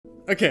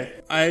Okay,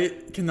 I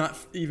cannot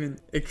even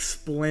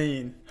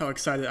explain how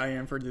excited I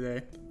am for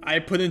today. I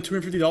put in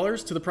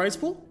 $250 to the prize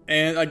pool,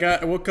 and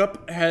I woke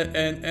up, had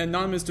an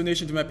anonymous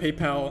donation to my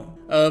PayPal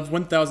of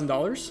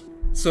 $1,000.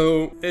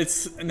 So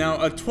it's now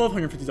a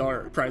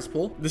 $1,250 prize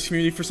pool. This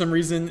community, for some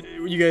reason,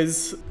 you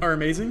guys are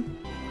amazing.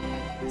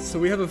 So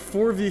we have a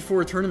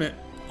 4v4 tournament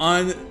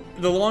on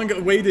the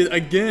long-awaited,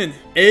 again,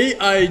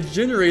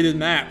 AI-generated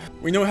map.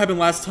 We know what happened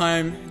last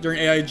time during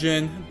AI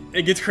Gen.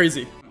 It gets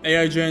crazy.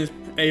 AI Gen is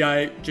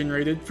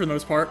AI-generated for the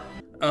most part.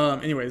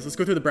 Anyways, let's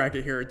go through the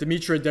bracket here.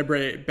 Dimitra,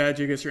 Debre, Bad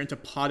geoguessr, and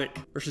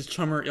Topodic versus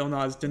Chummer,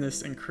 Ilnaz,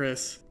 Dennis, and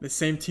Chris. The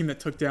same team that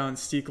took down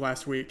Steek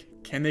last week.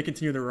 Can they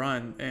continue the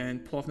run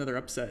and pull off another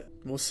upset?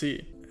 We'll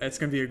see. It's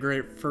going to be a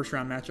great first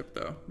round matchup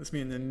though. This will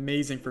be an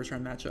amazing first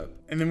round matchup.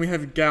 And then we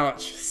have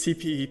Gouch,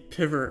 CPE,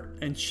 Piver,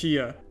 and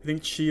Chia. I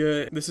think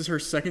Chia, this is her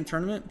second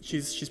tournament.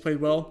 She's played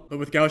well. But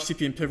with Gouch,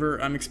 CPE, and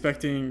Piver, I'm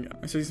expecting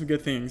some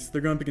good things.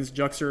 They're going up against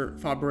geoguessr,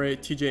 Fabre,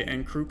 TJ,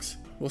 and Crooks.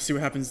 We'll see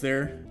what happens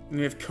there. And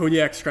we have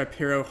Kodiak,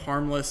 Scripero,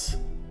 Harmless,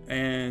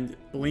 and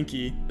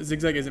Blinky.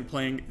 Zigzag isn't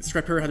playing.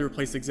 Scripero had to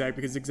replace Zigzag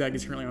because Zigzag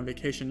is currently on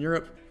vacation in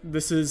Europe.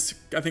 This is,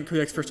 I think,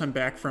 Kodiak's first time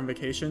back from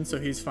vacation, so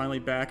he's finally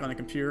back on a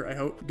computer, I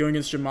hope. Going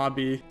against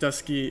Jamabi,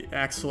 Dusky,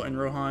 Axel, and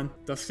Rohan.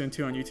 Dusky and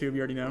 2 on YouTube, you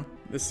already know.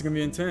 This is going to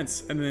be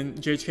intense. And then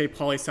JHK,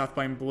 Poly, South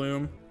by, and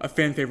Bloom, a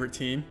fan favorite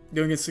team.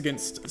 Going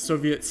against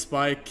Soviet,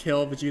 Spy,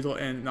 Kill,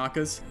 Vegeta, and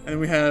Nakas. And then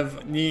we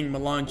have Ning,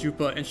 Milan,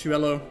 Jupa, and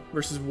Shuelo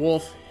versus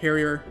Wolf,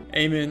 Harrier,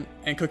 Eamon,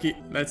 and Cookie.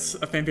 That's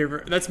a fan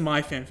favorite. That's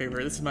my fan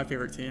favorite. This is my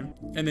favorite team.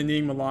 And then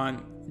Ning,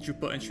 Milan,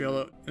 Jupa, and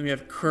Shuelo. And we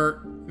have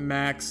Kurt,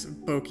 Max,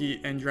 Boki,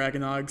 and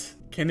Dragonogs.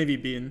 Can they be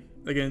beaten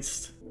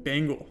against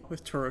Bangle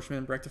with Toroshman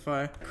and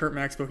Rectify? Kurt,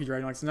 Max, Boki,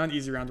 Dragonogs. It's not an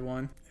easy round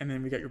one. And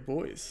then we got your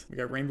boys. We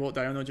got Rainbow,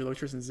 Diono,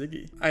 Gelotris, and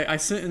Ziggy. I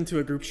sent into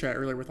a group chat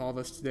earlier with all of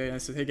us today, and I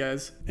said, hey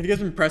guys, have you guys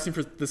been pressing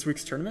for this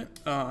week's tournament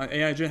on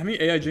AI Gen? How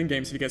many AI Gen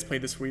games have you guys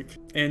played this week?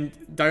 And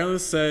Diono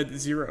said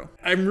 0.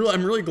 I'm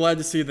really glad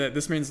to see that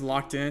this man's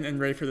locked in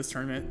and ready for this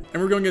tournament.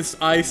 And we're going against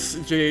Ice,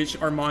 JH,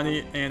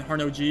 Armani, and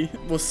Harno G.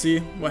 We'll see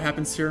what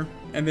happens here.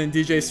 And then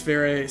DJ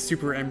Sfere,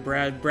 Super, and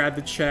Brad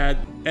the Chad.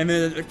 And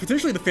then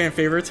potentially the fan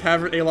favorites,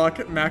 Havert,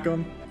 Alok,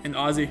 Macum, and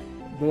Ozzy.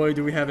 Boy,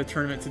 do we have a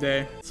tournament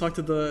today. Let's talk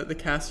to the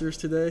casters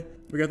today.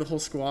 We got the whole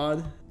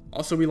squad.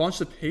 Also, we launched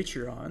a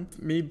Patreon.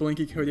 Me,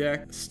 Blinky,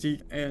 Kodiak,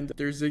 Steek, and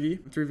there's Ziggy.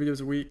 3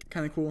 videos a week.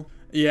 Kind of cool.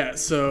 Yeah,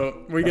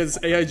 so we got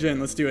AI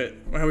Gen. Let's do it.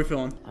 How are we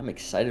feeling? I'm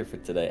excited for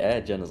today. AI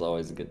Gen is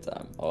always a good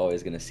time.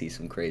 Always going to see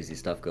some crazy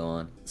stuff go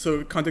on.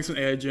 So, context on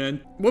AI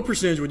Gen. What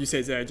percentage would you say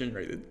is AI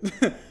generated?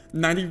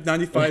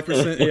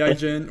 95% AI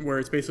Gen, where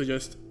it's basically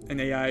just an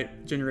AI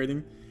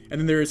generating. And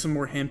then there are some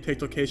more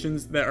hand-picked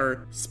locations that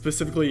are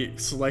specifically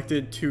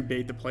selected to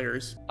bait the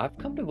players. I've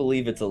come to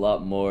believe it's a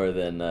lot more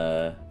than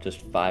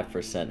just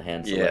 5%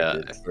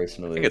 hand-selected,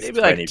 personally. I think it's maybe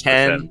like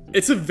 10.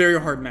 It's a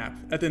very hard map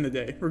at the end of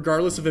the day,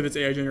 regardless of if it's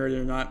AI generated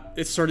or not.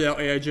 It started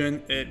out AI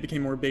Gen, it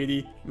became more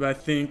baity, but I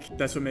think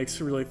that's what makes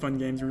really fun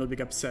games and really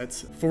big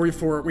upsets.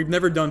 44, we've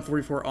never done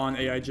 44 on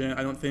AI Gen,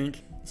 I don't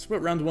think. Let's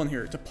put round 1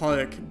 here.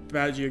 Topodic,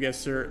 Bad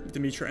geoguessr,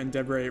 Dimitra, and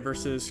Debre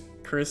versus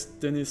Chris,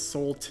 Dennis,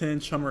 Soul, Tin,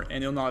 Chummer,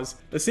 and Ilnaz.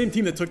 The same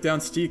team that took down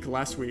Steek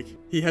last week.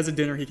 He has a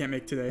dinner he can't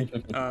make today.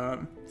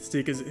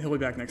 Steek he'll be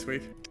back next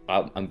week.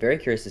 I'm very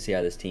curious to see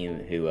how this team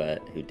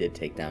who did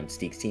take down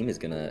Steek's team is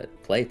gonna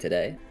play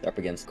today. They're up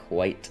against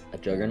quite a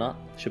juggernaut.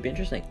 Should be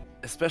interesting.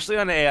 Especially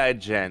on AI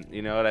Gen,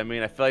 you know what I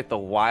mean? I feel like the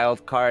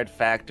wild card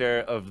factor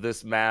of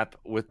this map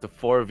with the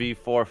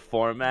 4v4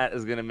 format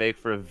is gonna make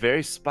for a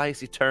very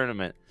spicy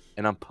tournament.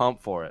 And I'm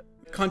pumped for it.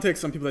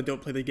 Context on people that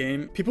don't play the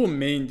game. People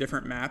main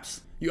different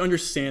maps. You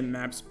understand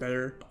maps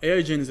better.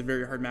 AI Gen is a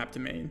very hard map to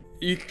main.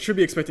 You should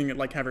be expecting it,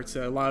 like Havert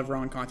said, a lot of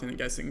wrong content and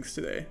guessings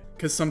today.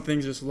 Because some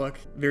things just look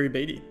very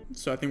baity.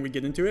 So I think we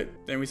get into it,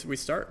 then we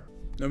start.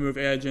 No move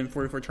AI Gen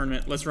 44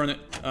 tournament. Let's run it.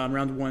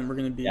 Round 1, we're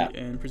going to be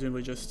in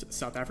presumably just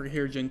South Africa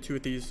here. Gen 2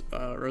 with these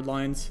road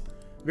lines.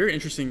 Very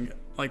interesting,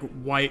 like,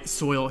 white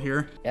soil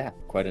here. Yeah,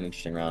 quite an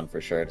interesting round for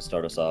sure to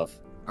start us off.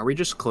 Are we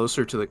just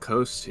closer to the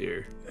coast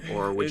here?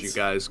 Or would you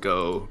guys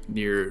go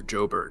near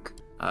Joburg?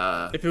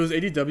 If it was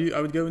ADW,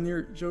 I would go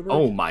near Joburg.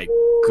 Oh my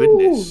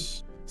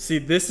goodness. See,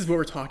 this is what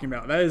we're talking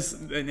about. That is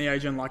an AI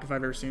Gen lock if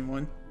I've ever seen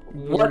one.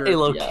 What a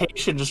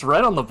location, just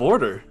right on the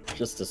border.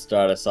 Just to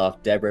start us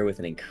off, Debre with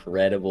an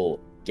incredible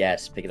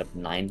guess, picking up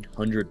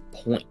 900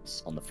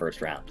 points on the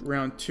first round.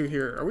 Round 2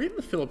 here. Are we in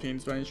the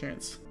Philippines by any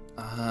chance?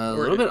 A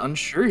little bit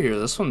unsure here.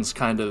 This one's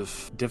kind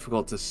of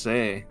difficult to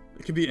say.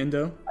 It could be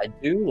Indo. I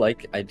do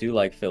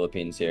like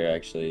Philippines here,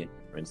 actually.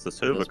 I mean, it's the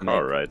silver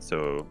car, right?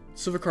 So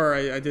silver car,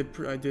 I did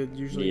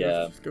usually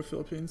go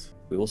Philippines.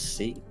 We will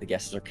see. The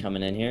guesses are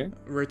coming in here.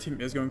 Red team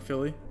is going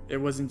Philly. It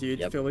was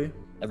indeed Philly.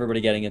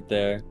 Everybody getting it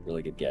there.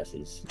 Really good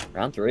guesses.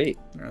 Round 3.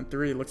 Round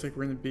 3. Looks like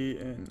we're going to be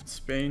in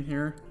Spain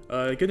here.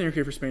 Good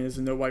indicator for Spain is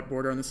a no white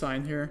border on the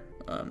sign here.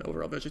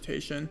 Overall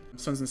vegetation.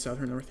 Sun's in the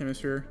south or north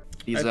hemisphere.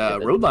 These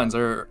road lines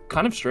are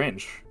kind of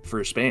strange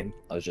for Spain.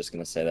 I was just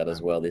going to say that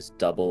as well. This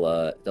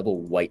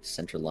double white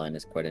center line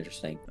is quite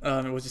interesting.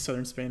 It was just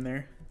southern Spain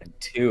there.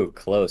 Two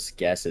close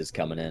guesses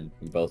coming in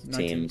from both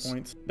 19 teams.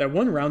 points. That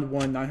one round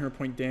 1, 900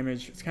 point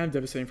damage. It's kind of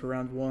devastating for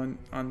round 1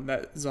 on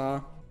that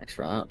Za. Next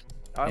round.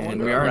 I And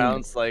wonder we are in-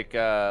 rounds like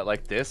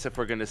this if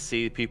we're gonna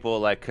see people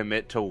like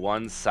commit to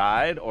one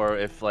side, or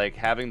if like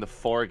having the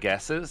 4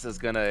 guesses is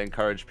gonna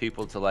encourage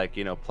people to like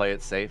play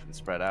it safe and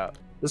spread out.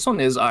 This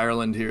one is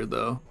Ireland here,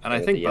 though, and I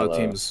With think the both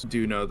yellow. teams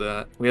do know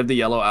that. We have the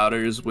yellow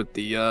outers with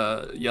the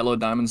yellow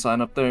diamond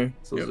sign up there.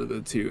 So those Yep. are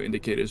the 2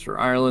 indicators for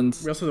Ireland.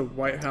 We also have the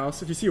White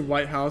House. If you see a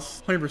White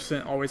House,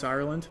 100% always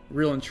Ireland.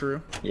 Real and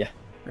true. Yeah.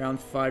 Round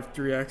 5,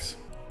 3x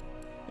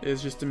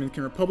is just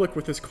Dominican Republic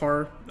with this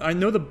car. I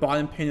know the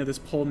bottom pane of this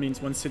poll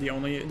means one city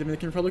only in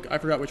Dominican Republic. I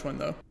forgot which one,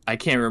 though. I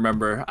can't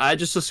remember. I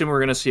just assume we're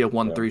gonna see a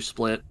 1-3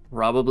 split.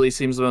 Probably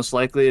seems the most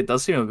likely. It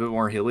does seem a bit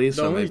more hilly, The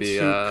so only maybe 2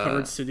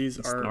 covered cities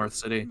it's are North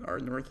City.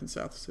 North and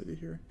South City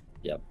here.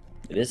 Yep.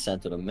 It is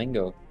Santo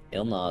Domingo,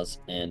 Ilnaz,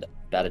 and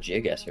Bata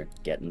geoguessr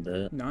getting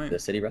the 9.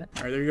 city right.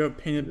 All right, there you go.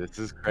 Painted. This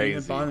is Painted crazy.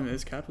 at the bottom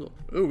is capital.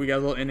 Ooh, we got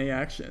a little NA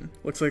action.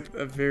 Looks like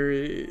a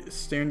very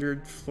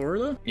standard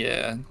Florida.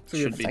 Yeah, So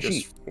should be actually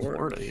just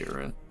Florida here,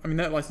 right? I mean,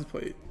 that license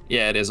plate.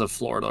 Yeah, it is a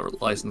Florida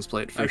license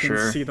plate for I can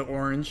sure. see the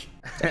orange.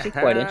 It's actually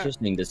quite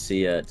interesting to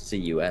see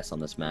US on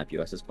this map.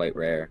 US is quite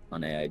rare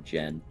on AI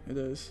Gen. It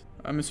is.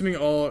 I'm assuming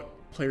all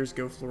players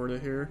go Florida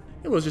here.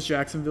 It was just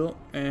Jacksonville,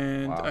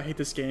 and Wow. I hate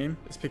this game.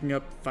 It's picking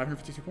up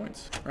 552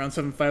 points. Round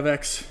 7,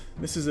 5x.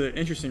 This is an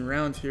interesting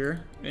round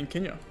here in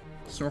Kenya.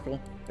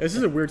 Snorkel. This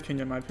is a weird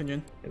Kenya, in my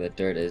opinion. The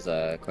dirt is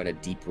quite a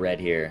deep red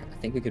here. I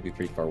think we could be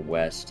pretty far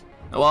west.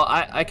 Well,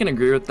 I can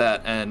agree with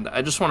that, and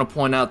I just want to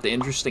point out the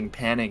interesting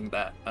panning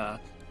that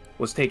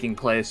was taking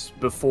place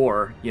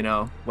before,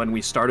 when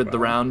we started the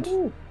round.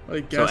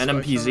 Like, So guess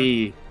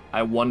NMPZ,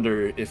 I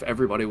wonder if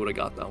everybody would have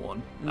got that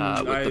one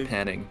with the I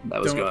panning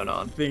that was going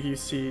on. I think you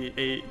see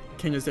 8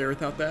 Kenyas there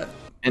without that.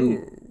 And-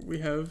 Ooh, we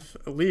have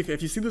a leaf.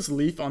 If you see this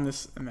leaf on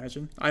this,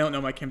 imagine. I don't know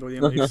my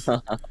Cambodian leaves.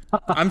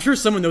 I'm sure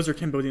someone knows their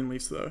Cambodian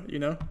leaves, though,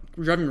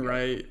 We're driving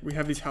right. We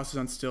have these houses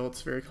on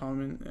stilts, very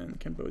common in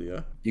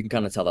Cambodia. You can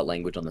kind of tell that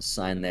language on the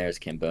sign there is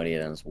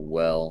Cambodian as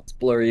well. It's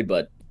blurry,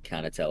 but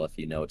kind of tell if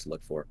you know what to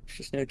look for. It's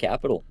just near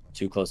capital.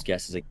 2 close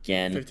guesses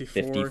again.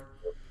 54.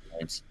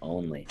 Points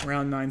only.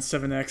 Round 9,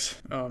 7x.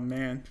 Oh,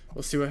 man.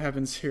 We'll see what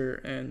happens here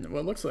in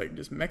what looks like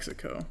just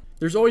Mexico.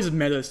 There's always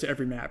metas to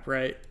every map,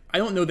 right? I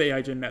don't know the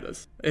AI Gen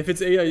metas. If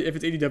it's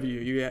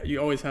ADW, you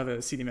always have a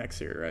CDMX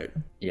here, right?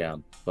 Yeah,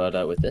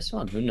 but with this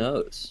one, who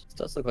knows? It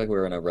does look like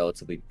we're in a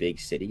relatively big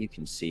city. You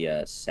can see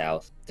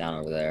south down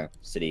over there.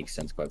 City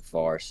extends quite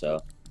far, so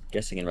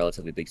guessing in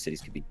relatively big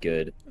cities could be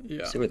good.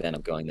 Yeah. See where they end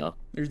up going though.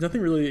 There's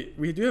nothing really.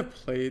 We do have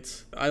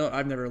plates.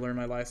 I've never learned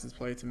my license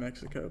plates in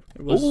Mexico.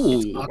 It was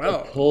Ooh, wow.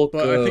 Acapulco.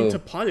 But I think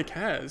Topodic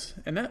has,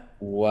 and that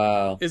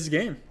Wow, is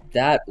game.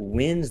 that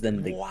wins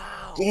them the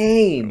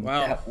game.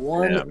 Wow. That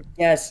one Yeah.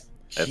 guess.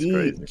 That's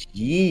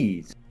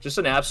Jeez. Just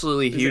an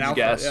absolutely It's an huge alpha,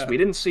 guess. yeah. We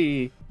didn't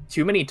see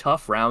too many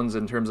tough rounds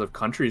in terms of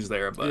countries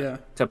there, but Yeah.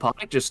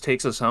 Toponic just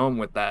takes us home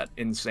with that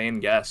insane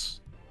guess.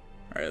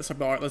 All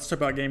right, let's talk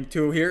about game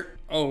 2 here.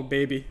 Oh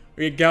baby,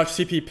 we got Gouch,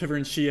 CP, Piver,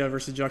 and Chia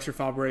versus Juxer,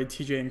 Fabre,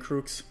 TJ, and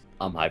Crooks.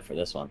 I'm hyped for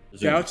this one.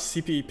 Gouch,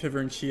 CP, Piver,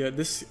 and Chia.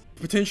 This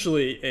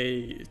potentially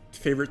a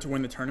favorite to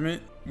win the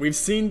tournament. We've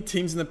seen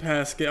teams in the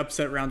past get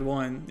upset round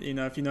 1.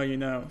 If you know, you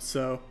know.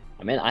 So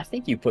I mean, I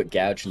think you put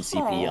Gouch and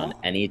CP Aw. on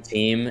any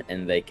team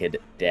and they could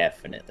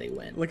definitely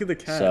win. look at the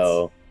cats.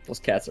 So those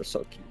cats are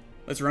so cute.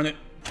 Let's run it.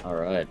 All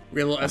right. We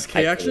got a little I'm SK hyped for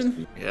this action.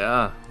 one.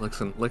 Yeah,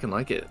 looking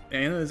like it.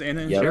 Anna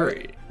and Yeah.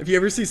 Jerry. If you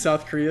ever see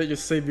South Korea,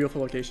 just say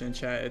beautiful location in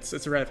chat. It's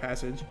a rite of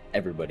passage.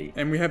 Everybody.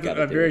 And we have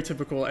Gotta a do very it.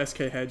 typical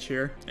SK hedge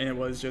here, and it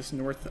was just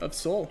north of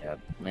Seoul. Yep,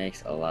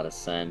 makes a lot of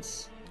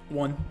sense.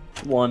 1.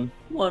 One.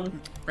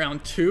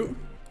 Round 2,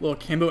 little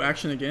Cambo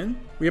action again.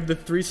 We have the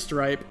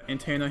 3-stripe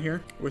antenna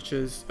here, which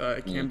is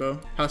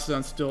Cambo. Houses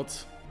on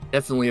stilts.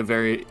 Definitely a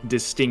very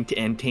distinct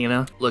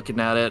antenna.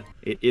 Looking at it,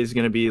 it is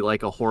going to be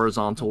like a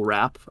horizontal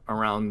wrap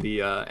around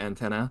the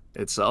antenna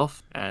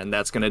itself, and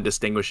that's going to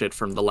distinguish it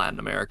from the Latin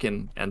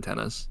American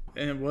antennas.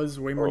 And it was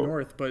way more Oh.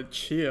 north, but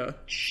Chia.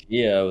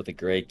 Chia with a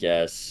great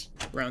guess.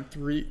 Round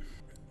 3.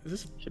 Is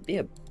this Should be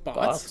a bots?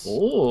 box.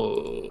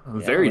 Oh,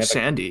 very we have a-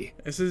 sandy.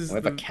 This is We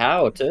have a the,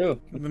 cow too.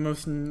 the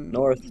most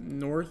North.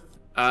 north.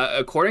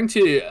 According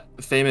to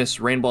famous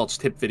Rainbolt's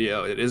tip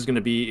video, it is going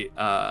to be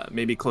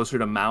maybe closer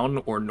to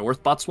Maun or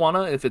North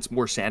Botswana if it's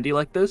more sandy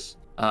like this.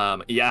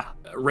 Yeah,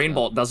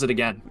 Rainbolt does it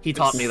again. He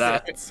taught me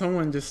that.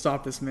 Someone just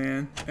stop this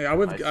man. Hey, I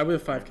would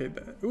have 5K'd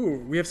that. Ooh,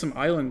 we have some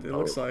island. It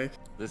looks like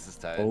This is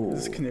tight. Oh.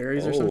 this is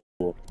Canaries or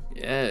something.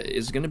 Yeah,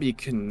 it's going to be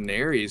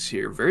Canaries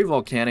here. Very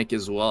volcanic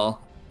as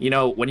well.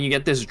 When you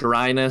get this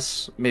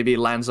dryness, maybe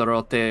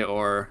Lanzarote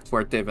or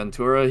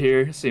Fuerteventura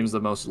here seems the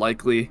most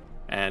likely.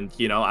 And,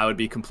 I would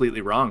be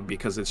completely wrong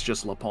because it's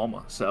just La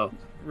Palma. So,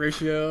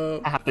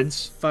 Ratio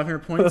happens. 500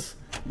 points.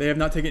 They have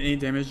not taken any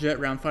damage yet.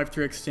 Round 5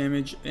 3x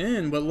damage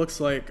in what looks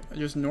like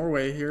just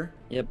Norway here.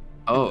 Yep.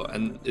 Oh,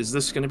 and is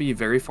this going to be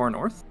very far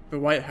north? The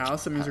White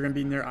House, that means we're going to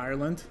be near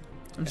Ireland.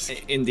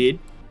 Indeed.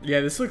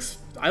 Yeah, this looks...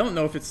 I don't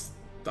know if it's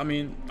I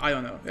mean, I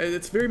don't know.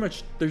 It's very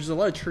much, there's a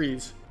lot of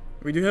trees.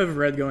 We do have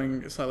red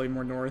going slightly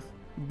more north.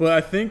 But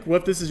I think what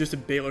if this is just a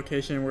bait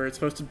location where it's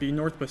supposed to be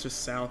north, but it's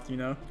just south, you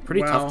know?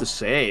 Pretty tough to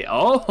say.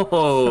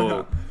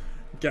 Oh!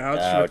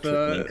 Gouch with an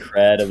the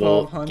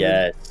incredible 1200.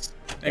 guess.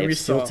 And we They've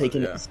still saw,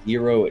 taken yeah.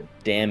 0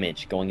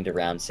 damage going into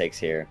round 6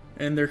 here.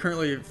 And they're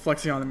currently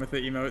flexing on them with the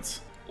emotes.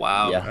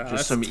 Wow. Yeah. Just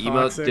That's some emote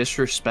toxic.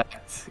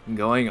 disrespect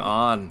going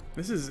on.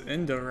 This is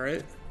Indo,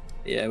 right?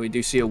 Yeah, we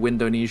do see a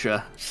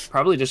Windonesia.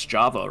 Probably just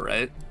Java,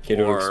 right? Care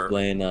to Or-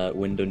 explain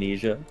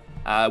Windonesia?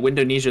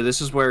 Windonesia,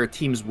 this is where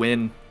teams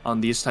win on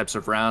these types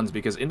of rounds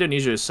because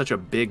Indonesia is such a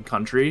big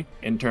country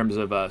in terms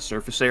of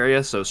surface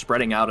area, so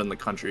spreading out in the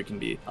country can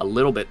be a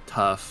little bit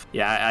tough.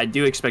 Yeah, I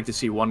do expect to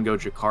see one go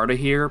Jakarta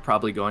here,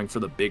 probably going for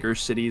the bigger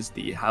cities.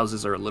 The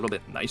houses are a little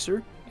bit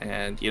nicer,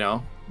 and, you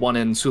know, one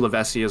in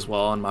Sulawesi as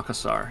well, and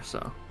Makassar,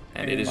 so...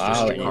 And it is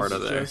just Wow,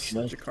 Jakarta it's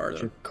there. just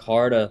Jakarta.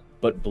 Jakarta.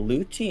 But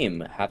blue team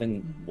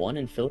having one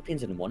in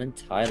Philippines and one in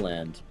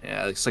Thailand.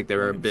 Yeah, it looks like they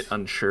were a bit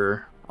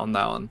unsure on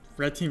that one.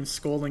 Red team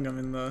scolding them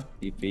in the.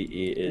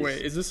 PPE is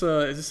Wait, is this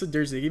a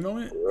Derzigi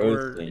moment?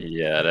 Or roasting.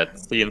 Yeah, that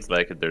seems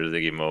like a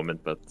Ziggy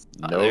moment, but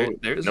no,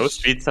 there's- no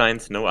street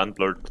signs, no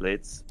unblurred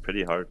plates.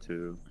 Pretty hard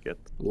to get.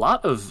 A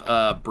lot of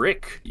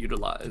brick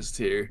utilized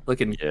here.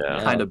 Looking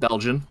Yeah. kind of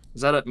Belgian.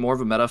 Is that more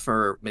of a meta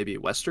for maybe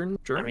Western I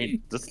Germany?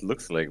 mean, this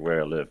looks like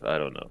where I live. I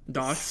don't know.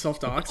 docs,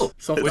 self-docs? Oh,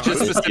 Which is Self-docs?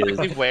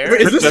 specifically where?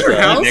 Wait, is this your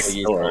house? Next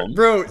door.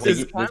 Bro, Ziggy-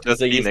 is,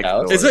 Just Ziggy's be next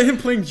house? door. is that him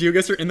playing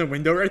geoguessr in the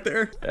window right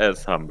there?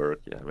 As Hamburg,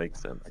 yeah,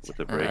 makes sense with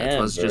the break. It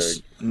was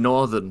just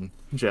northern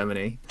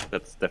Germany.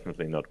 That's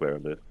definitely not where I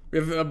live. We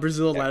have a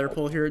Brazil ladder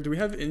pull here. Do we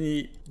have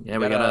any? Yeah,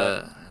 we got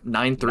a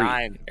 9-3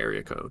 9.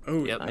 area code.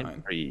 Oh, Yep.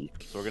 9-3.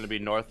 So we're gonna be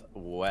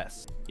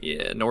northwest.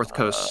 Yeah, north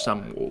coast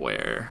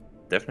somewhere.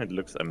 Definitely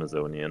looks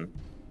Amazonian.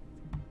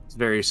 It's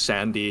very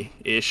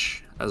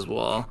sandy-ish as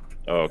well.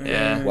 Oh, okay.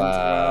 Yeah. And,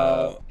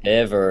 Wow.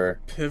 Piver.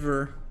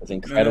 Piver. With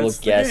incredible That's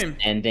the guess game.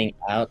 ending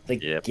out the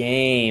Yep.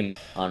 game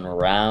on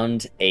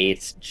round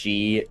 8.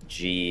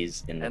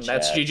 GG's in the And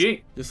chat. that's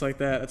GG. Just like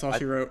that. That's all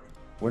she wrote.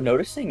 We're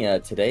noticing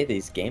today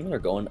these games are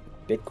going a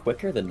bit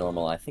quicker than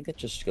normal. I think that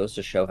just goes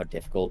to show how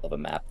difficult of a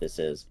map this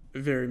is.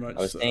 Very much. I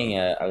was so. saying,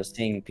 I was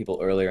seeing people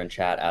earlier in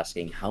chat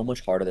asking how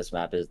much harder this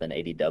map is than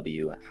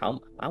ADW. How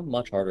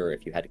much harder,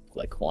 if you had to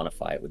like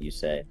quantify it, would you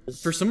say?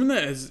 For someone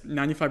that has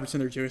 95% of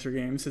their geoguessr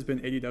games has been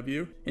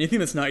ADW, anything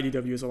that's not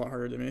ADW is a lot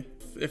harder to me.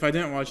 If I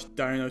didn't watch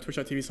Dino,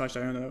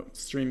 twitch.tv/Dino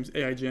streams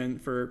AI Gen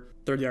for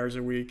 30 hours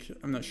a week,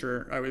 I'm not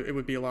sure. It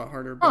would be a lot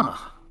harder. But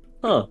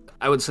Huh?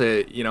 I would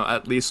say, you know,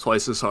 at least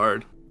twice as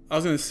hard. I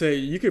was gonna say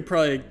you could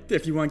probably,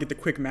 if you want to get the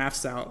quick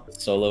maths out.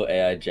 Solo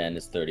AI Gen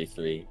is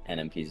 33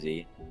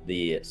 NMPZ.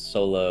 The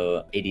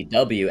solo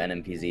ADW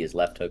NMPZ is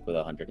left hook with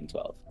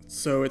 112.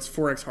 So it's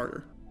 4x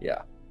harder.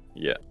 Yeah.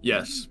 Yeah.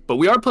 Yes, but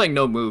we are playing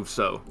no move,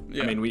 so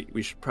Yeah. I mean,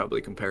 we should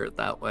probably compare it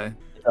that way.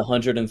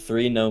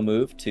 103 no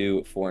move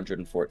to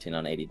 414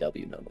 on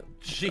ADW no move.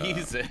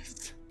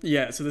 Jesus.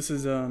 Yeah, so this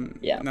is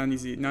Yeah. not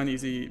an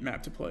easy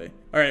map to play.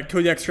 All right,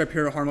 Kodiak, Strep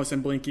Hero, Harmless,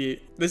 and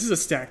Blinky. This is a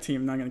stacked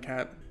team, not gonna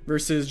cap.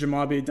 Versus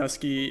Jamabi,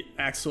 Dusky,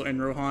 Axel,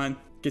 and Rohan.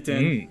 Get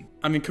in.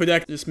 I mean,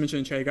 Kodak just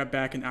mentioned Che got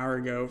back an hour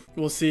ago.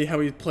 We'll see how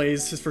he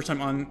plays his first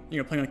time on,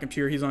 playing on a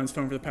computer. He's on his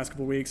phone for the past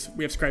couple weeks.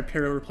 We have Scribe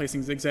Pero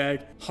replacing Zigzag,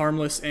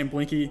 Harmless, and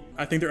Blinky.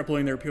 I think they're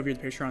uploading their POV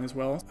to Patreon as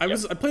well. I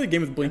played a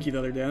game with Blinky the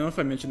other day. I don't know if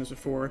I mentioned this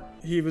before.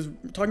 He was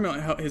talking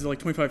about how his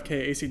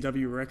 25k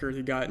ACW record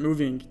he got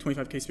moving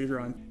 25k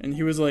speedrun, and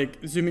he was like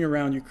zooming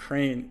around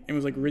Ukraine and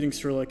was like reading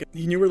Cyrillic.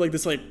 He knew where like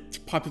this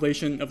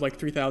population of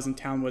 3,000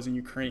 town was in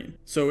Ukraine.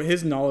 So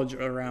his knowledge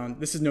around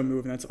this is no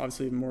move, and that's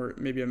obviously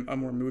maybe a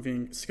more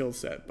moving skill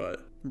set,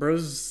 but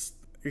bro's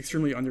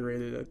extremely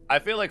underrated. I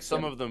feel like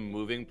some of the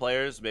moving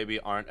players maybe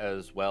aren't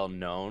as well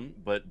known,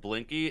 but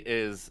Blinky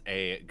is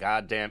a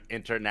goddamn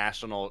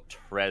international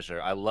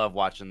treasure. I love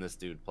watching this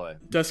dude play.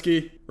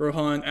 Dusky,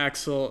 Rohan,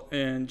 Axel,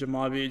 and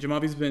Jamabi.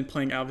 Jamabi's been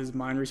playing out of his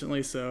mind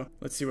recently, so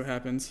let's see what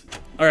happens.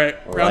 All right,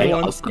 round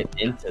one. Let's get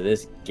into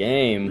this We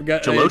game.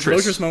 got Geoguessr. a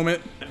Geoguessr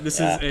moment. This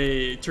Yeah. is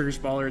a Turkish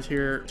ballard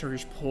here,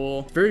 Turkish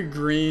pull. Very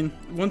green.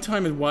 One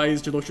time in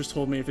Wise, Geoguessr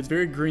told me if it's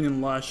very green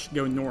and lush,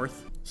 go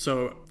north.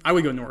 So I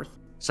would go north.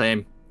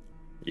 Same.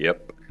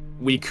 Yep.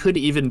 We could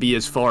even be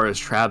as far as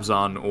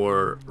Trabzon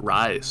or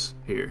Rise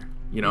here,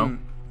 Yeah,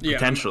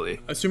 potentially.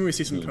 Assuming we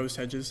see some coast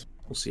hedges.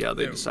 We'll see how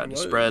they It decide to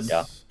was. spread.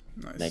 Yeah.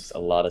 Nice. Makes a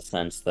lot of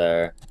sense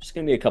there. Just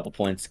gonna be a couple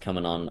points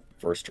coming on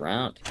first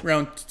round.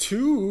 Round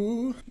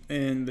 2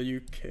 in the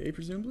UK,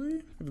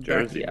 presumably.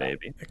 Jersey, Yeah.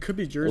 maybe. It could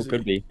be Jersey.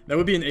 could be. That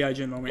would be an AI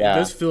Gen moment. Yeah. It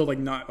does feel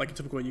not like a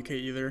typical UK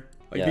either.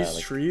 Yeah, These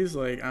like- trees,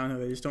 I don't know,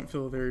 they just don't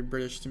feel very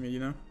British to me,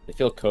 They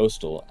feel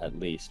coastal, at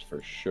least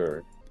for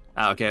sure.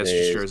 Ah, okay, it's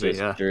just It's Jersey,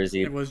 yeah.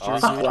 Jersey. It was Jersey.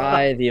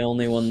 Try the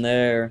only one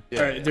there.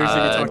 All right, Jersey,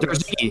 talk to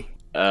us. Jersey.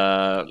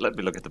 Let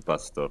me look at the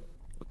bus stop.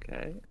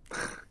 Okay.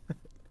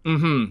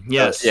 Mm-hmm,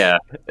 yes. Yeah.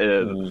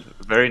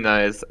 Very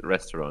nice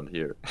restaurant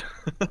here.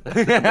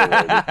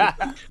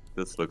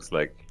 This looks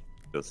like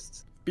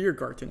just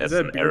Biergarten. As Is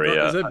that an a beer,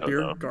 area, is that I a don't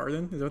beer know.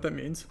 garden? Is that what that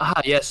means?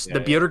 Ah, yes, Yeah, the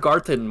yeah.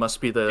 Biergarten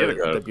must be the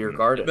Biergarten. beer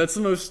garden. That's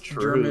the most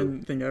True.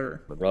 German thing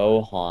ever.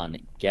 Rohan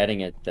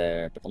getting it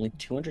there, but only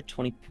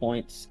 220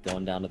 points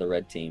going down to the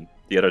red team.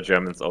 The other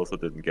Germans also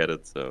didn't get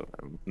it, so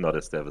I'm not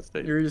as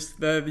devastated. You're just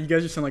you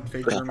guys just sound like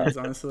fake Germans,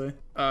 honestly.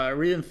 Are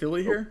we in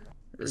Philly here?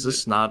 Or Is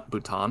this not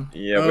Bhutan?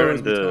 Yeah, Oh, we're it's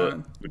in the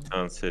Bhutan.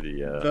 Bhutan city.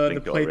 Yeah, I the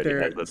think you plate already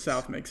there have it.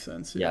 south makes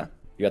sense? Yeah,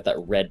 you got that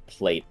red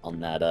plate on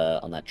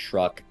that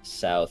truck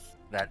south.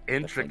 That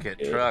intricate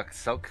good. truck,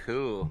 so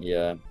cool.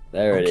 Yeah,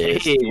 there it is.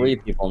 Okay. 3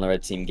 people on the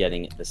red team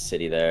getting the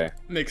city there.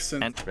 Makes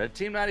sense. And- Red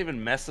team not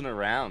even messing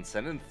around,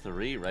 sending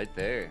 3 right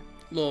there.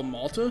 Little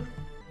Malta?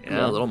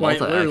 Yeah, a little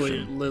Quite Malta literally,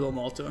 action. little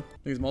Malta.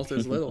 Because Malta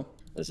is little.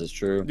 This is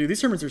true. Dude, these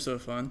tournaments are so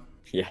fun.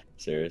 Yeah,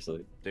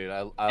 seriously. Dude,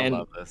 I And-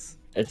 love this.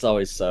 It's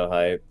always so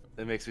hype.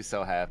 It makes me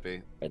so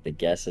happy. Right, the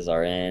guesses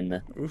are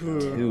in. Ooh.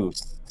 2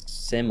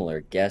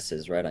 similar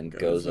guesses right on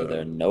Gozo. Gozo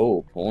there.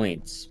 No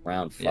points.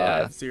 Round 5.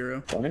 Yeah.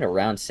 0. Going into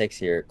round 6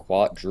 here.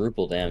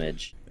 Quadruple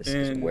damage. This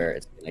is And- where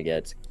it's gonna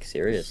get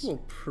serious.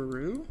 Little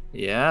Peru?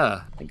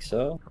 Yeah. I think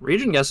so.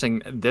 Region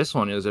guessing this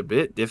one is a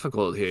bit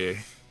difficult here.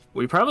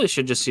 We probably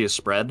should just see a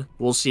spread.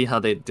 We'll see how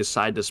they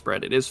decide to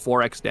spread. It is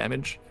 4x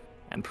damage,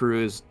 and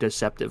Peru is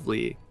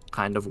deceptively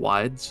kind of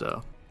wide,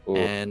 so. Ooh.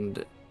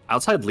 And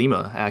outside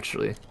Lima,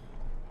 actually.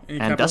 Any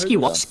And capital Dusky hit?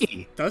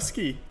 Wusky.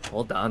 Dusky.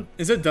 Well done.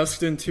 Is it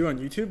Duskden 2 on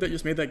YouTube that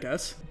just made that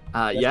guess?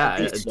 Yeah,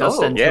 think it so. does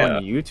send Yeah.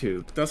 on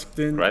YouTube.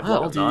 Duskden Right,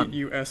 well done.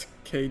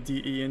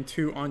 Duskden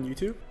 2 on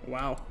YouTube?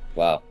 Wow.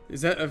 Wow.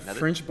 Is that a this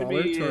French could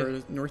baller be- to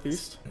our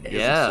northeast?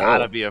 Yeah.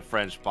 Gotta be a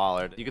French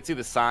bollard. You can see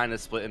the sign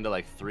is split into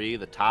like 3.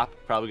 The top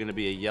probably gonna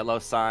be a yellow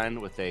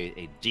sign with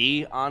a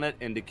D on it,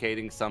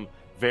 indicating some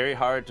very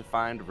hard to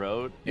find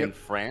road in Yep.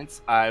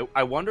 France. I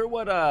wonder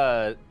what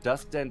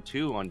Duskden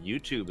 2 on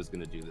YouTube is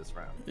gonna do this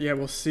round. Yeah,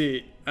 we'll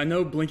see. I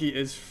know Blinky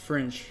is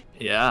French.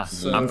 Yeah.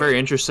 So- I'm very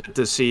interested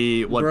to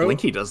see what Bro-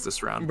 Blinky does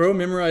this round. Bro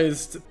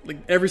memorized like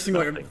every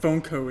single Nothing.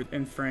 phone code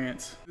in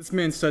France. This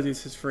man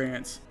studies his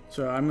France.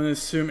 So I'm gonna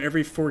assume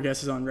every 4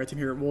 guesses on red team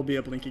here will be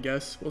a Blinky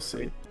guess. We'll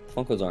see.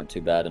 Funkos aren't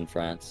too bad in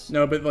France.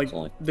 No, but like It's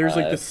only there's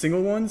like the 5.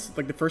 single ones,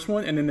 like the first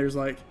one, and then there's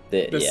like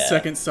the Yeah.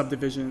 second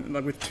subdivision,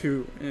 like with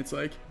 2, and it's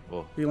like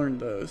Cool. we learned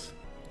those.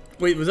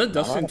 Wait, was that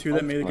Dustin 2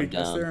 that made a going good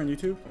guess down. there on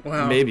YouTube?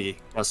 Wow. Maybe.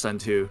 Dustin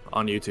 2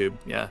 on YouTube.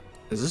 Yeah.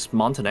 Is this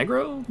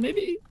Montenegro,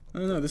 maybe? I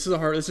don't know. This is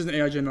an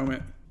AIJ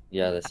moment.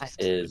 Yeah, this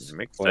is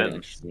Makes quite an sense.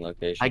 interesting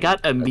location. I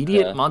got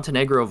immediate Okay.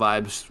 Montenegro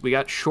vibes. We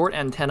got short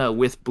antenna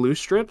with blue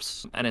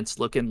strips, and it's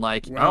looking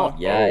like Wow.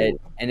 Yeah, Oh.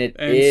 and it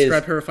And is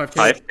Scrap Hero 5K.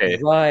 5K.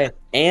 right.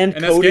 And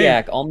And that's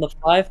Kodiak on the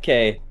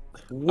 5K,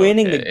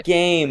 winning Okay. the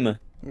game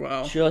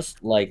Wow.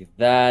 just like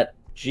that.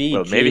 GG's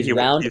Well, maybe he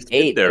round he's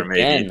 8 there,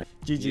 maybe. again.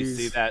 You see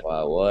GG's. that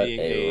Wow, what being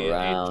a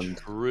round.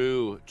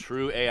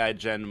 true AI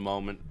Gen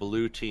moment.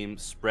 Blue team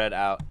spread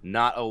out,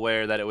 not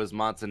aware that it was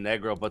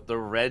Montenegro, but the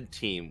red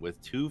team with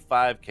 2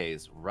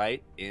 5Ks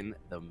right in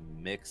the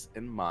mix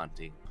in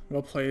Monty.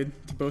 Well played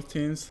to both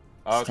teams.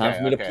 It's time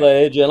for me to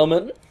play,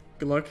 gentlemen.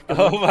 Good luck. Good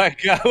Oh luck. my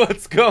god,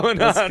 what's going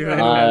Let's on? go,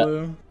 right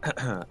Lou.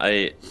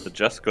 I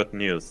just got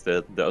news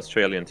that the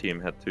Australian team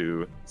had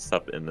to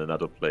sub in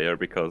another player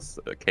because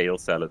Kale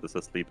Salad is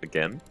asleep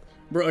again.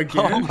 Bro, Oh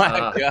again?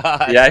 my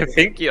god. Yeah, I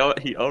think he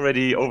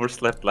already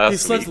overslept last He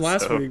slept week.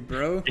 last so- week,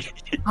 bro.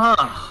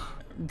 Huh.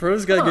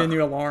 Bro's gotta get a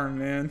new alarm,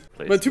 man.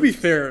 Plays But to be with-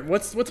 fair,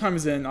 what time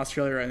is it in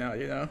Australia right now,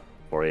 you know?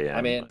 4 a.m.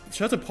 I mean,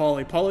 Shout out to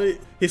Paulie. Paulie,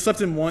 he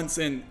slept in once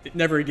and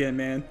never again,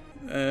 man.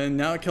 And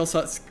now Kel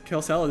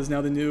Salad is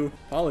now the new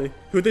Paulie.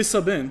 Who'd they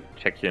sub in?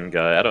 Czechian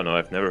guy, I don't know,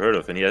 I've never heard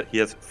of him. He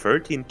has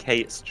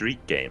 13k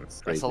streak games.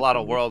 That's Crazy a lot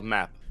of for me. world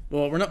map.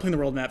 Well, we're not playing the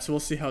world map, so we'll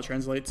see how it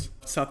translates.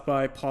 South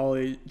by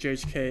Paulie,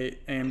 JHK,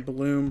 and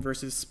Bloom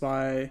versus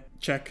Spy,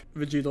 Czech,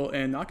 Vegetal,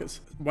 and Nakas.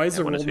 Why is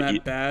the wanna world see-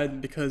 map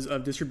bad? Because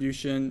of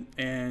distribution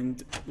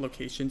and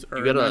locations are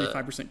You gotta-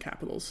 95%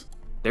 capitals.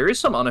 There is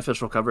some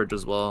unofficial coverage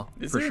as well,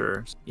 Is for there?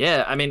 sure.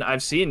 Yeah, I mean,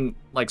 I've seen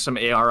like some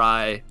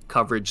ARI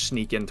coverage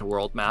sneak into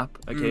World Map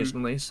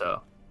occasionally,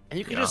 so And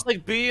you can You just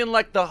like be in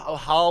like the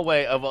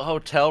hallway of a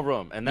hotel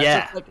room, and that's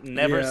Yeah. just like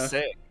never Yeah.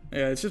 sick.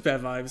 Yeah, it's just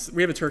bad vibes.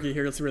 We have a turkey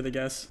here. Let's see where they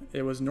guess.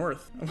 It was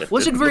north.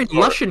 wasn't very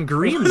lush and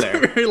green there.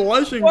 Very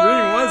lush and green,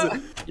 was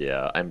it?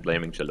 Yeah, I'm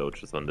blaming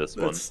Jalochus on this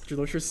one. That's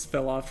Delicious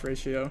fell off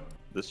ratio.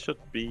 This should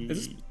be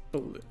Is this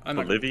I'm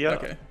not- Bolivia?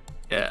 Okay.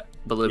 Yeah,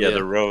 Bolivia. Yeah,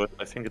 the road.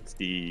 I think it's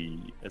the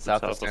South of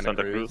south of Santa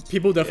Santa Cruz. Cruz.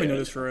 People definitely Yeah. know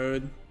this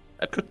road.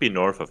 It could be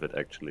north of it,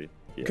 actually.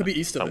 Yeah, Could be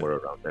east of it. somewhere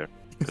around there.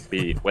 Could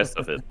be west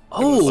of it.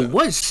 Oh,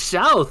 what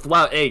south?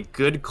 Wow, hey,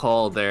 good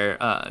call there,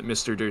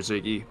 Mr.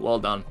 Derzigi. Well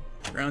done.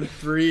 Round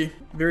 3.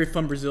 Very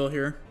fun Brazil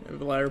here. We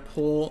have a ladder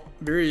pull.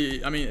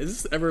 Very, I mean,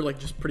 is this ever like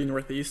just pretty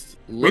northeast?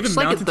 We have Looks a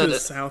like mountain to the- the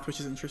south,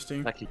 which is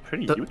interesting. Like a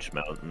pretty The- huge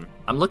mountain.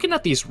 I'm looking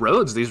at these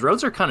roads. These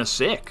roads are kind of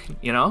sick,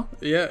 you know?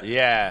 Yeah.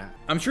 Yeah.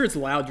 I'm sure it's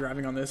loud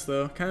driving on this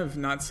though. Kind of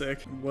not sick.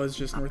 It was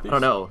just northeast. I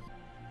don't know.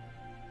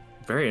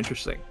 Very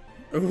interesting.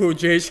 Ooh,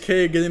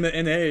 JHK getting the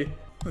NA.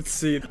 Let's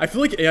see. I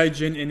feel like AI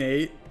Gen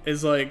NA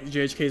is like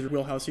JHK's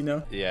wheelhouse, you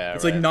know? Yeah,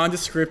 It's right. like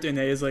nondescript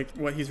NA is like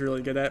what he's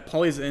really good at.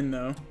 Poly's in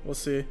though. We'll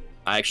see.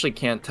 I actually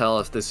can't tell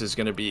if this is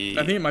going to be I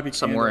think it might be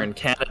somewhere in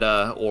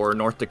Canada or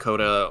North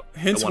Dakota.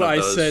 Hence one why I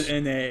of those.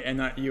 said NA and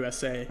not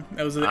USA.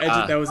 That was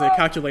Ah. that was a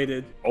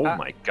calculated. Oh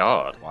my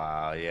god.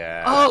 Wow,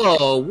 yeah.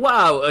 Oh,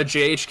 wow, a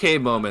JHK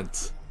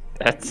moment.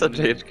 That's a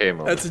JHK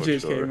moment. That's a for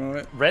JHK sure.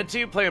 moment. Red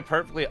team playing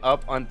perfectly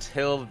up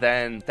until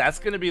then. That's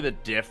going to be the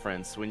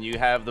difference when you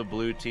have the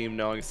blue team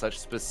knowing such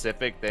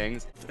specific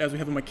things. As we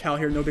have a Macau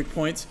here, no big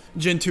points.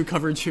 Gen 2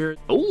 coverage here.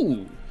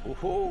 Ooh.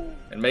 Ooh.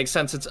 It makes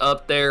sense it's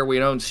up there. We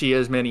don't see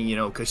as many,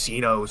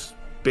 casinos,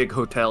 big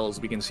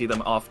hotels. We can see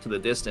them off to the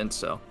distance,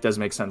 so it does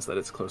make sense that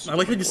it's close. I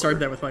like how you started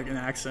that with like an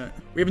accent.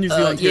 We have a New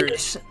Zealand here.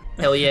 Yes.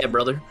 Hell yeah,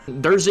 brother.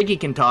 Ziggy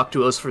can talk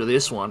to us for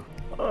this one.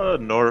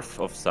 North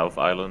of South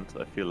Island,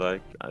 I feel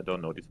like. I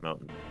don't know these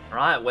mountains.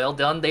 Right, well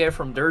done there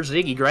from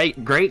Ziggy.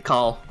 Great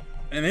call.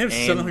 And they have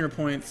And- 700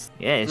 points.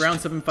 Yes. Round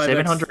 7-5.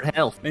 700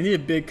 health. They need a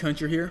big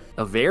country here.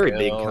 A very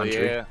big Hell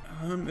country. yeah.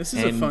 This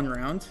is a And- fun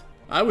round.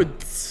 I would.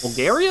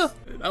 Bulgaria?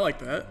 I like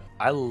that.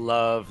 I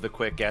love the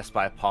quick guess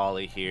by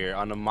Polly here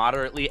on a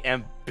moderately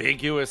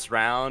ambiguous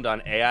round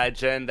on AI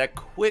Gen. That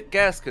quick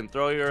guess can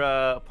throw your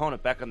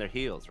opponent back on their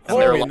heels. And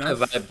they're Not alive,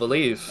 enough. I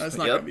believe. That's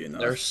not Yep, gonna be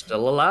enough. They're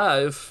still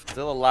alive.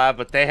 Still alive,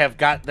 but they have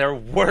got their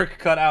work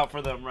cut out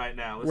for them right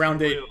now. Let's Round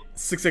be 8, real.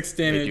 6x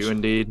They damage. do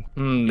indeed.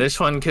 This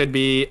one could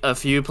be a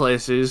few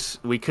places.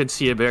 We could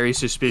see a very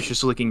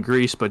suspicious looking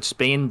Greece, but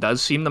Spain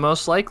does seem the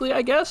most likely,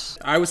 I guess.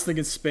 I was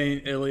thinking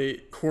Spain,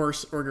 Italy,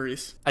 Corse, or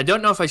Greece. I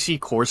don't know if I see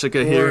Corsica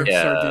Or here.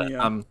 Yeah.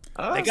 Sardinia.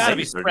 They gotta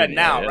be spread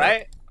now,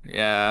 right?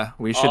 Yeah,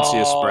 we should see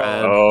a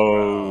spread.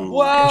 Oh.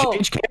 Whoa!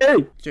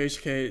 HK.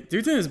 JHK.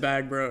 Dude's in his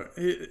bag, bro.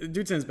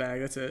 Dude's in his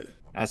bag. That's it.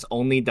 That's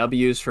only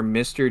W's from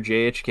Mr.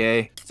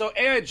 JHK. So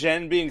AI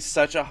Gen being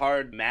such a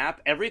hard map,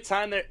 every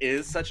time there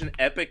is such an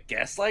epic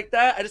guess like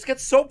that, I just get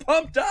so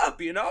pumped up,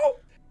 you know?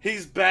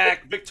 He's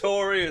back,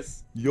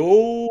 victorious.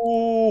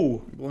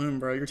 Yo! Bloom,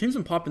 bro. Your team's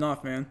been popping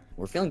off, man.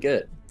 We're feeling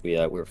good.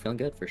 We're feeling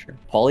good for sure.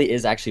 Paulie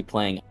is actually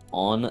playing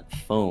on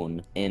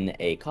phone in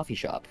a coffee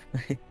shop.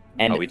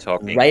 And Are we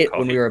talking right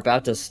when coffee? we were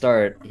about to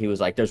start, he was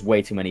like, "There's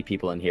way too many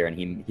people in here," and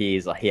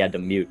he had to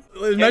mute.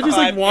 Imagine just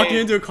like God, walking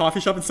man. into a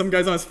coffee shop and some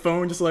guy's on his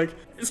phone just like,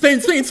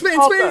 Spain, Spain, Spain,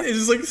 Oh, Spain! God. It's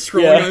just like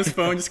scrolling Yeah. on his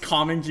phone, just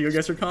calming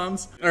GeoGuessr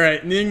comms.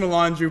 Alright, Ning,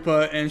 Milan,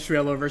 Jupa, and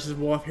Shuelo versus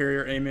Wolf,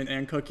 Harrier, Eamon,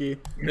 and Cookie.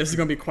 This is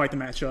gonna be quite the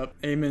matchup.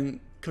 Eamon,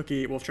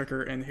 Cookie, Wolf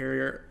Tricker, and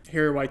Harrier.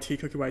 Harrier YT,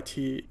 Cookie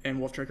YT, and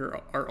Wolf Tricker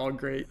are all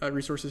great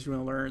resources you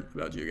want to learn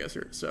about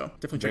GeoGuessr. So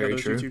definitely check Very out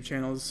those true. YouTube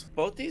channels.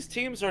 Both these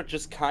teams are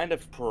just kind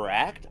of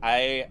cracked.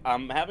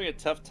 I'm having a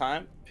tough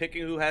time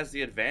picking who has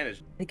the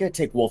advantage. I think I'd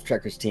take Wolf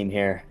Trekker's team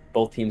here.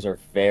 Both teams are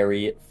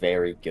very,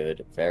 very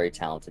good, very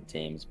talented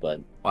teams, but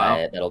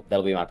Wow.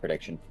 that'll be my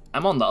prediction.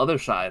 I'm on the other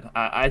side.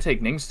 I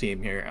take Ning's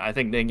team here. I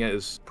think Ning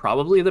is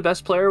probably the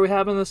best player we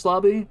have in this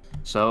lobby.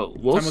 So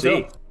we'll Time will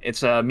see. tell.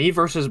 It's a me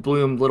versus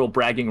Bloom little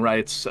bragging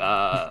rights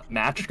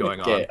match going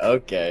Okay, on.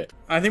 okay.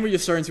 I think we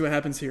just start and see what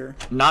happens here.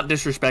 Not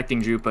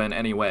disrespecting Jupa in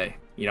any way.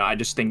 I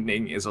just think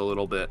Ning is a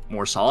little bit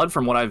more solid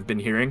from what I've been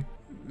hearing.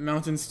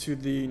 Mountains to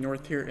the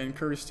north here in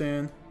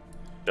Kyrgyzstan.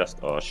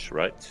 Just Osh,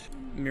 right?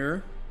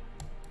 Mirror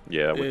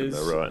Yeah, with is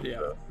the mirror and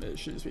yeah, it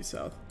should just be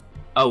south.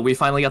 Oh, we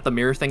finally got the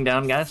mirror thing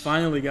down, guys.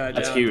 Finally got it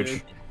That's down, huge.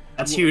 dude.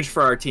 That's huge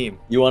for our team.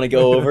 You want to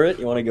go over it?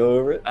 You want to go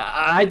over it?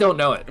 I don't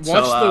know it.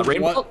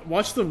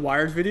 Watch the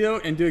Wired video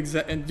and do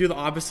the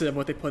opposite of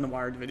what they put in the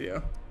Wired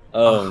video.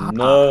 Oh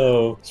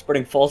no!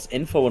 Spreading false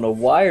info in a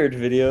Wired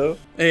video.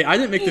 Hey, I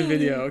didn't make the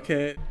video,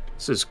 okay?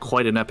 This is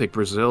quite an epic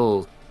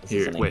Brazil This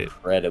here. is an Wait.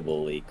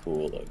 incredibly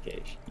cool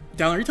location.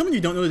 Dallin, are you telling me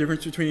you don't know the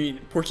difference between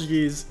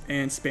Portuguese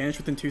and Spanish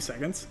within 2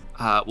 seconds?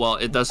 Well,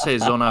 it does say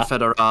Zona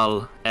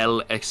Federal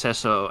El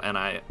Exceso, and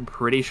I'm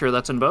pretty sure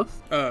that's in both.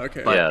 Oh,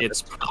 okay. But Yeah,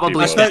 it's that's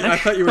probably I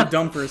Spanish. thought you were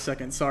dumb for a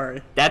second.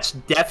 Sorry. That's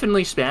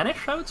definitely Spanish,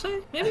 I would say,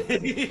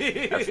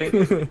 maybe. I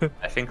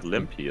think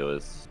limpio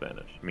is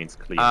Spanish. It means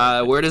clean. I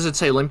think. Where does it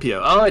say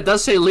Limpio? Oh, it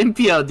does say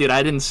Limpio, dude.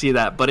 I didn't see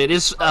that, but it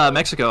is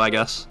Mexico, I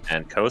guess.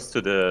 And coast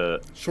to the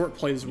Short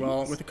plays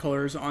well with the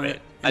colors on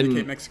it. I'm-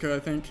 Indicate Mexico, I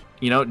think.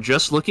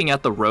 Just looking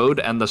at the road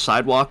and the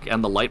sidewalk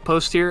and the light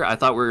post here, I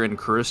thought we were in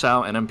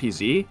Curacao and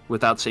MPZ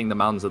without seeing the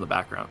mountains in the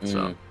background.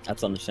 So,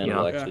 That's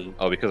understandable, Yeah. actually.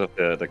 Oh, because of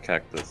the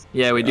cactus.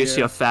 yeah, we do Yeah.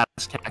 see a fat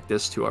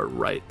cactus to our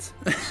right.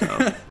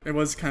 So, It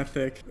was kind of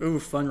thick. Ooh,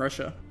 fun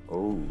Russia.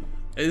 Oh,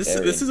 This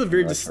is a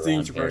very Russia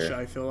distinct around here. Russia,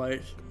 I feel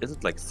like. is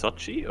it like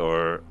Sochi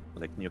or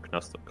like New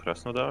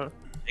Krasnodar?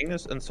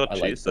 English and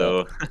Sochi, like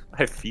so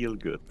I feel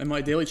good. In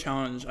my daily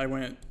challenge, I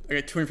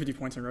got 250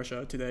 points in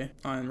Russia today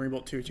on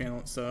Rebuilt 2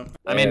 channel. So,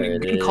 I mean, There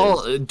it good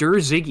call, is.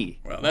 Ziggy.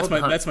 well, Well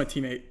done. that's my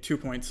teammate. 2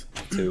 points.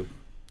 2.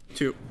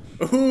 2.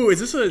 Ooh, is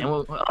this a? And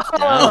we'll-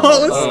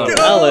 Oh, let's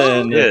go!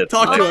 Alan! Yeah.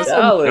 Talk to us.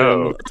 Alan!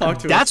 Go. Talk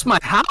to That's my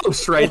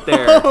house right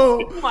there. us. Oh,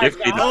 Give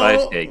me the God.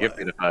 5k. Give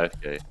me the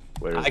 5k.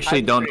 Where I is it?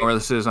 actually don't know where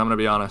this is, I'm going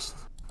to be honest.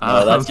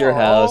 Oh, that's your Aw.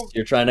 house.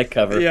 You're trying to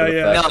cover Yeah, for the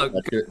yeah. fact No,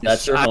 that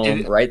that's your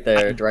home right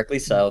there, directly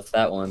south.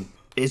 That one.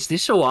 Is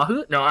this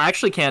Oahu? No, I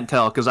actually can't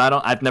tell because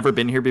I've never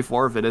been here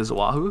before. If it is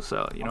Oahu,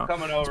 so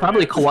coming over, it's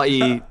probably man.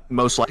 Kauai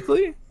most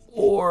likely,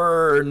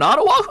 or not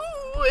Oahu.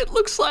 It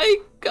looks like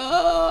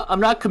I'm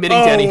not committing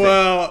to anything.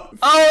 Wow.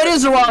 Oh, it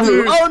is Oahu.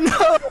 Dude. Oh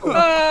no.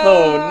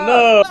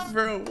 Oh no!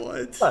 Bro,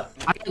 what?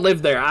 I don't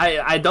live there.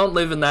 I don't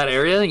live in that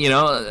area. You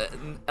know,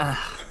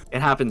 it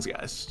happens,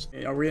 guys.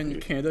 Hey, are we in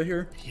Canada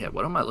here? Yeah.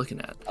 What am I looking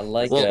at? I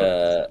like Well,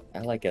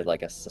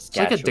 a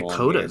Saskatchewan here,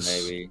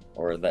 Dakotas. maybe,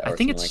 or that, I or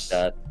think something it's-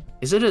 like that.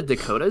 Is it a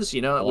Dakotas?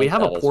 You know, I we like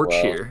have a that as porch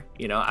well. here.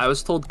 You know, I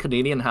was told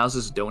Canadian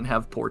houses don't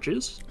have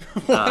porches.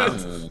 What?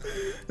 Mm.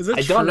 Is that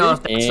I don't know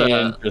true? if that's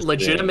a Interesting.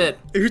 legitimate.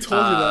 Who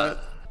told you uh,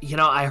 that? You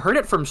know, I heard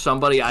it from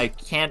somebody. I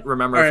can't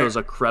remember if Alright. it was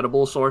a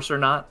credible source or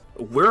not.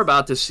 We're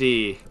about to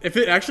see. If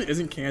it actually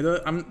isn't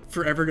Canada, I'm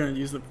forever gonna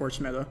use the porch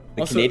meta.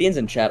 The Also, Canadians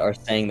in chat are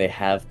saying they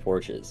have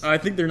porches. I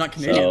think they're not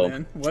Canadian, So-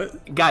 man.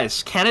 What?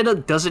 Guys, Canada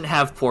doesn't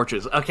have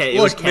porches. Okay,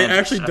 it was Look, they Kansas,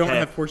 actually don't okay?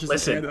 have porches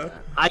Listen, in Canada.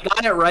 I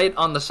got it right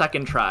on the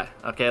second try.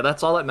 Okay,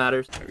 that's all that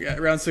matters. We got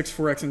round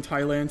 6-4x in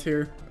Thailand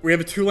here. We have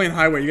a 2-lane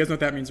highway. You guys know what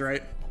that means,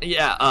 right?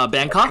 Yeah,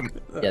 Bangkok.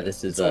 Yeah,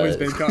 this is It's always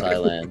Bangkok.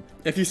 Thailand.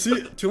 If you see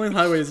 2-lane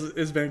highway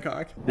is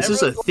Bangkok. This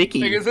is a Is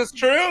thickie. this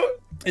true?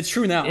 It's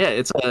true now. Yeah,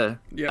 it's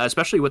Yeah.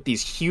 especially with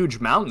these huge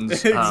mountains.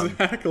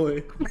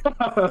 Exactly.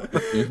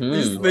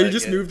 Mhm. They like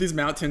just it. moved these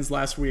mountains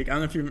last week. I don't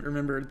know if you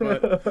remembered,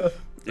 but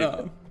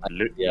Yeah.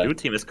 Blue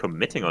team is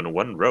committing on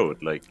one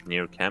road, like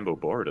near Cambo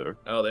border.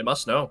 Oh, they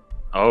must know.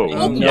 Oh,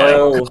 Oh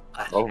No!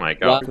 oh my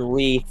god.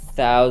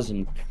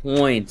 3,000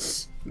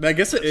 points. I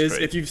guess it is.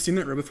 great. If you've seen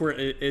that road before,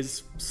 it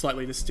is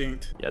slightly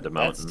distinct. Yeah, the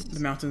That's- mountains. The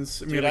mountains.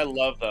 Dude, I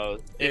love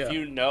those. If Yeah.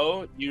 you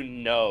know, you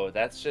know.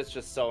 That's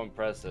just so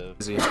impressive.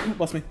 Easy.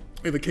 Bless me.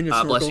 We have a Kenya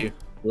snorkel. Bless you.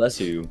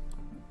 Bless you.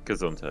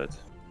 Gesundheit.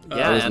 I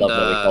Yeah, always and love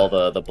that we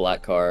call the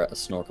black car a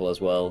snorkel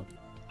as well.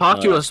 talk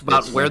to Uh, us about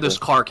it's where simple. this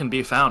car can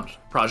be found,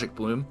 Project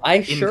Bloom. I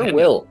in sure Kenya.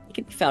 will. It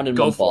can be found in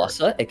Go for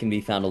Mombasa. It can be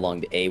found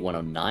along the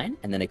A109,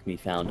 and then it can be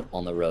found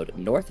on the road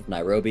north of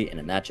Nairobi and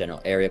in that general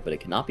area, but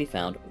it cannot be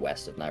found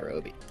west of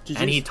Nairobi.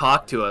 And he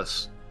talked to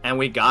us, and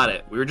we got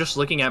it. We were just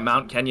looking at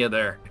Mount Kenya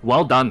there.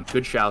 Well done.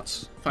 Good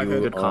shouts.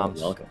 5-head. Good Oh,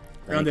 comms. welcome.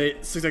 Round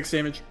 8, 6x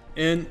damage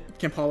in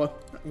Kampala.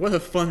 What a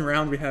fun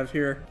round we have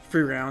here.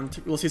 Free round.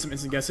 We'll see some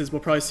instant guesses. We'll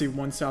probably see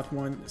 1 south,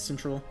 1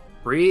 central.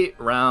 Free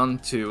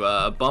round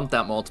to bump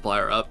that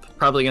multiplier up.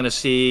 Probably gonna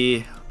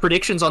see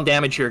predictions on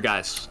damage here,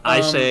 guys.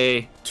 I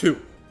say 2.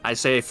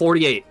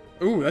 48.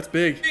 Ooh, that's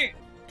big.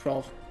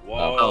 12.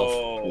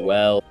 Whoa.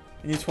 Well,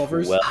 You need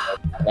 12ers? well,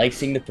 I like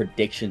seeing the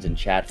predictions in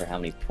chat for how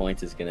many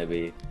points it's gonna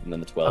be, and then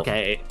the 12.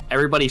 Okay,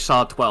 everybody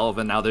saw 12,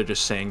 and now they're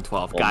just saying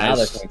 12. Well, now they're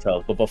Guys, saying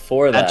 12, but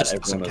before that that, just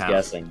everyone doesn't was count.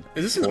 guessing.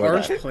 Is this an Before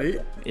orange that. plate?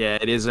 yeah,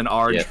 it is an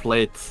orange Yeah.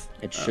 plate.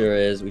 It sure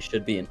is. We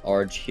should be in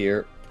Arge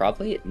here,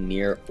 probably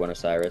near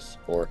Buenos Aires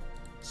or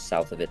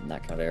south of it in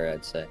that kind of area,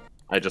 I'd say.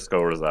 I just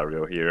go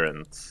Rosario here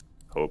and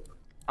hope.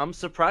 I'm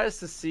surprised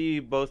to see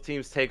both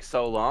teams take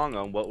so long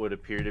on what would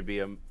appear to be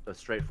a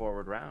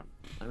straightforward round.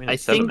 I mean, I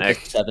it's think-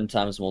 7x. 7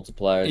 times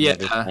multipliers, Yeah.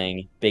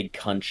 everything. Big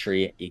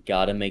country. You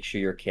gotta make sure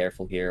you're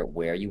careful here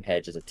where you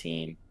hedge as a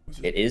team.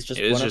 It is just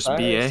It is Buenos just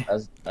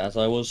Aires, BA. as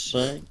I was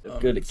saying. A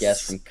good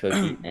guess from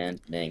Cookie and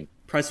Ning.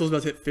 Price was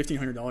about to hit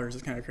 $1,500.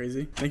 It's kind of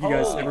crazy. Thank you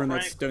guys, Oh, everyone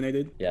right. that's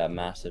donated. Yeah,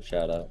 massive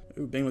shout out.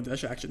 Ooh,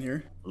 Bangladesh action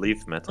here.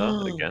 Leaf meta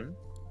again.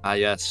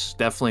 Yes,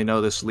 definitely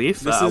know this leaf.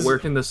 This is- Where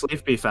can this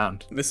leaf be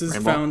found? This is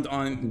Rainbow? found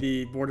on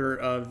the border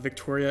of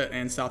Victoria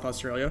and South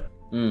Australia.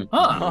 Mm.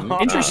 Huh,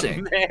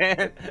 interesting.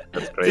 Man,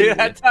 That's crazy. dude,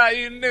 that's how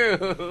you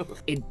knew.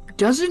 It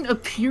doesn't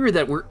appear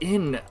that we're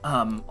in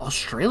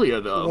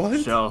Australia though, What?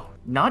 so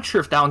not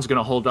sure if that one's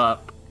gonna hold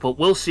up, but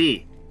we'll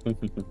see.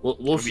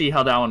 We'll see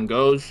how that one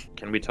goes.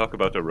 Can we talk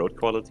about the road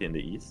quality in the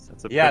east?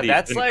 That's a Yeah, pretty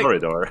that's thin like-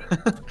 corridor.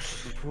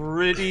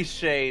 Pretty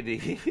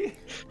shady.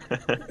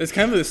 It's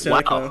kind of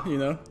aesthetic, Wow. though, you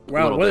know?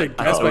 Wow, Little what a bit.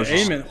 guess Oh, by it was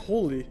just- Eamon.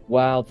 Holy.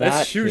 Wow, That's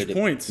that huge could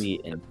points. be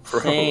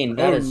insane.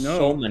 Bro. That Oh, is no.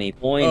 so many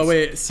points. Oh,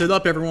 wait. Sit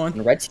up, everyone.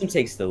 And the red team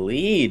takes the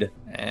lead.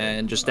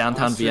 And just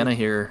downtown Austria. Vienna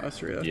here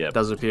Austria. Yeah,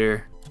 does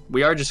appear.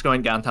 We are just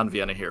going downtown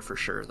Vienna here for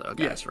sure, though,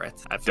 guys. Right?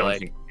 I feel don't like,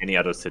 think any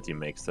other city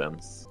makes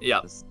sense.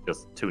 Yeah. It's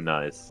just too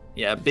nice.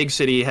 yeah, big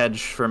city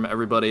hedge from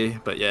everybody,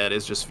 but yeah, it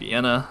is just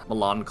Vienna,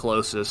 Milan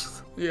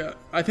closest. Yeah,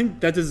 I think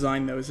that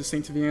design, though, is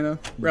distinct to Vienna.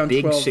 Round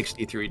Big 12.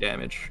 63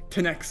 damage.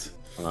 10x.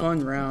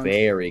 Fun round.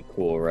 Very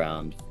cool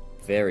round.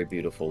 Very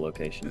beautiful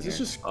location. Is this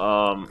here. just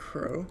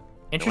Crow?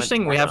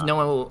 Interesting, we have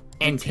no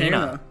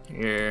antenna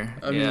Antenna. here.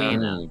 I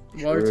mean,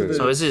 Yeah. Water to True. the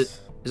So is it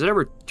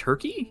ever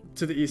Turkey?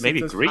 to the east? Maybe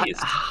it does-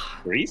 Greece.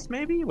 Greece,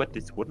 maybe? What,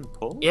 this wooden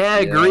pole? Yeah,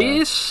 Yeah.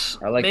 Greece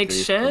I like makes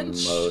Greece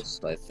sense. the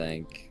most, I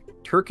think.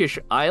 Turkish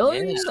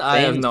islands? Yeah, I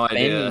have Spain- no Spain-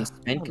 idea.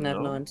 Spain can I have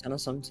don't no know. antenna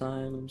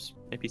sometimes.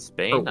 Maybe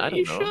Spain? I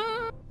don't know.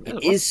 Croatia? Yeah, It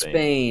was is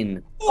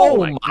Spain. Oh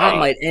my my! That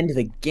might end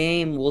the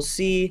game. We'll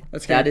see.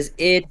 That's That good. is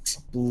it.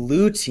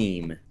 Blue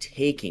team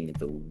taking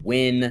the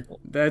win.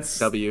 That's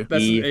W.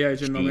 That's an E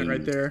AIG moment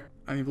right G. there.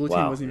 I mean, blue team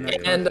Wow. wasn't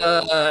even. And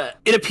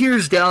it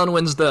appears Gallon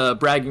wins the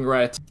bragging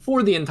rights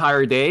for the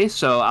entire day,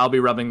 so I'll be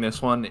rubbing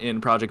this one in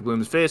Project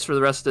Bloom's face for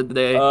the rest of the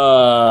day.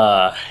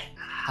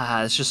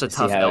 It's just a See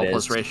tough how L it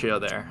plus is. ratio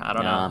there. I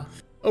don't know.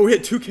 Oh, we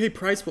hit 2K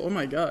prize pool. Oh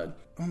my god.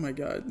 Oh my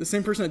god. The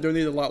same person that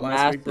donated a lot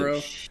last week, bro.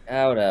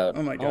 Shout out.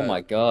 Oh my Oh God.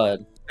 my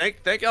god.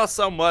 Thank y'all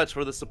so much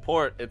for the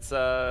support. It's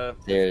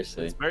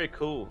Seriously. it's very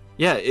cool.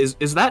 Yeah, is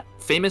that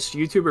famous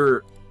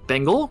YouTuber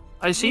Bengal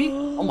I see?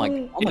 Oh my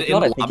In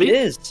god, I think lobby? it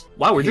is.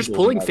 Wow, we're just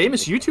Bengal pulling lobby.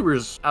 famous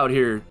YouTubers out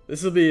here.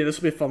 This will be a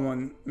fun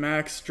one.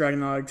 Max,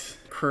 Dragonogs,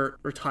 Kurt,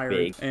 Retired,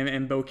 Big.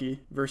 and Boki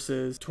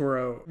versus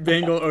Toro,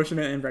 Bengal,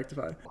 Oceanman, and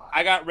Rectify.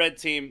 I got red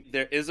team.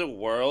 There is a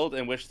world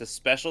in which the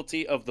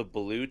specialty of the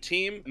blue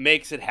team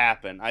makes it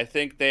happen. I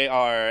think they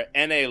are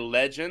NA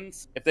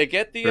legends. If they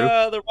get the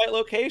right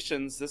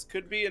locations, this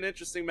could be an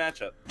interesting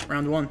matchup.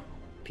 Round 1.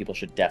 People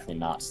should definitely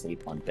not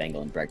sleep on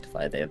Bengal and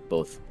Rectify. They have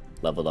both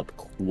leveled up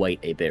quite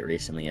a bit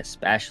recently,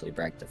 especially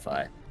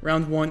Rectify.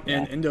 Round 1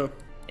 and Indo.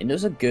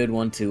 Indo's a good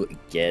one to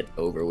get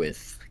over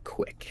with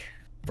quick.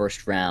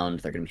 First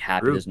round, they're going to be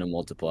happy True. there's no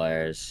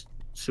multipliers.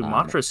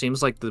 Sumatra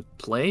seems like the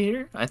play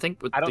here. I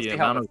think with I don't the see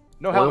amount of helmets.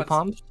 No oil helmets.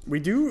 palms.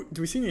 Do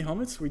we see any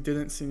helmets? We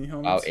didn't see any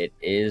Oh, helmets. it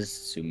is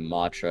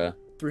Sumatra.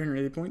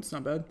 380 points,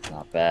 not bad.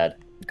 Not bad.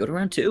 Go to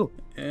round 2.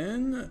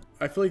 And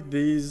I feel like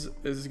these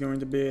is going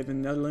to be the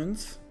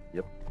Netherlands,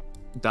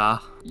 Da.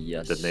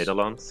 Yes. The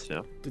Netherlands,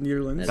 yeah. the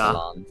Netherlands.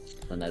 Netherlands.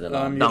 The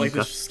Netherlands. You got, like Danke.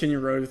 this skinny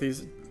road with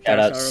these Shout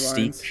out dash hour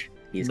lines. Steek.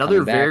 He's Another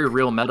coming back. very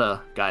real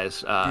meta,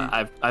 guys.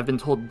 I've been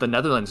told the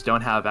Netherlands don't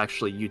have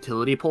actually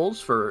utility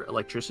poles for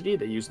electricity.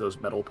 They use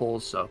those metal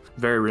poles, so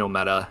very real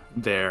meta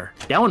there.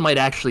 That one might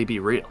actually be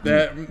real.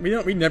 That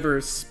we never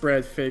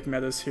spread fake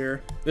metas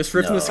here. This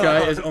rift in the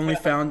sky is only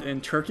found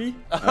in Turkey.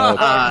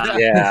 Oh,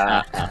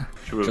 Yeah.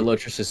 True.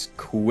 Jalotris is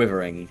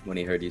quivering when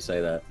he heard you say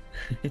that.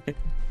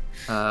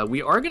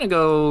 We are gonna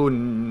go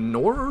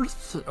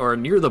north or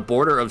near the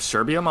border of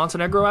Serbia,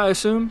 Montenegro, I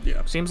assume.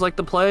 Yeah. Seems like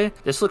the play.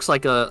 This looks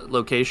like a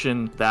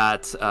location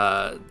that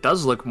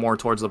does look more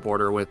towards the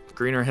border with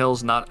greener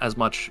hills, not as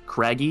much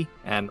craggy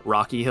and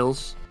rocky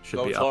hills. Should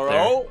Go be Toro.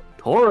 up there.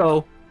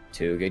 Toro.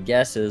 2 good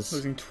guesses.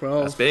 Losing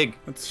 12. That's big.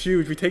 That's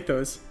huge. We take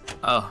those.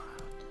 Oh.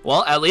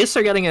 Well, at least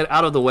they're getting it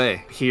out of the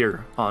way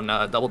here on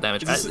double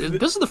damage. This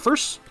is the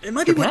first It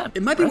might be Japan,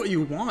 what what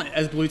you want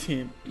as blue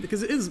team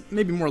because it is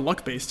maybe more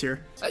luck based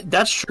here.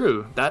 That's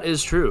true. That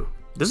is true.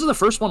 This is the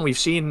first one we've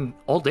seen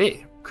all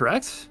day,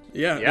 correct?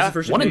 Yeah, this is Yeah. the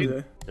first One Japan in-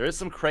 today. There is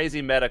some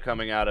crazy meta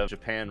coming out of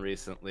Japan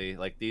recently.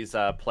 Like these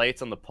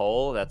plates on the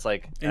pole, that's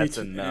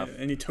enough.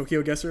 Any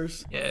Tokyo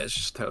guessers? Yeah, it's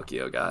just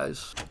Tokyo,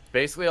 guys.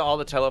 Basically, all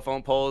the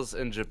telephone poles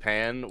in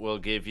Japan will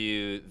give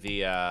you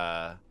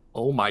the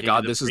Oh my Give god,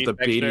 you the this is the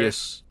prefecture.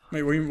 baitiest.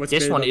 Wait, what's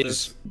This bait one about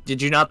is. this?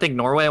 Did you not think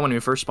Norway when we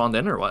first spawned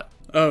in, or what?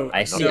 Oh,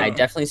 I see. no. I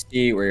definitely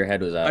see where your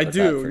head was at. I with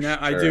do. that for Now,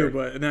 I sure. do,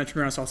 but then I turned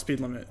around and saw speed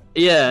limit.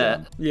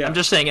 Yeah. Yeah. I'm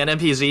just saying,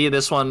 NMPZ,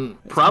 this one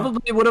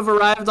probably would have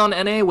arrived on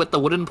NA with the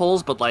wooden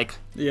poles, but like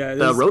Yeah,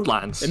 the road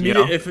lines. You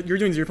know? If you're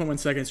doing 0.1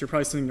 seconds, you're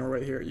probably sending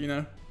Norway here. You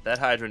know. that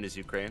hydrant is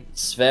Ukraine.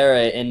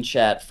 Sverre in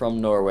chat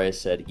from Norway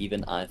said,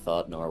 even I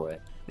thought Norway.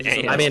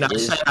 I mean, I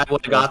Is said I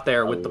would have got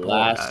there with the pole,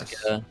 guys.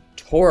 Alaska.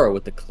 Toro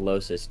with the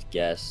closest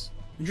guess.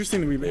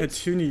 Interesting that we had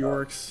 2 New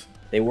Yorks.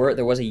 There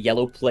was a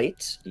yellow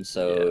plate, and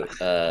so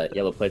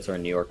yellow plates are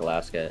in New York,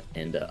 Alaska,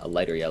 and a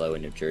lighter yellow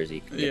in New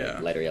Jersey. Yeah.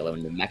 Lighter yellow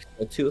in New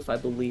Mexico too, if I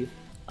believe.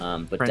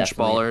 But French definitely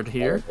bollard all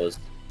here. of those-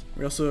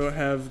 We also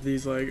have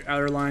these like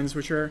outer lines,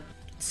 which are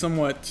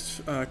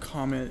somewhat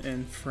common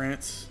in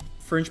France.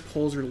 French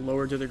poles are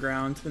lower to the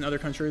ground than other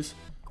countries.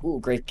 Ooh,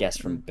 great guess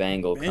from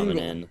Bengal coming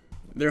Bengal. in.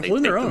 They're They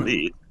holding take their the own.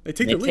 lead. They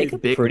take They the take a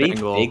lead. Big pretty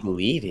Bengal. big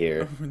lead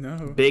here. Oh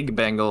no. Big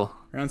Bengal.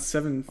 Around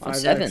 7, 5x.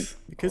 7.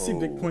 You could see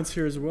big Oh. points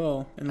here as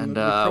well. And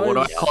the what do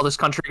I prize- call this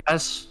country,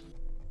 guys?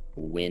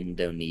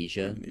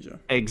 Windonesia. Indonesia.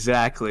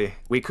 Exactly.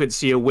 We could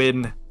see a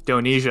win,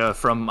 Indonesia,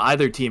 from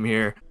either team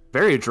here.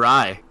 Very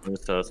dry.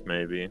 Roosters,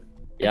 maybe.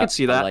 Yeah, could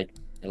see that.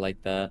 I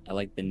like that. I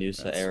like the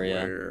Noosa That's area.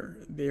 where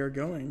they are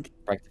going.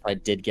 I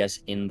did guess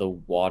in the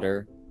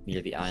water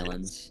near the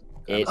islands.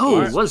 It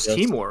Oh, it is was just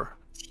Timor.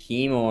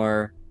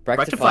 Timor.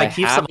 Rectify Rectify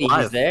keeps them happy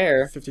alive. he's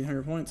there.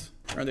 1,500 points.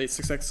 Around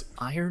 866.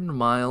 Iron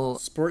Mile.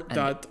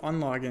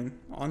 Sport.onlogin.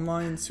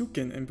 Online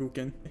suken and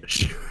buken.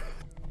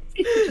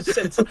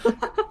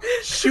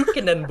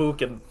 Shuken and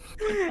Buken.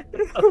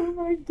 Oh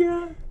my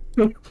god.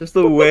 Just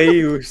the way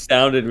you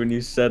sounded when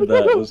you said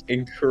that was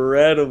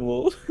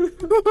incredible.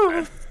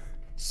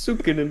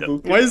 Suken and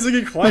Buken. Why is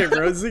Ziggy quiet,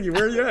 bro? Ziggy,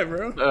 where are you at,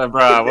 bro?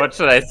 Bro, what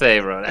should I say,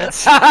 bro?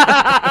 That's... Oh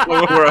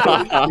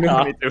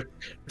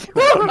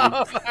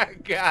my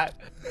god.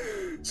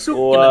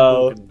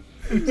 Wow.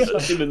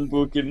 Suken and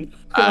Buken.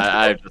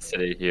 I'm just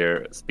sitting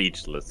here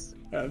speechless.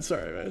 I'm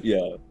sorry, man.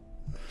 Yeah.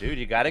 Dude,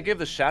 you gotta give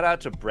the shout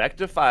out to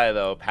Rectify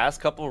though.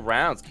 Past couple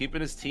rounds,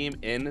 keeping his team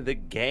in the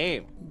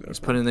game. He's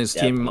putting his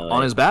team Definitely.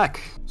 on his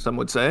back, some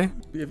would say.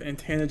 We have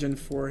Antennagen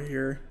 4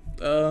 here. Is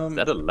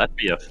that a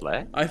Latvia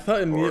flag? I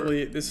thought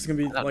immediately this is gonna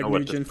be don't like know New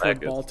what this Gen 4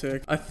 flag is.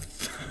 Baltic. I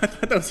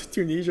thought that was a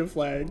Tunisia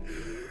flag.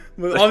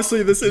 But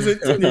obviously this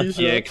isn't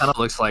Tunisia. Yeah, it kind of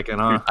looks like it,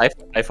 huh?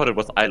 I thought it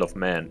was Isle of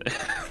Man.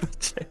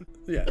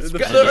 Yeah, It's, the-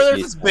 Earth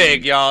is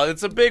big, y'all.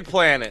 It's a big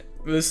planet.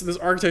 This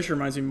architecture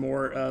reminds me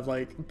more of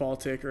like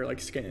Baltic or like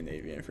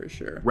Scandinavian for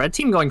sure. Red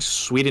team going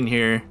Sweden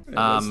here,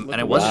 and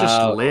it was Wow,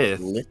 just Lith.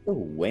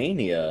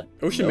 Lithuania.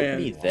 Ocean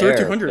Nobody Man, there.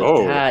 3200.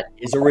 Oh. That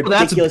is a that's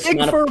ridiculous big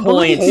amount for of a blue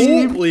points.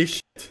 team. Holy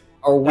shit.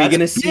 Are we That's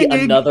gonna see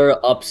big. another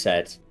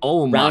upset?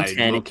 Oh my, Round 10,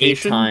 8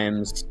 location?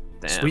 times.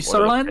 Damn,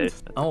 Switzerland? what a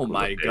location. Oh What a my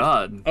location.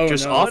 god. Oh,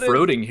 Just no.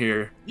 off-roading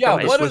here. Yeah,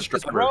 from the what Swiss is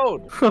this driver.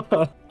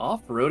 road?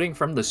 Off-roading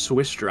from the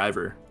Swiss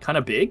driver. Kind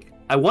of big.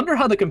 I wonder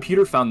how the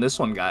computer found this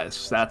one,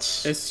 guys.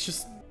 That's It's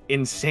just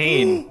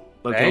insane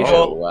location.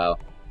 Oh, wow.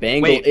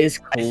 Bengal Wait. is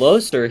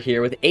closer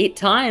here with 8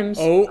 times.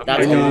 Oh,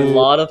 That's my a God.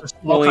 lot of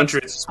Small points.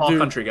 country. It's a small Dude.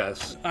 country,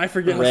 guys. I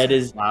forget.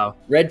 Wow.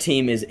 Red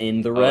team is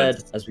in the red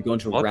it's as we go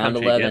into small round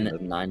country 11 again.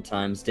 at 9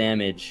 times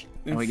damage.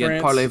 In We get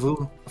France,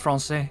 parlez-vous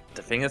français.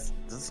 The thing is,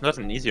 this is not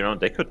an easy round.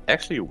 They could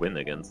actually win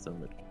against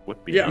them. It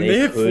would be. Yeah, nice. they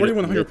have could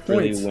 4100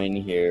 literally points. win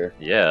here.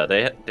 Yeah,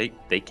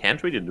 they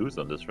can't really lose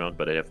on this round,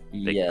 but they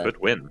Yeah. could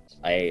win.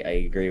 I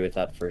agree with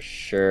that for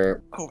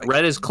sure. Oh,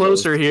 Red is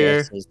closer Those here,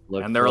 guesses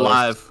look and they're close.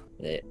 alive.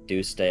 They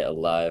do stay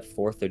alive.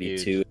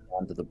 432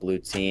 down to the blue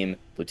team.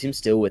 Blue team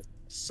still with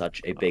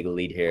such a big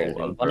lead here. Oh,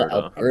 They move on to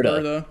Alberta.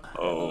 Alberta.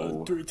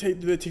 Oh. Do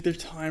they take their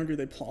time or do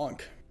they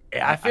plonk?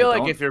 Yeah, I feel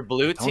like don't- if you're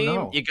blue don't team,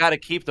 know. you got to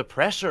keep the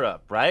pressure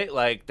up, right?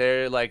 Like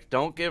they're like,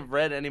 don't give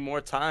red any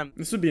more time.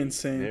 This would be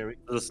insane. There we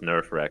This is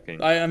nerve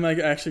wracking I'm like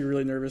actually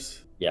really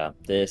nervous. Yeah,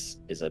 this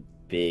is a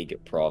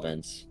big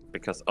province.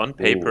 because on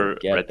paper,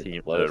 get red the team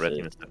is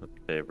closest. definitely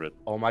favorite.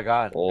 Oh my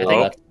god. Oh,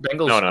 Oh. that's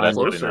Bengals No, that's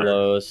not closer. enough.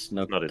 close.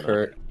 No, Not enough.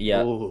 Kurt.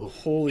 Yeah. Ooh.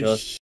 Holy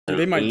Just shit.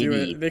 They might do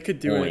 80 it. They could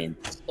do it.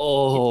 points.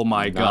 Oh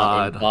my Not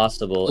god.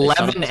 impossible. It's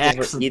not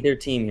 11x. for either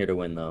team here to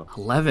win though.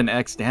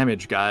 11x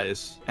damage,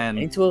 guys.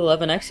 Getting And to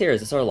 11x here. Is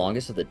this our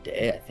longest of the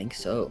day? I think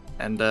so.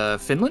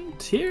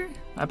 Finland here,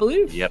 I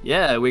believe. Yep.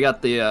 Yeah, we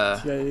got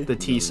the TIE.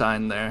 T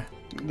sign there.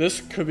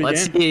 This could be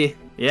Let's game. see.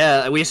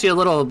 Yeah, we see a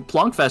little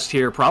Plunkfest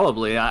here,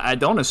 probably. I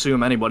don't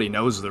assume anybody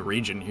knows the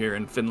region here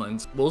in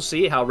Finland. We'll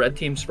see how red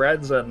team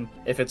spreads and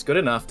if it's good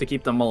enough to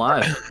keep them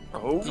alive.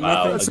 Oh,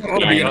 Wow. It's Again. not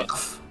gonna be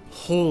enough.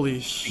 Holy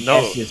shit.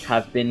 No. Guesses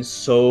have been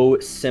so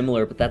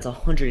similar, but that's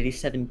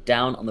 187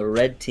 down on the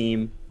red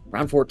team.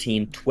 Round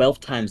 14, 12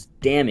 times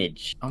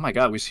damage. Oh my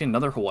god, we see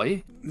another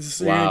Hawaii? You're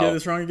gonna Wow. get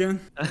this wrong again?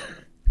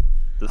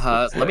 this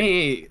looks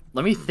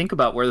Let me think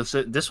about where this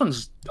is. This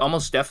one's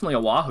almost definitely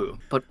Oahu,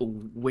 but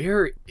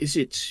where is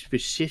it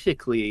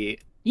specifically?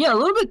 Yeah, a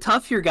little bit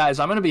tough here, guys.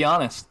 I'm gonna be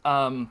honest.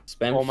 Spam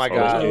Oh my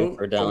God.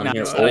 are down No,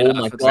 here. it's not Oh enough.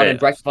 my It's god,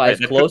 and not- Rectify is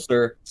Wait,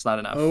 closer. It's not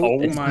enough.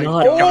 Oh It's my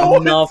not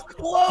god. enough.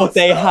 But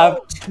they have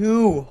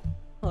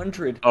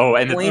 200 Oh,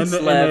 and points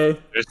it's, left.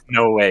 there's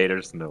no way.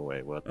 There's no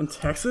way. What? In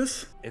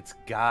Texas? It's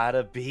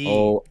gotta be.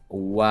 Oh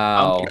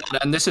wow!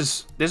 And this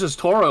is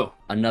Toro.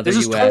 Another This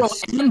is Toro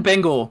U.S. and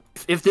Bengal.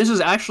 If this is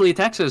actually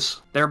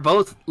Texas, they're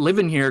both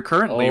living here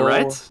currently, Oh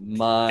right?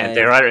 my And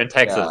they are in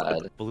Texas.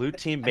 God. Blue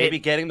team maybe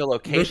getting the They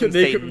locations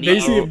they, they, they,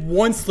 need. see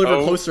one sliver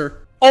Oh.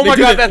 closer. Oh They my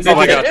did god, it. that's They Oh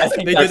my did god.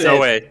 it. They There's did no it.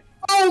 way.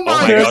 Oh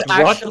my There's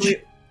God, what? actually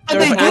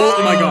And they there's did it.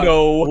 Oh my God.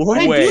 no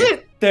They way. did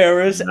it.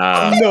 There is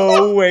Nah.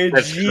 no way.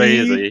 That's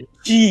crazy.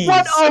 Jeez.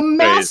 What a crazy.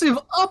 massive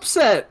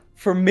upset!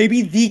 For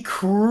maybe the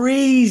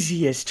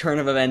craziest turn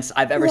of events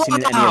I've ever seen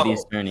in any of Wow.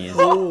 these tourneys.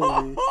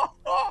 Holy.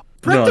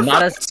 No,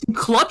 not as Some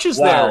clutches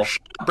Wow. there.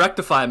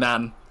 Rectify,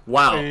 man.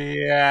 Wow.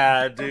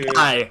 Yeah, dude.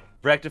 Hi.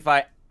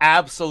 Rectify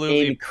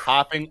absolutely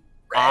popping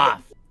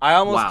off. I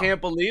almost Wow.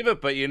 can't believe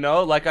it, but you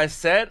know, like I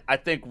said, I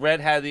think red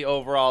had the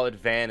overall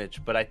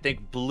advantage, but I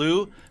think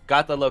blue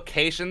got the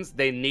locations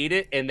they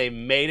needed and they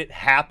made it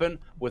happen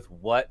with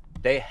what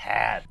they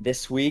had.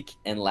 this week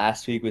and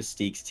last week with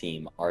Steek's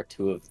team are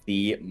two of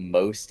the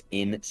most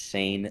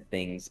insane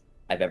things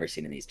I've ever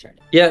seen in these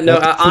tournaments. Yeah, no,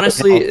 That's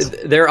honestly,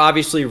 awesome. they're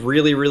obviously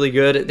really, really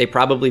good. They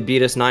probably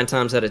beat us 9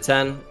 times out of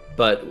 10,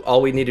 but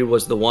all we needed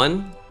was the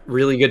one.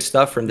 Really good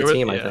stuff from the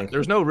team, I think.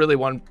 There's no really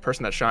one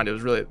person that shined. It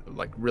was really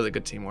really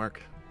good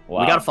teamwork.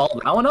 Wow. We gotta follow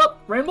that one up,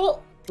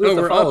 Rainbow? We have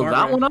to we're follow up, that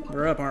aren't we? one up?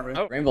 We're up, aren't we?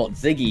 Oh. Rainbow,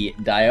 Ziggy,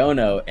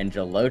 Diono, and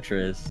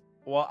Gelotris.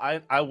 Well,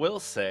 I will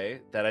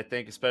say that I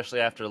think, especially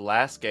after the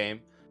last game,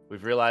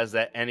 we've realized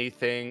that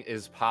anything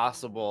is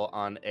possible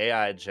on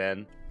AI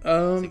Gen.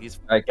 Ziggy's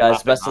All right,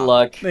 guys, best of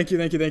luck. Thank you.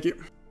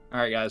 All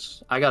right,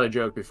 guys. I got a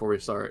joke before we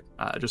start,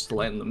 just to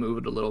lighten the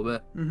mood a little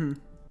bit.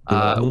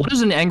 Mm-hmm. What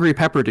does an angry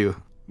pepper do?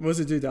 What does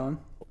it do, Don?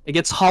 It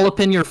gets all up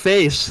in your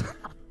face.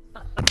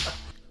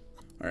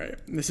 All right,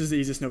 this is the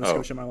easiest Nova Oh.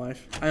 Scotia in my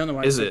life. I don't know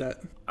why Is I said it?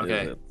 that.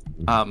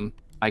 Okay.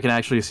 I can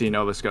actually see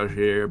Nova Scotia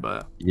here,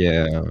 but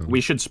Yeah,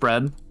 we should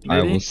spread.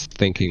 I Maybe? was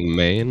thinking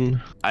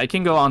Maine. I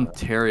can go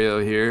Ontario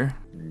here.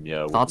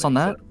 Yeah. would Thoughts on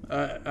make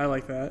that? I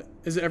like that.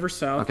 Is it ever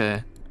south?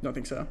 Okay. Don't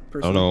think so. Oh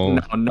Personally.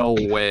 no, No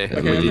way. Okay,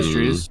 With I'm these gonna-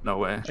 trees, no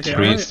way. Okay,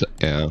 trees.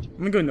 Yeah, I'm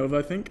gonna go Nova.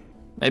 I think.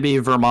 Maybe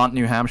Vermont,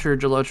 New Hampshire,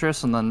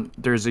 Gelotris, and then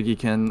Derzigi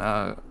can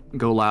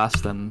go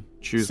last and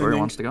choose where he Sending.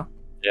 wants to go.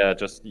 Yeah,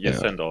 just Yeah,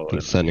 send all. I'm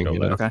and sending go it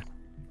left. Okay.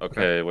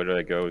 Okay, where do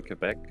I go?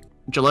 Quebec.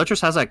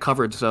 Gelotris has that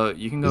covered, so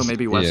you can go Is-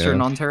 maybe Western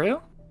yeah.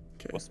 Ontario.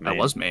 Was That Maine.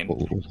 was Maine.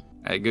 Oh,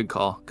 Hey, good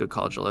call,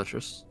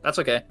 Geoguessr. That's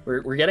okay.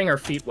 We're getting our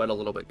feet wet a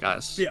little bit,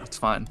 guys. Yeah. It's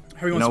fine.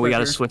 How we You want know, we spread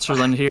got a here?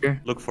 Switzerland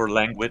here. Look for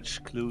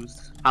language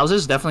clues.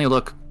 Houses definitely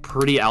look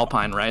pretty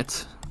alpine,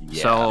 right?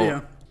 Yeah. So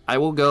Yeah. I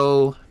will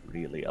go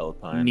Really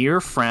alpine.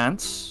 near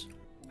France.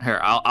 Here,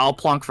 I'll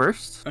plonk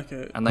first,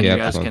 Okay. and then Yeah, you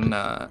guys plonk can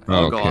it.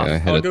 I'll go okay, I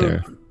off. had I'll it go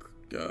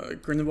there.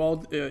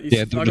 Grindelwald. East.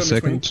 Yeah, do I'll the go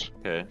in between. second.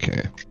 Okay.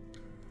 Okay.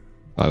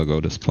 I'll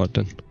go this part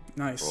then.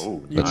 Nice.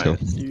 Oh, you, Let's go.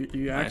 You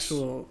Nice.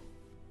 actual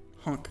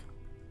hunk.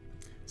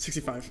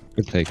 65.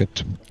 We'll take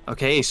it.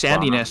 Okay,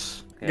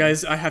 sandiness. Okay.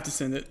 Guys, I have to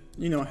send it.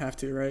 You know I have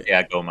to, right?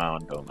 Yeah, go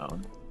mound, go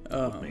mound.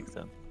 Would make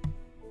sense.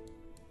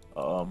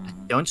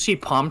 Don't see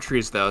palm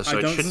trees though, so I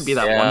it don't shouldn't be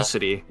that Yeah. one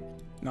city.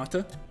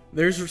 Nata?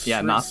 There's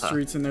Yeah, Nata.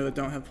 streets in there that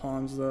don't have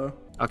palms, though.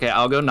 Okay,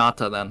 I'll go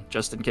Nata then,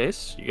 just in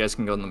case. You guys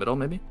can go in the middle,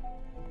 maybe.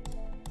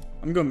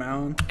 I'm going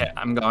mound. Okay,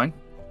 I'm going.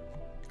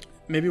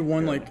 Maybe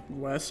one, like,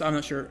 west. I'm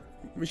not sure.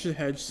 We should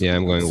hedge. Yeah,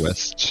 I'm going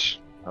west.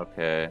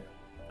 Okay.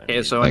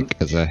 Okay, so in,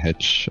 Like as a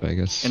hedge, I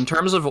guess. in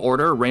terms of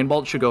order,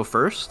 Rainbolt should go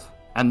first,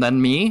 and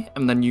then me,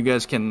 and then you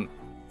guys can.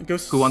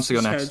 Who wants to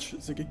go next? Hedge,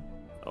 Ziggy.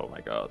 Oh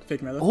my god.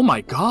 Fake meta. Oh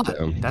my god,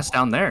 Damn. that's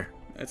down there.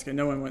 That's good.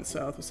 No one went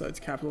south besides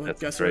Capital.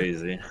 That's Guesser.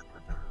 crazy.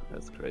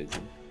 That's crazy.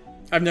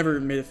 I've never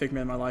made a fake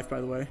meta in my life, by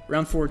the way.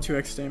 Round 4,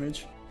 2x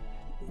damage.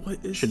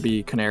 What is... Should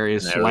be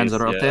Canaries, Canaries,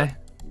 Lanzarote. yeah.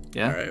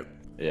 Yeah. Alright.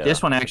 Yeah.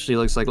 This one actually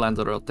looks like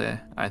Lanzarote,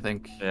 I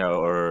think. Yeah,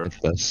 or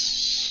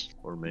That's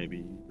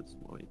maybe this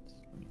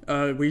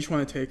white. We each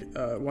want to take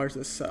wires to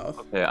the south.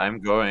 Okay, I'm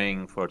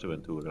going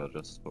Fuerteventura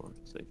just for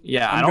safety.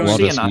 Yeah, I'm I don't going-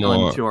 see What an is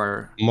island more- to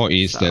our. more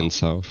east south. than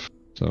south.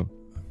 So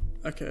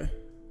Okay.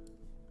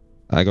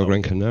 I go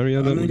Gran Canaria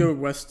I'm then. gonna go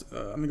west.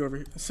 I'm gonna go over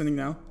here. Sending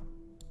now.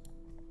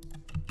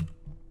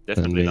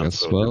 Definitely Ending not as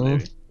Florida, well.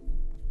 maybe.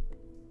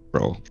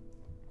 Bro,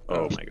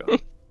 Oh my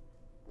god.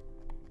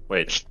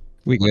 Wait.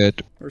 we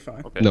good. We're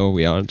fine. Okay. No,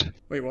 we aren't.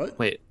 Wait, what?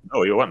 Wait.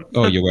 Oh, you won.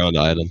 Oh, you were on the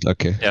island.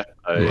 Okay. Yeah.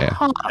 Yeah.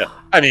 Yeah.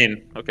 I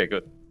mean, okay,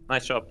 good.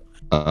 Nice job.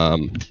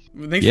 Thanks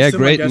for Yeah, sending my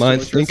great guess,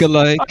 minds Delicious. think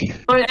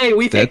alike. Oh, hey,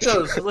 we take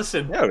That's- those.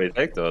 Listen. Yeah, we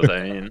take those.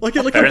 I mean, Look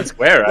at fair and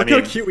square. I Look mean,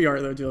 how cute we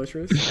are, though,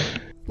 Delicious.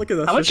 Look at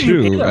us. How much Just-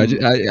 you True.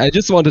 get I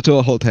just wanted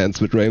to hold hands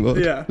with Rainbow.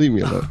 Yeah. Leave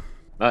me alone.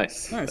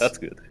 nice. Nice. That's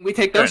good. We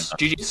take Fair those. enough.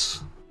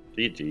 GG's.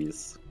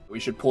 GG's. We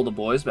should pull the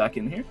boys back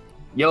in here.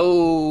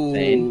 Yo.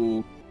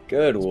 Zane.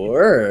 Good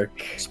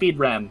work. Speed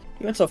ram.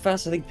 You went so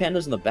fast, I think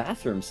Panda's in the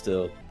bathroom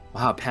still.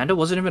 Wow, Panda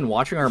wasn't even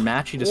watching our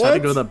match. He decided to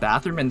What? go to the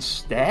bathroom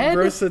instead.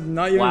 Bro said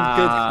not even good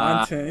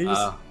content. He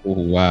just...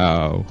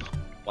 Wow.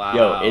 Wow.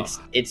 Yo,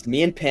 it's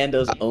me and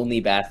Panda's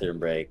only bathroom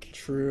break.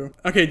 True.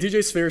 Okay,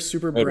 DJ Sphere,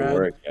 Super Good Brad.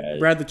 work, guys.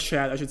 Brad the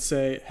chat, I should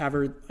say.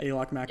 Havard,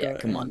 Alok Maka, Yeah,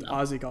 come on and now.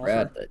 Aussie Golfer.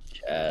 Brad the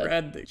chat.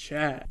 Brad the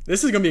chat.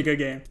 This is gonna be a good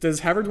game. Does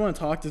Havard want to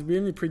talk? Does we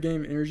have any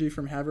pregame energy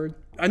from Havard?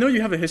 I know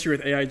you have a history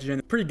with AI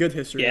Gen. Pretty good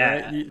history,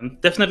 Yeah, right? You-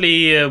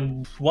 definitely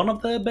one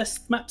of the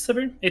best maps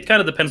ever. It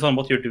kind of depends on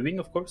what you're doing,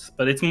 of course,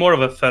 but it's more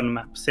of a fun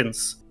map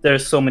since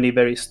there's so many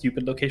very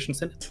stupid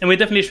locations in it. And we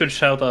definitely should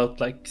shout out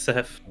like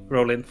Sehef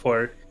Rollin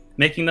for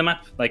making the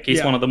map. Like he's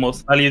Yeah. one of the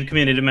most valued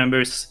community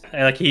members.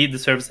 Like he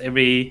deserves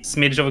every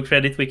smidge of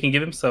credit we can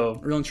give him. So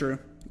Real and true.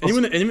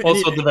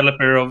 also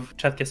developer of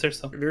Chatguesser.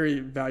 So very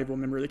valuable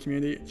member of the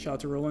community. Shout out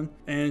to Roland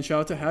and shout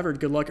out to Havard.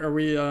 Good luck. Are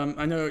we?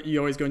 I know you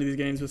always go into these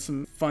games with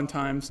some fun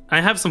times.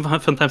 I have some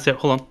fun times here.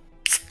 Hold on.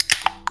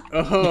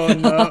 Oh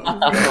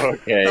no!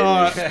 Okay.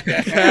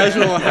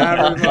 Casual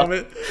Havard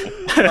moment.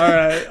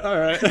 All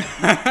right.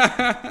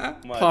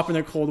 Popping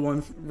a cold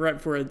one right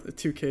before a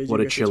 2K.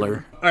 What a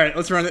chiller. All right,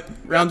 let's run it.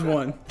 Round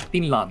 1.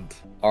 Finland.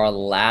 Our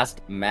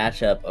last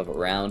matchup of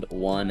round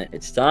 1.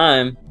 It's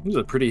time. This is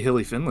a pretty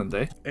hilly Finland,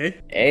 eh? Eh?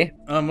 Eh?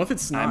 What if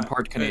it's not? I'm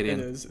part Canadian.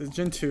 It is. It's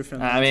Gen 2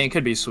 Finland. I mean, it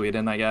could be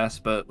Sweden, I guess,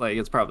 but like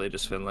it's probably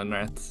just Finland,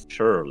 right?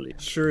 Surely.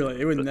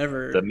 Surely, it would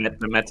never. The meta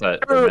would say.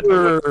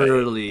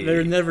 Early. There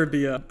would never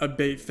be a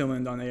bait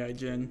Finland on AI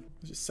Gen.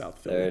 It's just South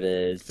Finland. There it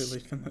is.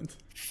 Philly, Finland.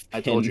 I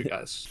told you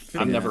guys.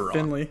 I'm Yeah, never wrong.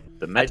 Finley.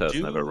 The meta is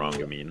do- never wrong,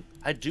 I mean.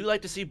 I do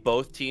like to see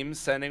both teams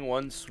sending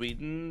one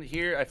Sweden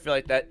here. I feel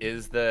like that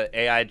is the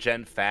AI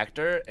Gen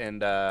factor,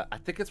 and I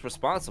think it's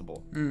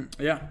responsible.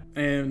 Yeah,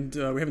 and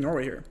we have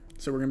Norway here.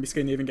 So we're going to be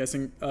Scandinavian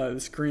guessing. The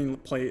screen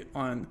plate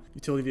on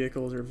utility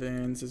vehicles or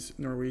vans is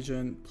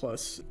Norwegian.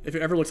 Plus, if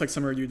it ever looks like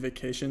somewhere you'd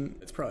vacation,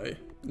 it's probably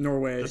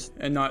Norway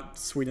and not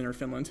Sweden or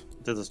Finland.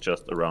 This is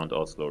just around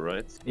Oslo,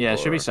 right? Yeah, it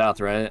should be Or- south,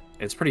 right?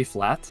 It's pretty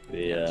flat.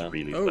 Yeah. It's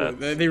really Oh,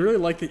 flat. they really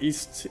like the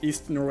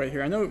East Norway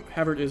here. I know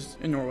Havard is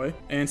in Norway,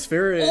 and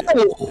Sverre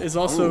is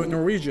also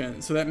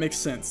Norwegian, so that makes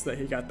sense that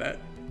he got that.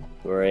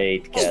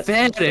 Great guess.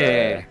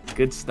 Sverre.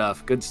 Good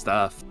stuff. Good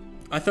stuff.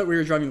 I thought we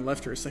were driving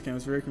left for a second. I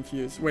was very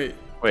confused. Wait,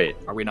 Wait,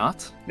 Are we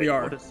not? we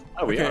are. what is...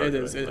 Oh, we Okay, are. it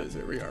is. right, It right. is.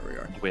 We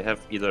are. We have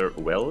either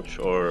Welsh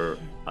or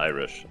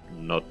Irish.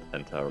 Not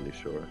entirely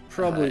sure.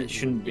 Probably. It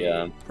shouldn't be.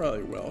 Yeah.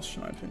 Probably Welsh,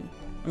 in my opinion.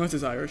 Unless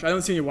it's Irish. I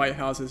don't see any white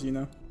houses, you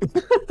know.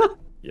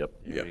 Yep.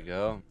 Here Yep. we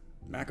go.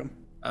 Macam.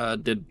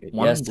 Did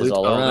one guesses blue?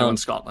 all Oh, they're in around.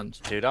 Scotland.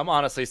 Dude, I'm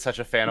honestly such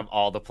a fan of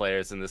all the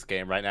players in this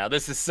game right now.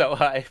 This is so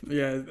hype.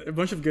 Yeah, a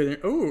bunch of good.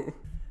 Oh,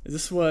 Is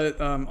this what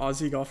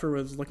Aussie Golfer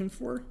was looking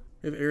for?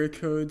 We have area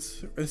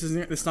codes.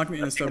 It's not going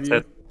to be NSW.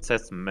 It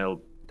says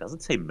Does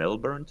it say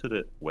Melbourne to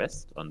the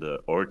west on the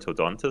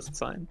orthodontist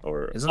sign?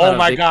 Or Isn't that Oh a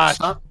my big gosh!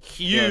 stop?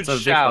 Huge Yeah, it's a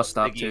Vic shout, bus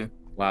stop Iggy. too.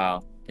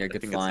 Wow. Yeah, I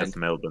good think it find. says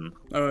Melbourne.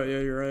 Oh yeah,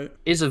 you're right.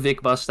 Is a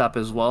Vic bus stop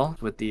as well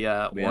with the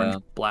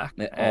orange black.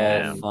 They all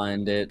And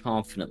find it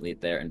confidently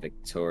there in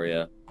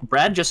Victoria.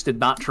 Brad just did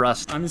not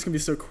trust. I'm just gonna be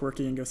so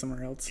quirky and go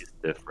somewhere else. It's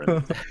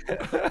different.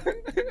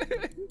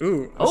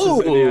 Ooh, this is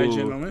an AI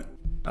gen moment.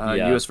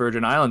 Yeah. U.S.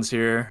 Virgin Islands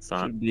here.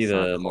 Should be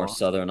the more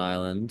southern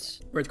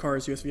islands. Red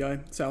cars,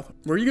 USVI, south.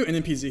 Where you go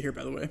NPZ here,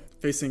 by the way,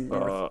 facing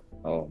north.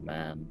 Oh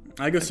man.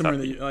 I go somewhere in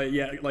the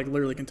yeah, like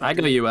literally Kentucky. I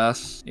go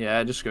U.S.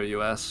 Yeah, just go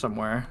U.S.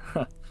 somewhere.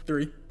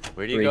 3.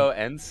 Where do you 3. go?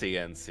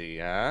 NCNC,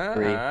 huh?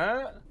 3.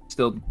 Huh?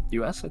 Still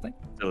U.S. I think.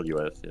 Still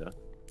US, yeah.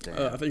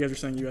 I thought you guys were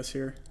saying US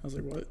here. I was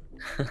like, what?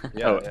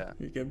 Yeah, yeah.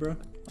 You good, bro?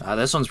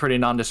 This one's pretty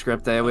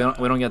nondescript. We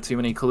don't get too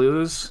many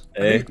clues.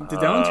 Hey. Did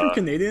Dallin turn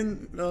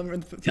Canadian?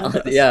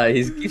 Yeah,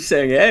 he keeps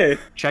saying, hey.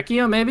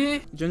 Czechia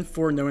maybe. Gen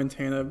 4 no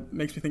antenna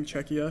makes me think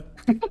Czechia.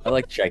 I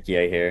like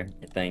Czechia here.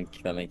 I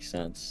think that makes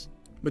sense.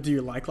 But do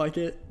you like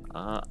it?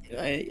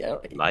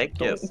 Like,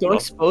 yes. Don't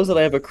expose that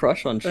I have a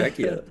crush on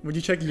Czechia. Would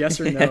you check yes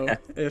or no?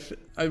 If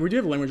we do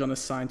have language on the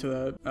sign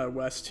to the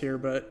west here,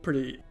 but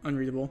pretty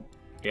unreadable.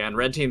 Yeah, and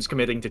red team's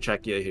committing to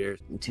Czechia here.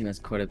 The team has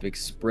quite a big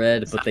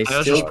spread, but they I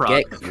was still just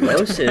proud. get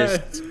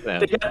closest.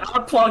 They get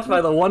outplucked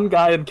by the one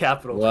guy in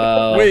capital.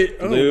 Wow. Wait,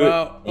 oh blue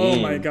wow, oh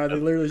my team. god, they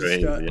literally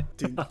just got, Crazy.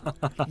 dude.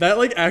 That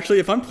like actually,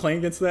 if I'm playing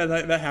against that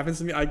happens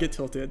to me, I get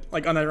tilted,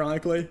 like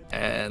unironically.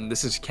 And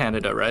this is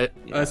Canada, right?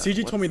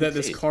 CG told me that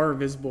this CG? car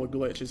visible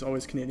glitch is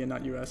always Canadian,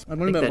 not US. I I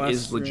learned think that that last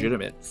is stream.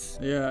 legitimate.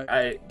 Yeah.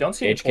 I don't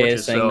see any HK torches,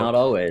 is saying so not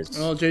always.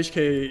 Well,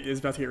 JHK is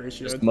about to get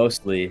Just ratioed.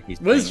 mostly. He's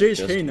What does playing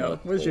JHK just know?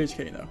 What does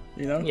mostly. JHK know?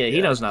 You know? yeah,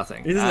 he knows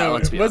nothing. He doesn't know.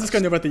 What Let's does be this guy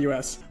know honest. about the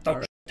US?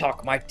 Alright.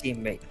 Talk my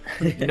teammate.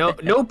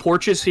 No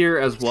porches here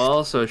as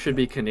well, so it should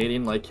be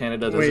Canadian. Like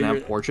Canada doesn't Wait, have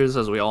you're- porches,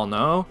 as we all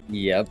know.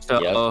 Yep.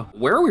 So Yep.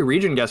 where are we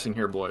region guessing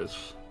here,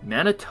 boys?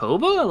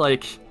 Manitoba?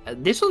 Like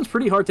this one's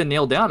pretty hard to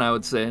nail down, I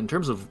would say, in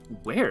terms of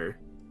where.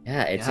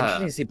 Yeah, it's Yeah.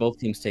 interesting to see both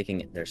teams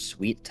taking their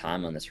sweet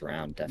time on this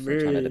round.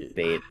 Definitely trying to Very-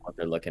 debate what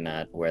they're looking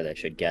at, where they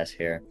should guess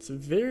here. It's a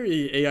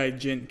very AI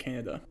gen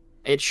Canada.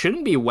 It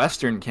shouldn't be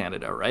Western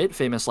Canada, right?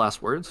 Famous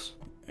last words.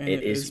 And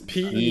It it is is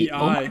PEI.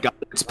 Oh my god,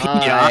 it's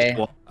Aye.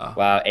 PEI.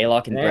 Wow,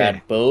 Alok and Brad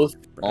Hey. both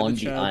Brad on the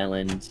the chat.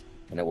 island,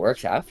 and it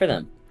works out for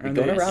them. We're And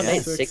going they around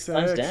get 6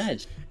 times 6x.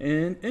 damage.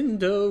 And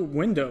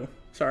window.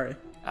 Sorry.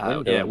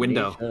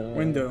 Window.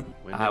 Window.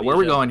 Where are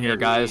we going here,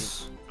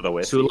 guys? To the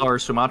west. Sula or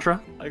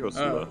Sumatra? I go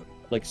Sula.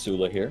 Like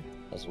Sula here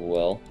as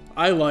well.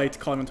 I liked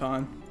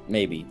Kalimantan.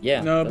 Maybe,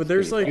 yeah. No, but that's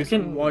there's pretty like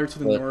close. water to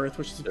the but north,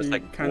 which is There's be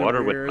like kind water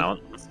of with weird.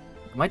 mountains.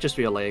 It might just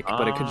be a lake,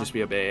 but it could just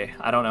be a bay.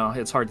 I don't know.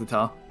 It's hard to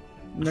tell.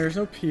 There's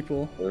no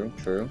people.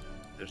 True.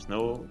 There's no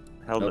No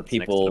helmets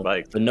people. next to the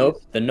bike.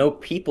 The no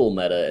people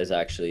meta is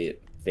actually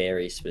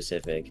very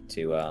specific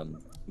to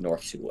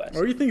North to West.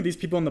 Where do you think these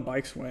people on the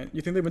bikes went?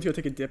 You think they went to go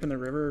take a dip in the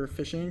river or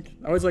fishing?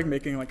 I always like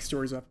making like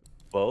stories up.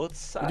 Both They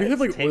sides. do have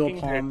like oil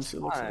taking their palms,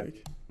 it looks time.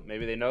 like.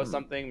 Maybe they know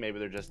something. Maybe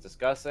they're just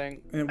discussing.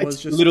 And it was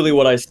That's just literally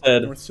what I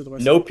said. North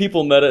Sulawesi. No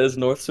people meta is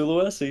North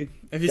Sulawesi.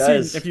 If you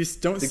Guys, see, if you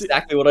don't That's see,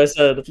 exactly what I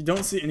said. if you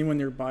don't see anyone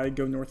nearby,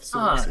 go North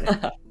Ah.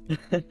 Sulawesi.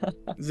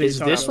 Is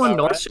this one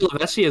North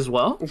Sulawesi as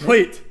well?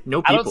 Wait,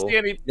 No I people. don't see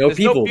any. No there's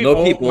people.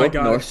 Oh my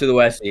God. North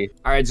Sulawesi.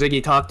 All right,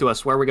 Ziggy, talk to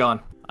us. Where are we going?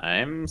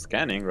 I'm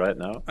scanning right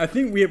now I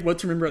think we have what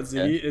to remember about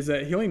Ziggy is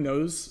that he only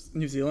knows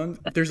New Zealand.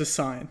 There's a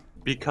sign.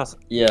 because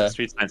Yeah.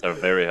 street signs are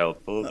very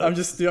helpful. I'm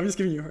just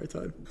giving you a hard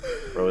time.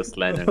 Bro is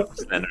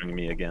slandering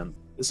me again.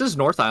 This is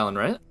North Island,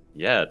 right?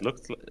 Yeah, it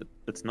looks.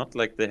 It's not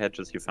like the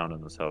hedges you found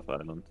on the South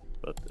Island,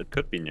 but it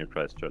could be near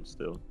Christchurch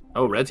still.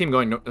 Oh, red team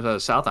going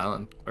South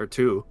Island or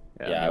 2.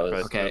 Yeah, near I was-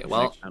 Christchurch Okay, is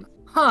well- next time.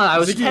 Huh, I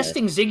was Ziggy-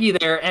 testing Ziggy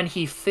there and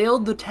he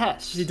failed the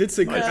test. He did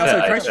say I outside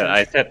said,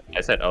 Christchurch. I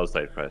said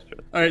outside Christchurch.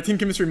 All right, team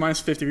chemistry minus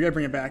 50. We gotta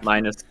bring it back.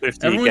 Minus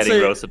 50, Everyone getting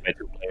say- roasted by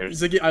 2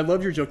 players. Ziggy, I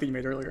love your joke that you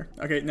made earlier.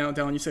 Okay, now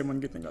Dallin, you say one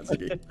good thing about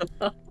Ziggy.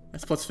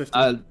 That's plus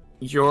 50.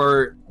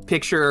 Your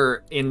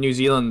picture in New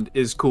Zealand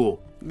is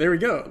cool. There we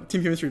go.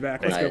 Team chemistry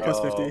back. Let's go. Nice. Plus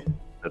 50.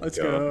 Let's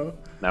go.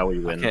 Now we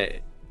win. Okay,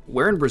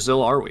 where in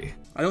Brazil are we?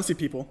 I don't see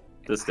people.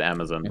 This is the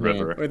Amazon Mhm.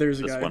 River. Oh, there's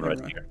a this guy. one Never right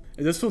mind. here.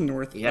 It does feel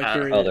north. Yeah. Like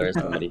very, Oh, there is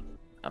somebody.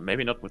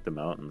 Maybe not with the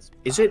mountains.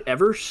 Is it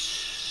ever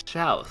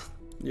south?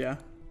 Yeah.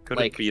 Could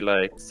Like- it be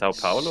like Sao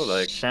Paulo?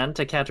 Like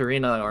Santa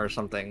Catarina or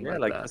something yeah, like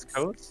like that. this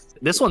coast?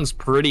 This one's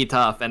pretty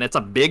tough, and it's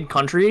a big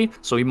country,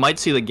 so we might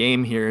see the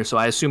game here. So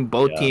I assume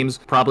both Yeah. teams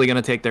probably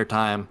gonna take their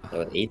time. So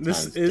with 8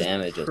 This times is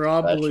damage,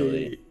 probably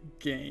especially.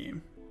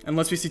 game.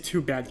 Unless we see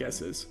 2 bad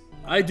guesses.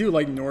 I do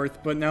like north,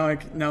 but now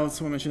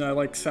someone mentioned I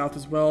like south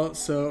as well,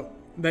 so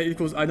that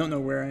equals I don't know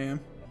where I am.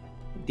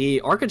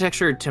 The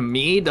architecture to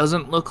me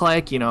doesn't look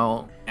like,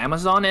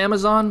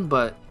 Amazon,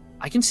 but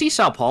I can see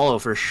Sao Paulo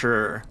for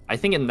sure. I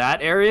think in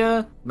that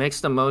area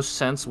makes the most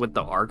sense with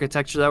the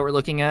architecture that we're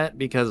looking at,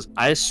 because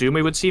I assume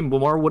we would see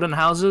more wooden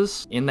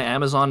houses in the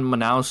Amazon,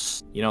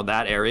 Manaus,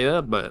 that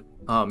area, but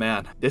Oh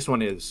man, this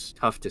one is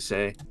tough to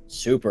say.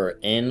 Super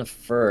in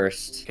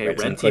first. Okay,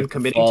 red team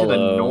committing to the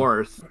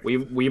north.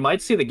 We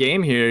might see the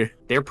game here.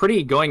 They're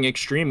pretty going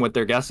extreme with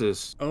their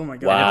guesses. Oh my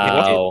god.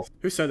 Wow.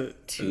 Who said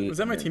it? Was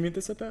that my teammate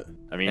that said that?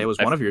 I mean, It was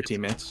one of your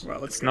teammates.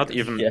 Wow, It's not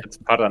even, Yeah. it's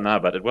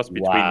Paraná, but it was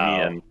between Wow.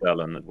 me and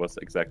Fallon. It was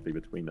exactly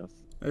between us.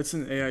 It's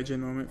an AI gen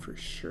moment for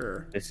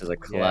sure. This is a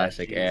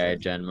classic Jesus. AI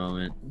gen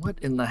moment. What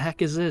in the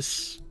heck is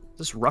this? Is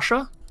this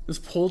Russia? This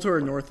pole to our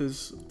north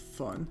is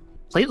fun.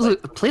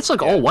 Plates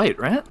look all white,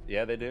 right?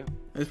 Yeah, they do.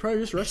 It's probably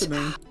just Russian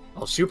then.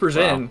 Oh, Super's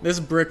Wow. in. This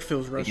brick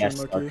feels Russian,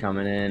 Yes, are lucky.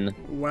 coming in.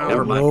 Wow.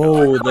 Never mind.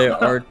 Oh, there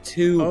are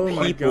two Oh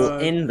my people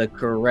God. in the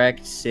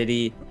correct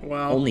city.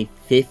 Wow. Only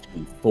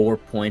 54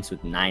 points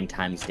with 9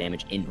 times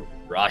damage in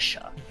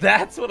Russia.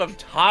 That's what I'm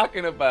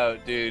talking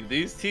about, dude.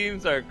 These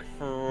teams are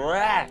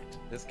cracked.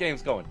 This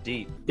game's going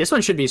deep. This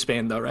one should be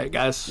Spain, though, right,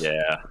 guys?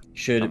 Yeah.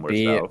 Should Somewhere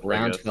be south, I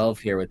round guess. 12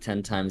 here with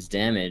 10 times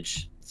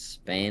damage.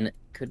 Spain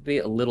could be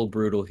a little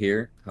brutal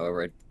here.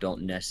 However, I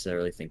don't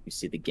necessarily think we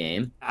see the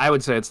game. I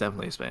would say it's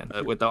definitely Spain.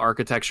 With the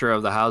architecture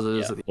of the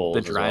houses, Yeah, the bowls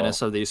as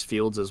dryness well. of these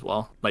fields as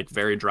well. Like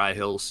very dry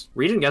hills.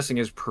 Region guessing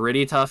is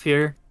pretty tough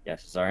here.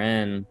 Guesses are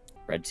in.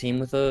 Red team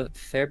with a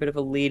fair bit of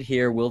a lead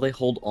here. Will they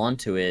hold on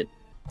to it?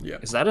 Yeah.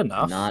 Is that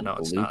enough? Not no,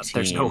 it's blue not.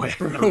 There's no team. way.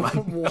 Never Bro,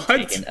 mind. what?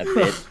 Taking a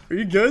bit. Are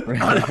you good?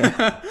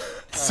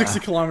 60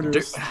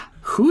 kilometers.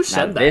 Who Now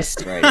said that? this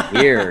right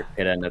here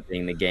could end up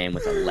being the game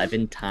with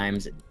 11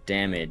 times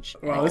damage.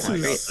 Wow, this Oh,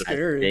 is great.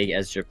 scary. As big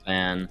as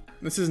Japan.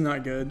 This is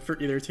not good for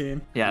either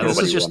team. Yeah, this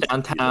Nobody is just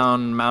wants to do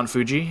downtown Mount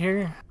Fuji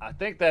here. I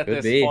think that Could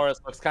this be.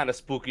 forest looks kind of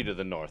spooky to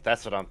the north.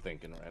 That's what I'm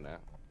thinking right now.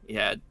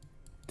 Yeah, it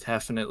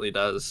definitely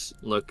does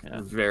look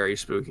very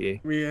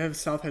spooky. We have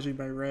South hedging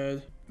by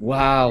red.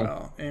 Wow.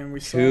 Wow. And we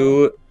saw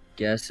Two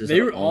guesses they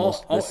are were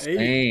all almost the 8.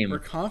 same. We're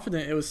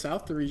confident it was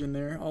South the region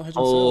there. All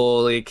hedging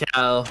Holy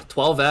cow.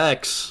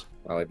 12x.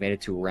 Wow, we've made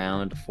it to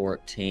round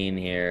 14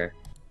 here.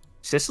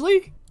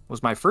 Sicily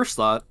was my first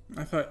thought. South.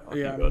 I thought,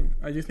 yeah, I, good. mean,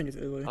 I do think it's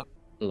Italy.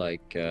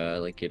 Like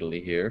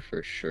Italy here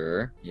for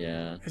sure.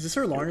 Yeah. Is this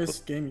our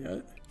longest game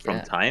yet? From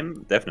Yeah.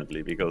 time,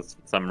 definitely, because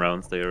some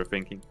rounds they are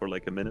thinking for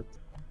like a minute.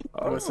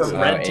 Oh, it's So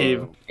Sicily. red it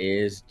team.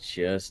 is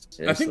just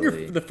Sicily. I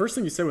think the first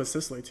thing you said was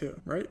Sicily too,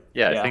 right?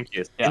 Yeah, Yeah. I think he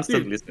Yeah.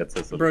 instantly said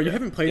Sicily. Bro, you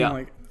haven't played Yeah. in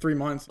like 3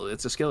 months.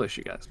 It's a skill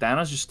issue, guys.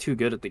 Dano's just too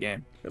good at the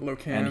game. At low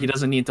cam. And he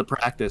doesn't need to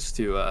practice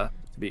to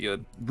be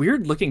good.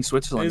 Weird looking It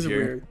Switzerland is here.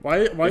 weird. Why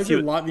If is you-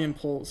 it Latvian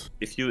polls?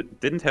 If you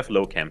didn't have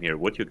low cam here,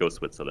 would you go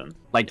Switzerland?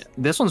 Like,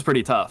 this one's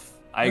pretty tough.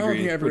 I don't agree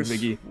think I ever with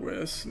Biggie.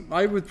 Swiss.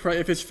 I would probably,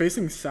 if it's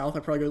facing south,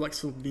 I'd probably go like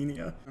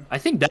Slovenia. I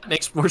think that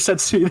makes more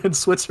sense to you than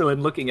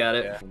Switzerland looking at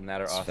it. Yeah,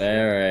 matter off.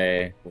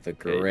 Sfere with a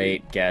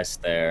great guess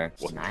there.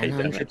 What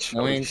 900 damage.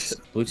 points.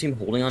 Blue team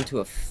holding on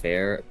to a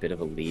fair bit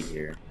of a lead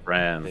here.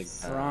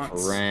 France.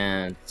 France.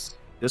 France.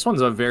 This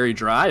one's a very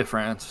dry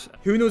France.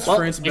 Who knows Well,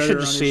 France you better? should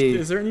On see-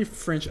 Is there any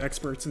French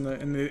experts in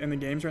the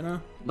games right now?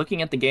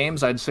 Looking at the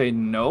games, I'd say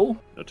no.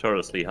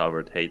 Notoriously,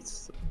 Harvard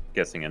hates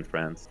guessing in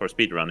France. For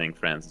speedrunning,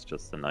 France is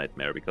just a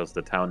nightmare because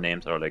the town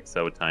names are like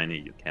so tiny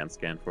you can't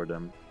scan for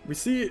them. We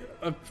see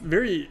a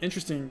very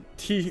interesting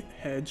T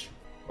hedge.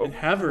 And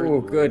Havard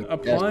Oh, good.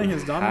 applying Yes,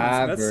 his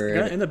dominance. That's Havard.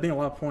 gonna end up being a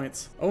lot of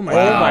points. Oh my Oh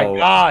god, my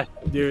god.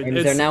 dude! And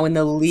it's they're now in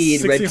the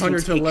lead. Red team 1600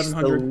 takes to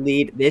 1100. the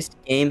lead. This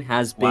game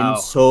has been Wow.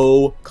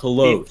 so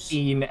close.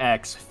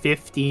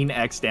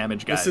 15x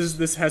damage, guys.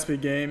 this has to be a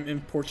game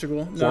in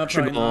Portugal. No,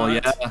 Portugal, probably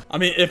not. yeah. I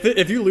mean,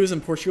 if you lose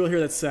in Portugal here,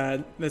 that's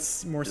sad.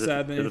 That's more Is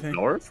sad it, than is it anything.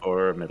 north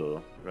or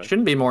middle? Right?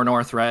 Shouldn't be more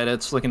north, right?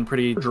 It's looking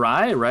pretty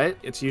dry, right?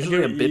 It's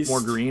usually a go bit more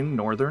east. green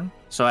northern.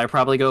 So I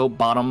probably go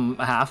bottom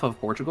half of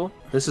Portugal.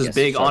 This is Yes,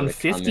 big on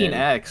sorry to come in.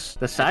 15x.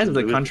 The size of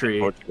the Lose in country.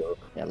 Portugal.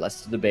 Yeah,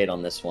 let's debate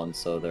on this one.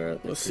 So they're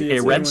We'll see. Okay,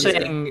 It's Red anyone's-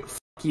 saying "F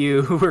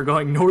you," we're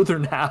going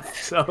northern half.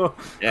 So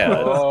Yeah.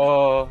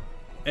 Oh.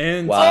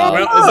 And Wow.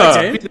 well,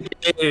 is that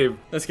game? Game.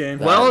 That's game.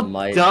 That Well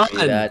might done. be-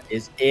 that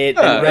is it.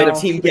 Yeah, And Red wow.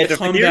 team gets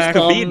Comeback.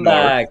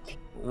 comeback.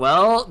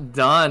 Well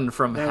done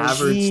from That was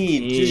Havertz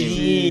GG.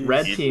 team.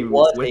 Red team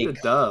What with a the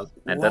dub.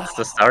 And that's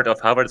the start of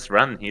Harvard's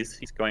run. He's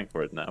going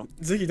for it now.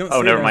 Ziggy, don't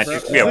Oh, say never that, mind. bro.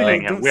 We are Ziggy,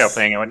 playing him. don't We are s-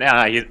 playing him.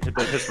 Nah,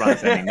 his run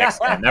is ending next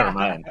time. Never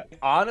mind.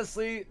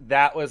 Honestly,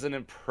 that was an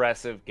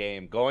impressive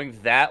game. Going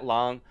that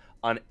long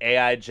on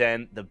AI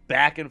Gen, the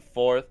back and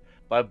forth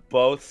by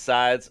both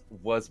sides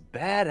was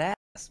badass,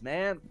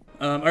 man.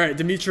 All right,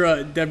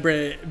 Dimitra,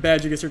 Debre,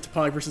 Bad Geoguessr,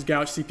 Topog versus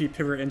Gouch, CP,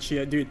 Pivot, and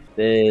Chia. Dude,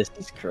 This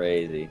is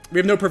crazy. we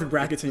have no perfect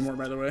brackets anymore,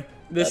 by the way.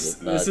 This is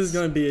this is nuts.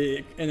 going to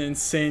be an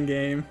insane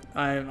game.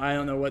 I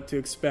don't know what to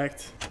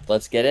expect.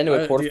 Let's get into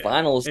it. Dude,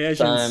 Quarterfinals AI Gen's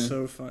time.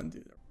 so fun,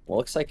 dude. Well,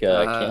 looks like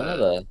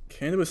Canada.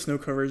 Canada with snow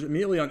coverage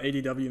immediately on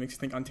ADW makes you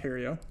think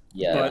Ontario.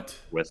 Yeah. But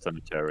Western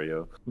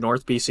Ontario.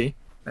 North BC,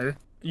 maybe.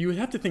 You would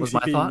have to think Was my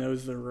CPE thought.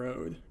 knows the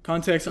road.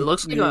 Context, It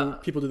looks like new a-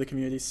 people to the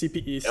community.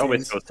 CPE I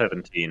always stands, go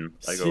 17.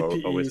 I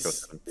always go CPE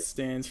 17.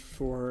 stands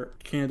for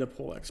Canada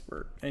Pole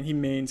Expert, and he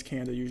mains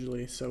Canada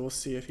usually. So we'll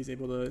see if he's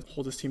able to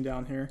hold his team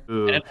down here.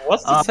 Ooh. And it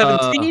was the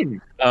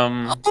 17.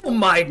 Oh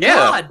my Yeah.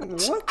 god!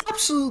 It's What?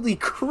 absolutely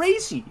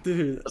crazy.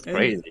 Dude, That's and-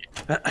 crazy.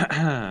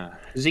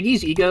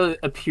 Ziggy's ego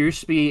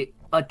appears to be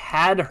a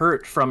tad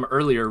hurt from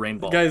earlier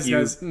Rainbow. Guys,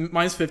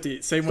 minus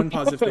 50. Say one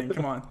positive thing.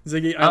 Come on,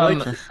 Ziggy.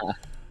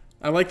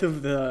 I like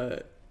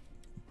the.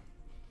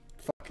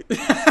 Fuck.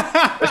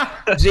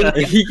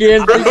 Ziggy, He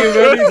can't think of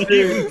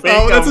anything.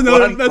 Oh, that's of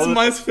another. one That's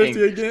minus positive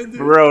 50 again, dude.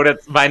 Bro,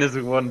 that's minus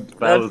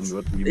 1,000.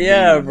 What do you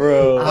Yeah, mean?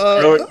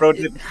 bro. Bro,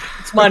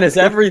 It's minus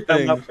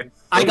everything.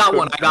 I got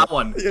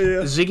one. Yeah, yeah.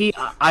 Ziggy,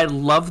 I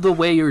love the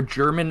way your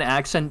German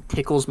accent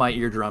tickles my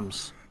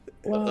eardrums.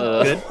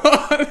 Good.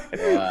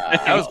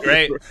 That was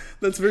great.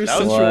 That's very That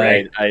was sensual.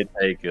 great. I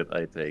take it.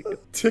 I take it.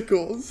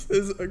 Tickles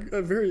is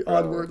a very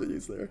odd word to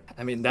use there.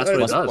 I mean, that's what it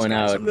Must does. point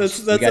guys. out, That's-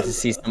 we that's got a- to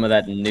see some of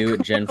that new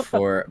Gen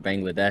 4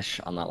 Bangladesh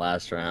on that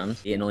last round.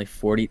 Getting only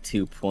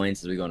 42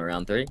 points as we go into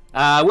round 3.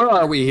 Where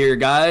are we here,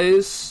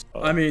 guys?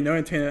 I mean, no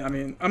intent. I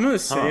mean, I'm gonna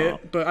say Huh.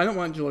 it, but I don't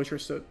want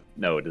geoguessr to.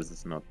 No, this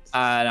is not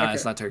No, Okay.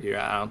 it's not Turkey.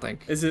 I don't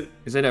think. Is it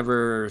Is it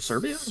ever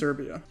Serbia?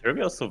 Serbia?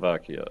 Serbia or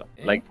Slovakia.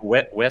 Eh? Like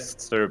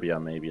West Serbia,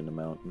 maybe in the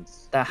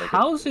mountains. The Like, it's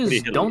houses pretty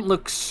hilly. don't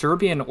look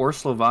Serbian or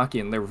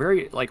Slovakian. They're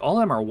very all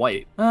of them are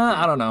white.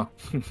 I don't know.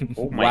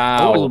 Oh my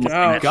Wow. Oh my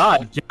Ouch.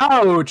 god,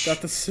 ouch!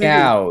 Got the city.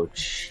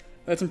 Gouch.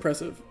 That's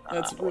impressive.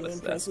 That's what really is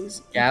that?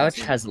 impressive.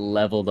 Gouch has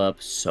leveled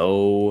up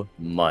so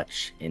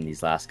much in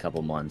these last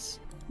couple months.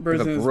 We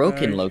have a Birds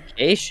broken bag.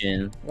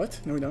 location. What?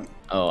 No, we don't.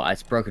 Oh,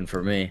 it's broken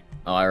for me.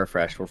 Oh, I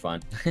refreshed. We're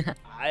fine.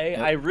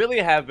 I really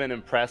have been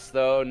impressed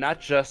though,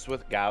 not just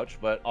with Gouch,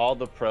 but all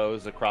the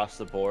pros across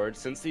the board.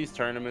 Since these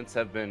tournaments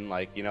have been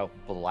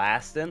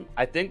blasting,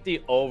 I think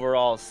the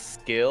overall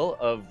skill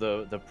of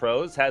the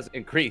pros has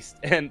increased.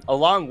 And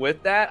along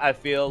with that, I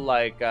feel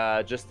like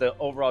just the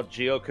overall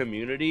Geo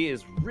community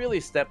is really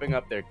stepping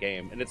up their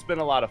game. And it's been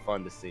a lot of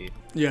fun to see.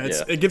 Yeah,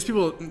 Yeah. it gives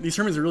people, these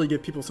tournaments really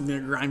give people something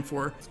to grind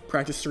for.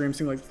 Practice streams,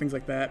 things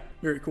like that.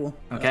 Very cool.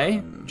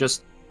 Okay,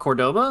 just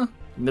Cordoba,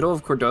 middle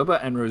of Cordoba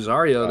and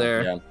Rosario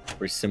there. Yeah,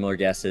 pretty similar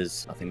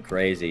guesses. Nothing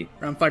crazy.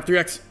 Round 5,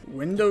 3x.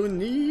 Window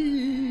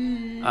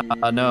knee.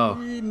 No.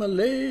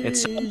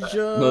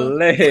 Malaysia.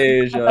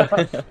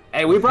 Malaysia.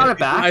 Hey, we brought it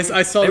back.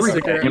 I saw There the we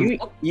sticker.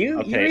 go. you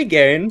Okay.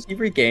 regained. You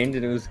regained,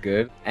 and it was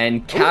good.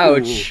 And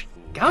Couch.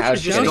 Gouch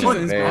is just Couch is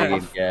going. in- very off.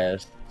 good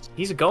guess.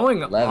 He's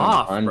going off,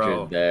 1100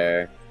 bro.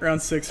 there.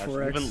 Round 6, That's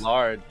 4x. even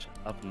large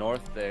up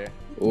north there.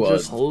 Ooh,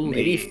 Just holy.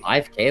 maybe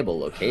 5 cable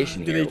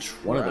location Did here. they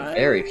One of the try?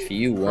 very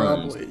few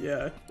ones. Probably,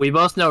 yeah. We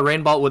both know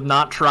Rainbolt would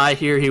not try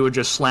here. He would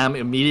just slam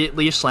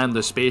immediately, slam the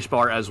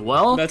spacebar as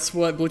well. That's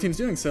what blue team's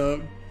doing,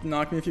 so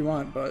knock me if you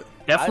want, but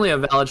Definitely a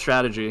valid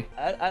strategy.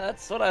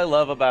 That's what I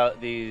love about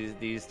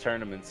these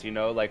tournaments,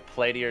 like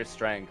play to your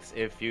strengths.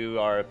 If you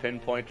are a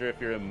pinpointer, if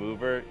you're a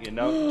mover,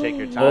 take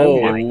your time.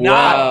 Oh, If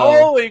not, wow.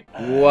 holy!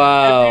 If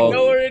Wow. you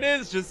know where it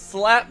is, just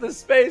slap the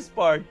space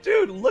bar.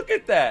 Dude, look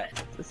at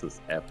that. This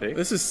is epic.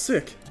 this is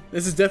sick.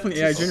 This is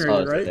definitely AI This is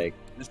generated, right? solid.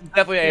 This is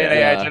definitely an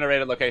Yeah. AI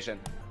generated location.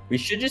 We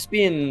should just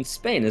be in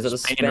Spain. Is it a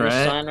Spain, Spanish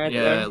right? sign right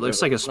Yeah, there? it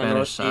looks like a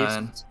Spanish Northeast.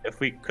 sign. If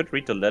we could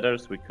read the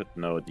letters, we could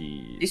know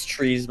the. These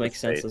trees make Let's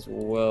sense say. as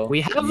well.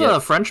 We have Yeah. a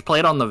French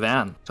plate on the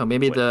van, so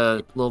maybe Wait.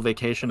 the little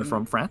vacation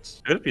from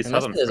France. Could it be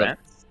Unless southern there's a- France?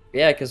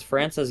 Yeah, because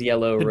France has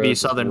yellow Could roads. be as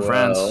southern well.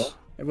 France.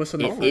 It was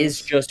It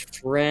is just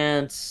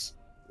France.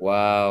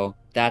 Wow.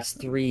 That's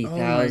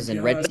 3,000.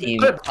 Oh my Red God. team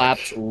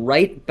clapped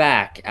right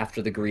back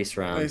after the Greece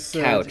They round.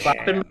 said- Couch.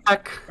 Clapping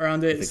back.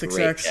 Around 8, That's a 6x.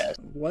 great guess.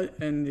 What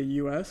in the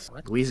US?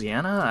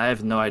 Louisiana? I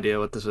have no idea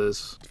what this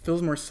is.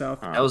 Feels more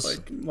south. That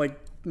was- like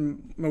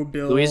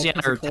Mobile.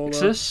 Louisiana or Pensacola.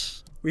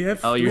 Texas? We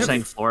have. Oh, we you're have-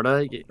 saying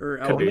Florida? Or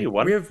Could Only be.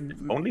 one. We have.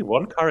 Only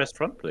one car has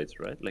front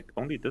plates, right? Like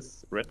only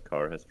this red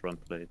car has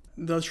front plate.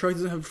 The truck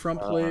doesn't have front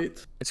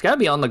plate. It's gotta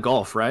be on the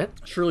Gulf, right?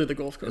 Surely the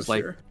Gulf Coast It's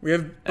like- here. We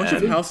have a bunch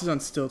of And- houses on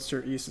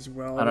Stiltster East as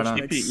well. I don't which know.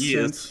 Makes CPE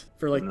is sense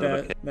for like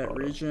another that case.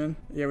 region.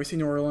 Yeah, we see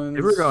New Orleans,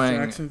 They were going-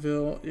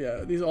 Jacksonville.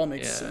 Yeah, these all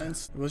make Yeah.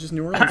 sense. It was just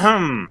New Orleans.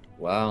 Ahem.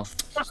 Wow.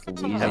 Just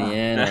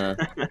Louisiana.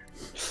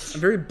 A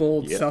very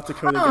bold Yeah. South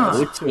Dakota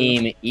Blue guess too.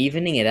 team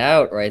evening it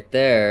out right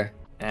there.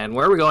 And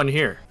where are we going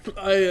here?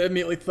 I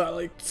immediately thought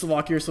like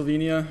Slovakia or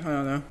Slovenia. I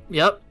don't know.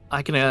 Yep,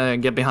 I can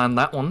get behind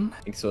that one.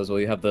 I think so as well.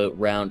 You have the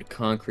round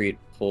concrete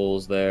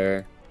poles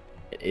there.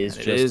 It is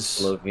It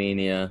just is.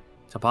 Slovenia.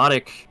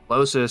 Tapotic,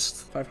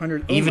 closest.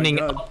 500. Oh Evening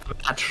my God. up the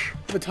match.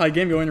 We have a tie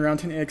game going around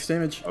 10x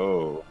damage.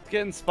 Oh, It's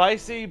getting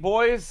spicy,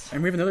 boys.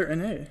 And we have another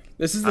NA.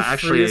 This is the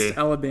Actually- freest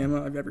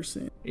Alabama I've ever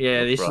seen.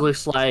 Yeah, this Rough.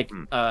 looks like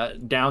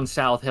down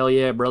south. Hell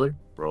yeah, brother.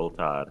 roll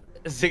tide.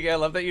 Ziggy, I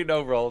love that you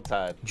know Roll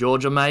Tide.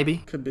 Georgia, maybe.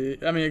 Could be.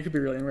 I mean, it could be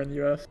really anywhere in the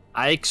U.S.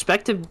 I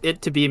expected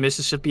it to be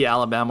Mississippi,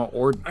 Alabama,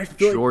 or I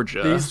feel Georgia.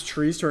 like these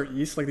trees to our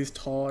east, like these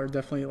tall, are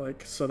definitely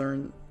like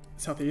southern,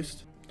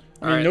 southeast.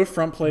 I mean, Alright. no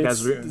front plates.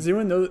 Guys, we- Does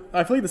anyone know?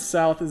 I feel like the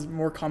south is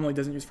more commonly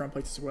doesn't use front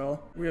plates as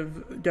well. We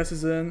have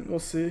guesses in. We'll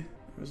see.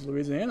 It was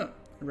Louisiana.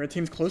 The red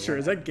team's closer.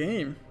 Is that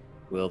game?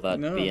 Will that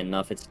No. be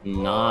enough? It's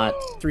not.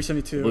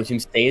 372. Blue team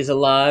stays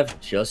alive,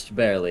 just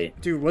barely.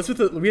 Dude, what's with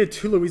the... We had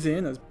 2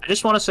 Louisianas. I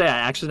just want to say I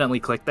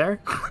accidentally clicked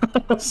there,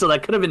 so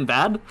that could have been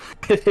bad.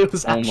 If it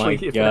was Oh my actually,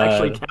 if it God.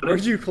 actually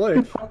Where'd counted. you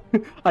click?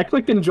 I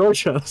clicked in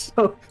Georgia,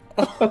 so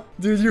Oh,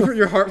 dude,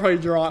 your heart probably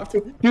dropped.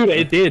 dude,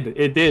 it did.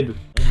 Did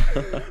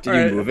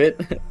Alright. you move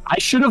it? I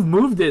should have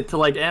moved it to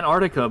like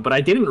Antarctica, but I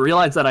didn't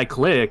realize that I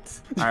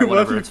clicked. All right, What if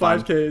whatever. you It's fine.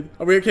 5K'd?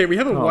 Okay, we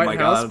have a Oh white my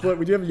house, God. but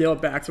we do have a yellow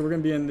back, so we're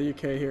gonna be in the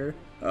UK here.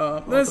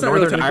 That's not Northern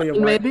really technically a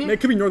Ireland, white. maybe? It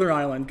could be Northern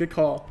Ireland. Good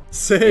call.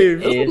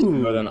 Save. It is Ooh.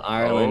 Northern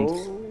Ireland.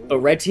 Oh. But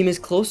red team is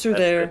closer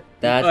there.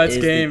 That That's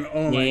is game. the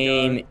Oh my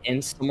game. God.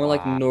 In somewhere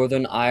like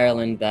Northern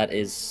Ireland, that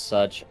is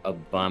such a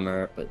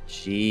bummer. But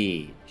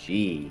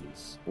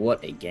jeez,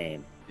 what a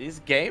game. These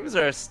games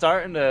are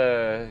starting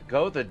to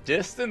go the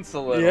distance a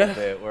little Yeah.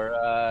 bit. Where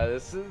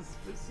this is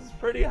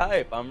pretty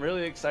hype. I'm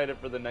really excited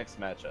for the next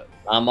matchup.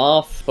 I'm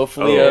off.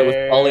 Hopefully,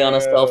 with Polly on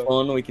a cell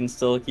phone, we can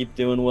still keep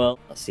doing well.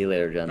 I'll see you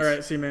later, gents. All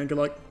right, see you, man. Good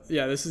luck.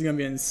 Yeah, this is gonna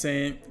be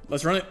insane.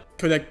 Let's run it.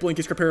 Kodak,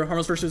 Blinky, Scripper,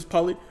 Harmless versus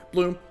Polly,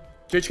 Bloom,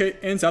 JHK,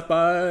 and South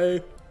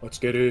by Let's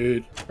get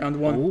it. round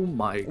 1. Oh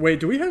my Wait,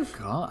 do we have?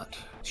 God.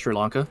 Sri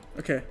Lanka.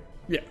 Okay,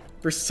 yeah.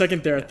 For a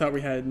second there, I thought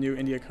we had new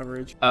India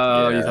coverage.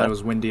 Oh, you Yeah. thought it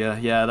was Windia.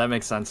 Yeah, that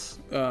makes sense.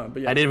 But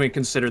yeah, I didn't even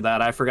consider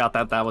that. I forgot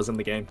that that was in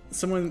the game.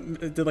 someone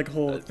did like a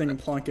whole thing in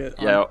Plunkett.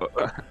 Yeah,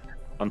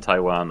 on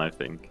Taiwan, I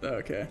think.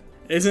 Okay.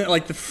 Isn't it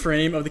like the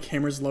frame of the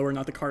camera's lower,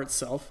 not the car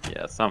itself?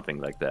 Yeah, something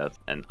like that.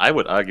 And I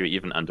would argue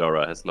even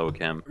Andorra has low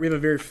cam. We have a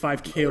very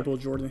 5Kable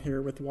Jordan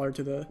here with water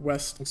to the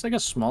west. Looks like a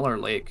smaller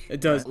lake.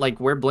 It does. Like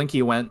where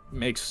Blinky went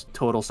makes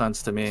total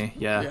sense to me.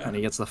 Yeah, Yeah. and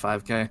he gets the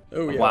 5K.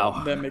 Oh yeah,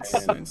 Wow. that makes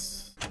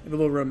sense. A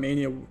little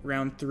Romania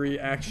round 3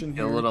 action A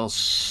here. little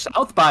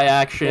South by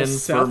action Oh, for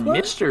South by?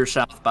 Mr.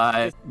 South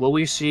by. Will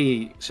we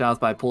see South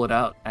by pull it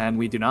out? And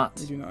we do not.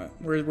 We do not.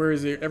 Where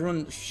is it?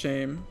 Everyone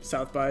shame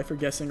South by for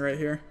guessing right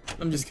here.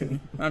 I'm just kidding.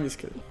 I'm just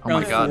kidding. Oh my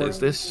Round God, 4. is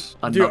this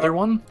Dude, another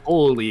one?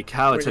 Holy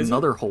cow, it's Wait, is it?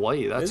 another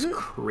Hawaii. That's Is it?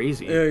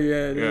 crazy. Yeah, it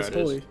Yeah, is. it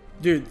Holy. is.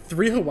 Dude,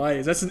 3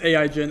 Hawaiis. That's an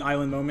AI Gen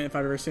Island moment if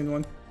I've ever seen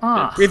one.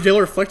 Ah. We have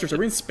yellow reflectors. Are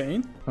we in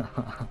Spain?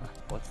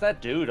 What's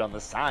that dude on the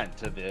sign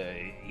to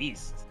the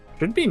east?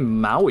 Should be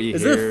Maui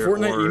Is it a here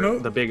Fortnite or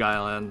emote? the Big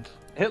Island.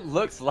 It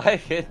looks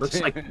like it. Looks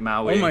like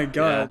Maui. Oh my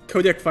god.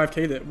 Kodiak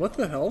 5K'd it. What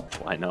the hell?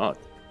 Why not?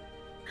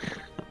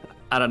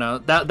 I don't know.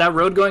 That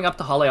road going up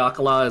to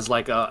Haleakala is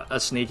like a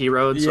sneaky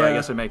road, so I Yeah.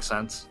 guess it makes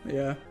sense.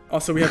 Yeah.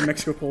 Also, we have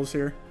Mexico polls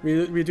here.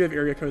 We do have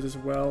area codes as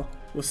well.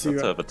 We'll see.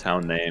 Let's have a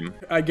town name.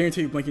 I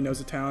guarantee you Blinky knows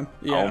the town.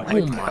 Yeah.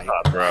 Oh my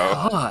god, bro.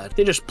 God,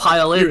 they just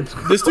pile in. Dude,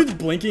 this dude's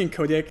Blinky and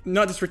Kodiak,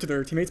 not just to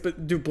their teammates,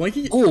 but dude,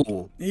 Blinky,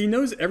 Oh, he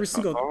knows every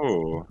single.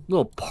 Oh.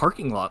 little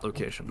parking lot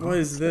location. What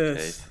is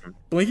this?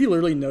 Blinky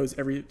literally knows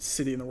every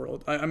city in the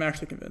world. I'm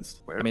actually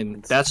convinced. Where I mean,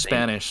 in that's Spain?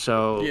 Spanish,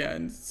 so Yeah,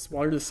 and it's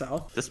water to the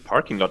south. This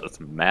parking lot is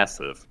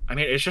massive. I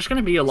mean, it's just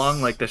gonna be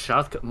along like the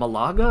South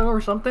Malaga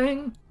or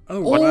something. Oh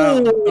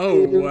wow!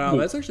 Oh wow!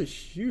 That's actually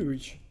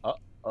huge.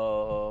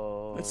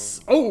 Oh. It's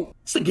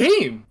It's the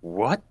game.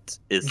 What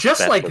is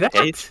Just like that.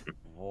 location?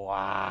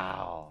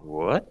 Wow.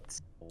 What?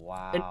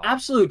 Wow. An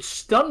absolute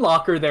stun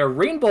locker there.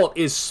 Rainbolt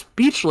is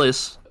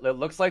speechless. It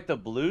looks like the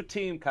blue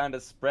team kind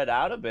of spread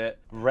out a bit.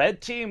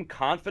 Red team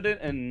confident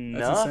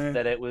enough insane.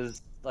 that it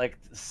was like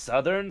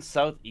southern,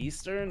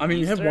 southeastern. I mean,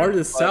 you have eastern, water to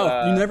the but,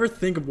 south. You never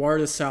think of water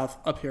to the south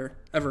up here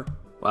ever.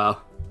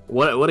 Wow,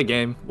 what a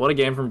game! What a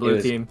game from It blue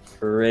was team.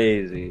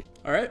 crazy.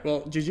 All right,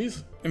 well,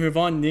 GG's. And move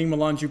on. Ning,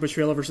 Milan,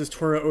 Jupatrela versus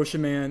Tora,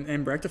 Oshaman,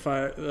 and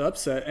Bractify, the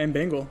upset, and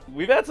Bengal.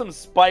 We've had some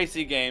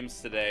spicy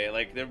games today.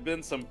 Like, there have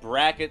been some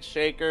bracket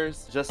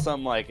shakers, just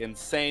some, like,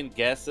 insane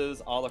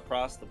guesses all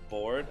across the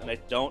board. And I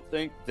don't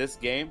think this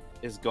game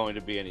is going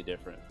to be any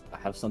different. I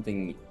have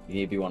something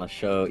maybe want to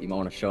show. You might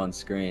want to show on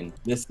screen.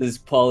 This is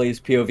Polly's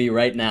POV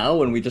right now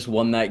when we just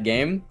won that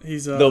game.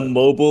 He's The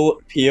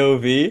mobile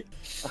POV.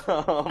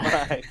 Oh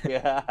my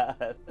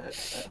god.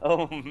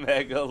 Oh,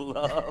 mega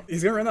love.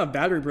 He's gonna run out of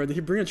battery, bro. Did he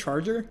bring a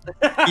charger?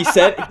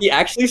 He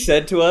actually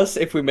said to us,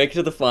 if we make it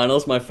to the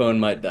finals, my phone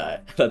might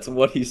die. That's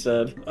what he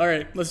said. All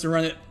right, let's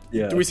run it.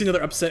 Yeah. Do we see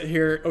another upset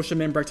here?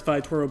 Oshaman,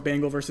 Bractify, Toro,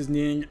 Bengal versus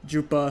Ning,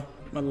 Jupa,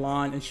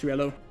 Milan, and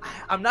Shuelo.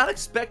 I'm not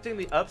expecting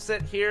the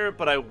upset here,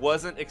 but I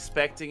wasn't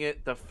expecting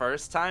it the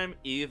first time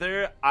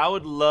either. I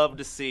would love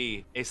to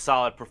see a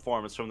solid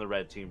performance from the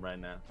red team right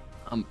now.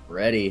 I'm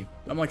ready.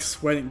 I'm like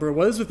sweating, bro.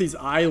 What is with these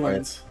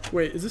islands?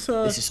 Wait, is this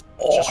This is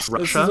Just This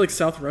Russia. is like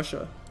South Russia.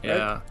 right?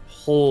 Yeah.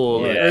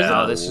 Holy Yeah,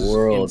 cow, this is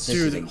world. insane.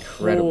 This is Dude,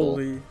 incredible.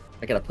 holy.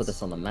 I gotta put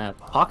this on the map.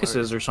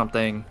 Caucasus or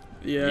something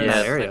Yeah. in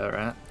that area,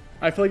 right?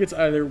 I feel like it's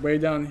either way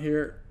down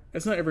here.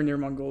 It's not ever near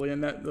Mongolia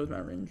in those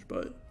mountain range,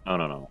 but Oh,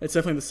 no. it's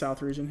definitely the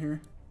south region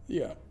here.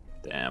 Yeah.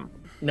 Damn.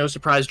 No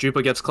surprise,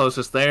 Jupa gets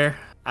closest there.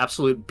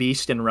 Absolute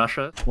beast in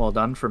Russia. Well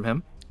done from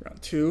him. Round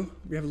 2.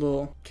 We have a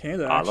little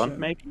Canada Ireland, action.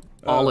 maybe?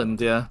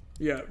 Holland, yeah.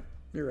 Yeah,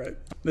 you're right.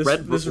 This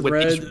Red this with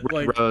red, these red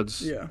like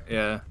roads. yeah.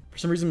 Yeah. For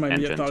some reason, my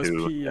immediate Engine thought was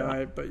two, PEI,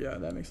 yeah. but yeah,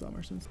 that makes a lot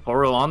more sense.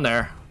 Oro on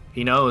there.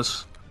 He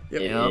knows.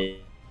 Yep. Yeah.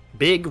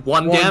 Big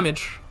one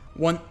damage.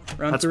 Round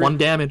That's 3. 1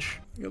 damage.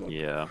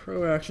 Yeah.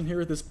 Crow action here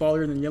with this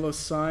baller and yellow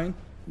sign.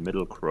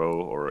 Middle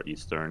Crow or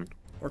Eastern.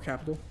 Or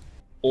capital.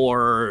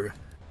 Or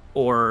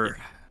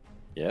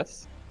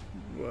Yes.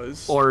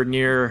 or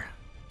near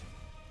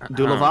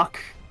Dulavak,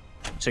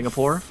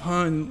 Singapore.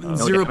 Fun. No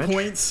 0 damage.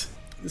 points.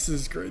 This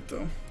is great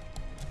though.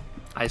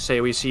 I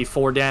say we see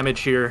 4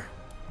 damage here.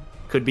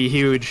 Could be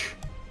huge,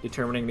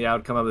 determining the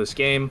outcome of this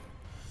game.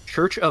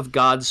 Church of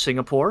God,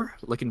 Singapore,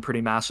 looking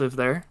pretty massive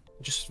there.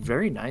 Just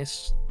very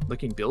nice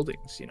looking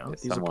buildings, you know,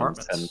 these Someone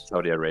apartments. sent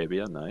Saudi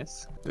Arabia,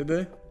 nice. Did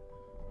they?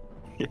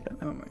 Yeah.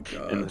 Oh my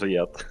god. In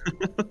Riyadh.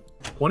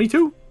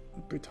 22.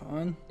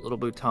 Bhutan. Little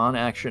Bhutan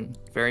action.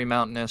 Very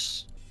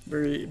mountainous.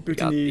 Very got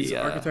Bhutanese the,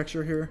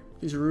 architecture here.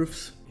 These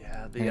roofs.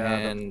 Yeah, the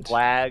And-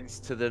 flags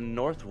to the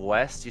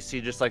northwest, you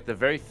see just like the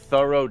very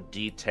thorough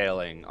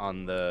detailing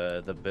on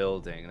the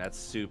building. That's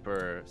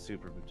super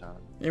Bhutan.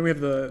 And we have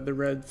the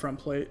red front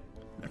plate.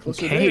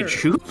 Closer Okay, there.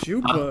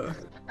 Chupa. Chupa.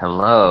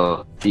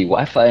 Hello. The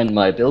Wi-Fi in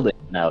my building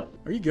now.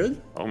 Are you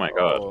good? Oh my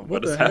god. Oh, what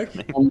what is the heck?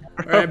 happening?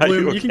 Alright, Are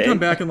Bloom, you can okay? come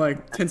back in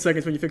like 10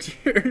 seconds when you fix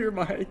your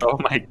mic. Oh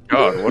my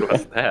god, what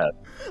was that?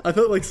 I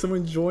thought like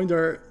someone joined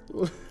our...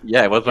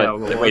 Yeah, it was like,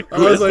 Yeah, wait, I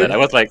who was is that? like- I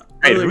was like,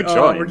 I wait, was who like,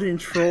 joined? we're getting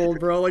trolled,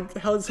 bro. Like,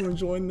 how did someone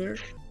join there?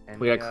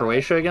 And We got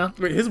Croatia again.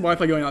 Wait, his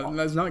Wi-Fi going on.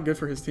 That's not good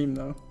for his team,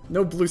 though.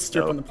 No blue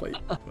strip No. on the plate.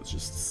 Let's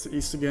just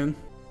east again.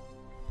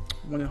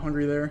 One in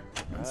Hungary there.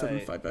 Right.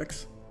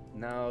 75x.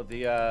 No,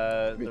 Be the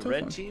a tough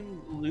red one.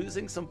 team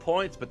losing some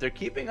points, but they're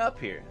keeping up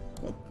here.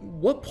 Well,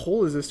 what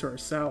pole is this to our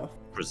south?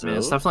 I Brazil? mean,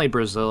 it's definitely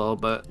Brazil,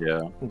 but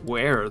Yeah.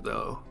 where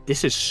though?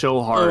 This is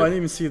so hard. Oh, I didn't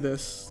even see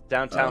this.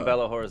 Downtown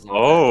Belo Horizonte.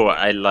 Oh,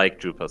 I like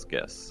Jupa's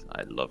guess.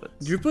 I love it.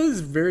 Jupa is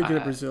very good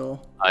at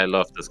Brazil. I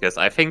love this guess.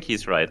 I think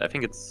he's right. I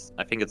think it's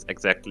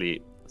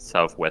exactly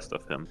southwest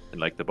of him in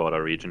like the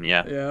border region.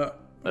 Yeah. Yeah.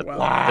 That-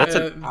 Wow. That's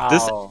a,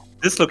 Wow.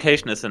 this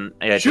location is an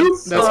That's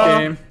Jupa!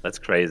 game. That's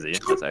crazy.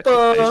 That's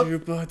actually crazy.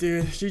 Jupa,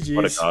 dude. GG's.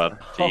 What a god.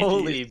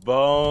 Holy GG's.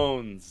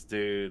 bones,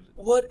 dude.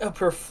 What a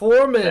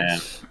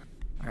performance!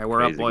 All right,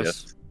 we're up, Crazy boys.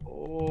 guess.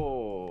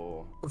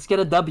 Oh. Let's get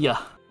a W.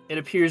 It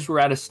appears we're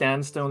at a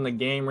standstill in the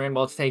game.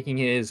 Rainbow's taking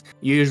his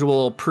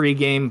usual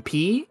pre-game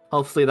pee.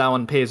 Hopefully that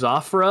one pays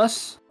off for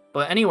us.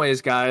 But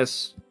anyways,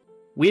 guys,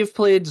 we've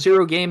played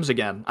 0 games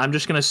again. I'm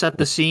just gonna set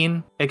the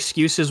scene.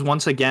 Excuses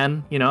once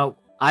again. You know,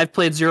 I've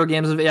played 0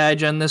 games of AI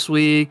Gen this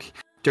week.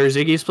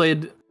 Derziggy's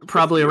played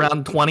probably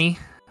around 20,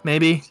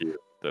 maybe.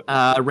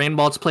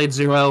 Rainbow's played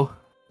 0.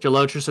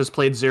 Jalotris has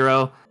played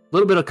 0. A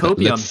little bit of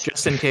copium, Let's-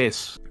 just in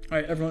case.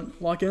 Alright, everyone,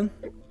 lock in.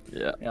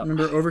 Yeah. Yep.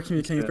 Remember,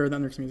 over-communicating is better than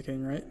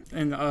under-communicating, right?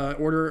 And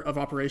order of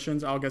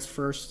operations, I'll guess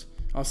first.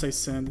 I'll say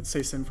send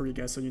for you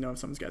guys so you know if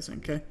someone's guessing,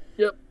 okay?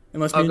 Yep.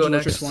 Unless I'll me go and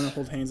Jalotris next. want to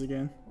hold hands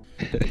again.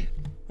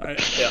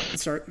 Alright, yeah,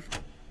 let's start.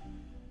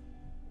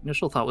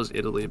 Initial thought was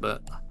Italy,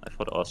 but I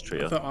thought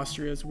Austria. I thought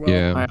Austria as well.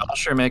 Yeah. alright,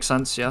 sure makes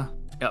sense. Yeah.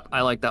 Yep,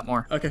 I like that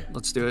more. Okay.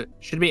 Let's do it.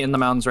 Should be in the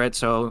mountains, right?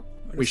 So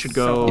we should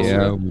go. South.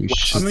 Yeah, we I'm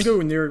should. gonna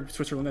go near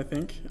Switzerland, I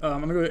think. I'm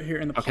gonna go here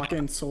in the Okay. pocket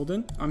in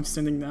Solden. I'm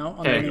sending now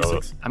on Okay. the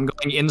 96. I'm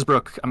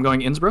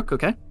going Innsbruck.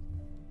 Okay.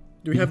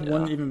 Do we have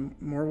one even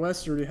more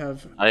west, or do we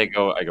have... I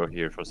go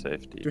here for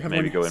safety. Do we have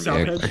Maybe one go in south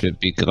Yeah, head? could it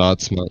be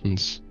Graz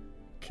Mountains?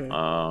 Okay.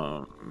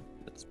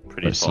 It's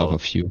pretty Or south tall.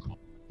 of you?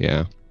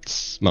 Yeah,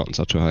 mountains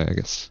are too high, I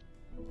guess.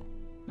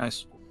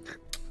 Nice.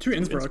 To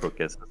Innsbruck. Innsbruck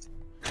guesses.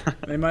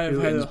 They might have To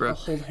had a Innsbruck.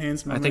 hold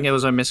hands I moment. think it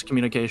was a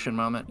miscommunication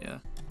moment. Yeah.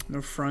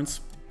 No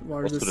fronts. What's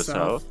Largest to the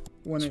south. south?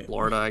 One eight.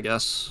 Florida, I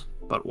guess.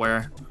 But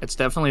where? It's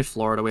definitely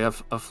Florida. We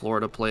have a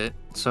Florida plate.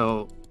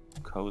 So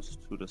Coast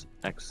to the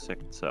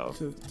exact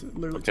south.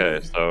 Literally Okay,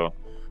 to- so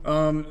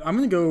I'm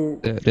gonna go...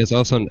 There's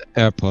also an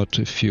airport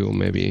if you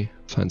maybe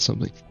find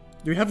something.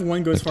 Do we have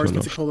one go as I far as don't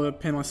know. Pensacola,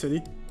 Panama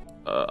City?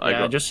 I yeah,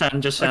 go. just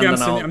send. Okay, and I'm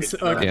then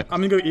sending. I'll- Yeah.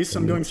 I'm gonna go east.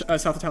 I'm going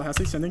south of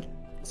Tallahassee. Sending.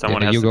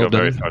 Someone Yeah, has you to go go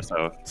very then. far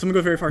south. Someone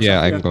go very far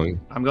Yeah, south. I'm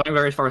going. I'm going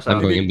very far south.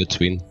 I'm going in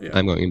between. Yeah.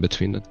 I'm going in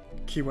between it.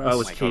 Key Oh,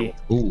 West. it's my key.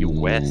 God. Ooh,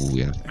 West.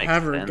 yeah. Makes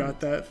Havard sense. got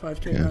that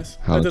 5K. Yeah, Nice.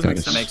 how That does that make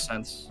is. That sense. makes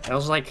sense. That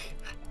was like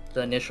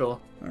the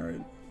initial All right,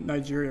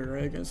 Nigeria,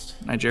 right?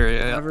 Against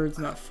Nigeria. Yeah. Havard's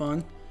not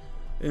fun.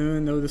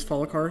 Anyone know this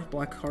follow car,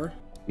 black car?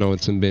 No,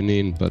 it's in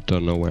Benin, but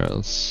don't know where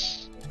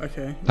else.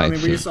 Okay. I I mean, we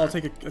think- just all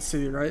take a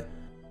city, right?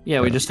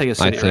 Yeah, we just take a I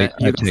city. take, right?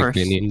 You I go take first.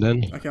 Benin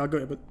then. Okay, I'll go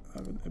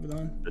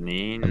Ibadan.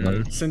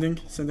 Benin. Sending.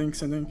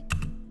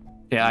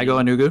 Yeah, I go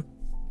Enugu.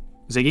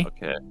 Ziggy,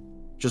 Okay.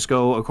 just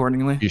go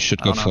accordingly. You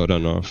should I go don't know. further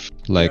north,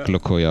 like Yeah.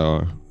 Lokoja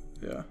or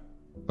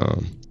Yeah.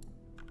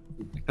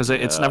 Because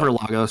it's Yeah. never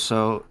Lagos,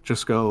 so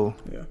just go.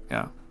 Yeah.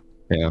 Yeah.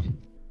 yeah.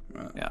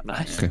 Yeah.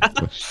 Nice. Okay.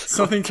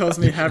 Something tells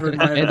me Havard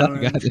might I have don't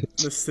owned got it.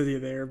 the city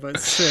there, but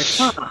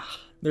 6.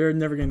 They're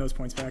never getting those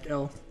points back.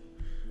 L.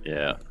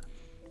 Yeah.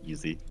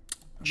 Easy.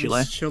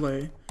 Chile. It's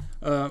Chile.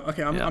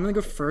 Okay, I'm Yeah. gonna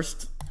go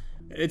first.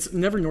 It's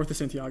never north of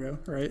Santiago,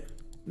 right?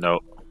 No.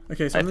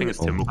 Okay, so I I'm think gonna it's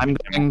go, Temuco. I'm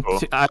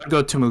going. I'd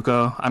go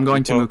Temuco. I'm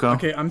going Temuco.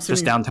 Okay, I'm just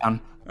sending.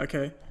 downtown.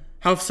 Okay.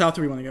 How south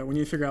do we want to go? We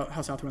need to figure out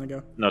how south we want to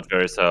go. Not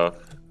very south.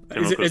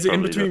 Is Temuco it in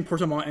probably between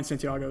Porto Montt and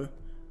Santiago?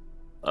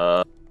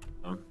 the-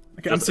 I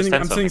Okay, I'm Just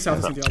sending send south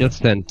of something.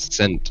 Santiago. Just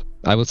send.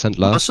 I will send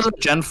last. Most of the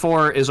Gen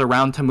 4 is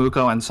around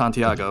Temuco and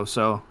Santiago,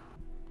 so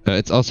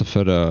It's also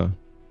further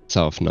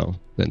south now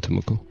than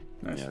Temuco.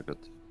 Nice. Yeah, good.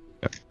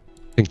 I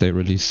think they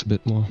release a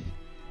bit more.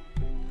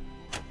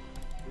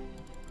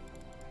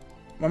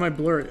 Why am I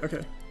blurry?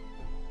 Okay.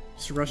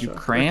 It's Russia.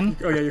 Ukraine?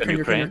 Oh yeah,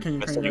 Ukraine.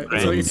 Western Right.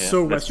 Ukraine, It's yeah.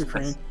 so That's- West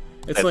Ukraine.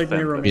 It's that's like near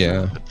them.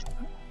 Romania.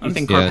 Yeah. you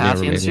think Yeah, near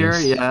Carpathians here?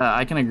 Romania. Yeah,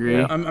 I can agree.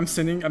 Yeah. I'm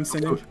sending.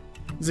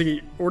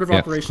 Ziggy, order of Yeah,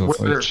 operations. go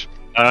for it.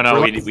 No,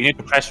 We're we need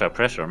to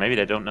pressure. Maybe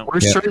they don't know. We're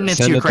Yeah, certain it's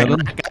send it, Ukraine,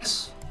 Evan. right,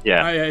 guys?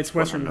 Yeah, Yeah, it's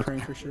Western Ukraine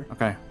for sure.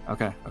 Okay.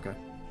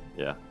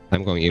 yeah,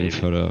 I'm going even Maybe.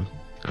 further,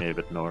 maybe a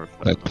bit north.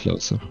 I like don't know.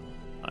 closer.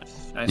 Nice.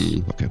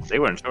 Nice. Okay. They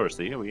weren't sure,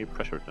 see? We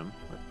pressured them.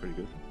 That's pretty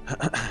good.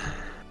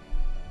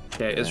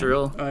 Okay,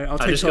 Israel. Alright, I'll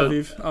I take just Tel go-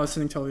 Aviv. I was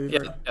sending Tel Aviv. Yeah,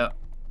 right. yeah.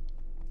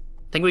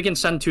 I think we can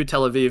send to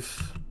Tel Aviv.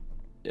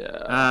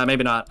 Yeah.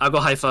 Maybe not. I'll go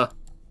Haifa.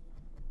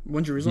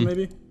 One Jerusalem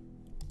maybe.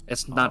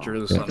 It's not Yeah,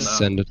 Jerusalem, no.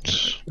 send it.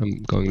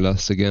 I'm going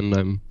last again.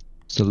 I'm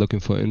still looking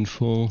for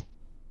info.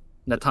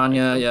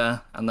 Netanya, yeah,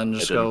 and then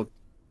just go.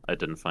 I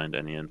didn't find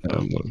any info.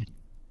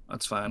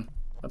 That's fine.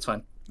 That's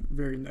fine.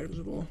 Very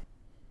negligible.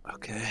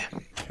 Okay.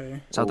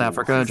 Okay. South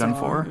Africa, Gen Zah,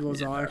 4. Little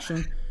Zah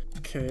action.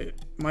 Okay,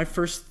 my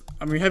first.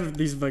 I mean, we have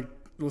these like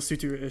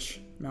Lesotho-ish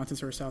mountains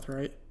to our south,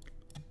 right?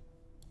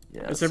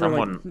 Yeah, It's ever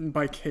someone... like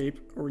by Cape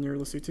or near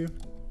Lesotho.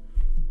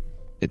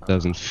 It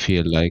doesn't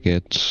feel like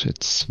it.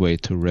 It's way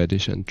too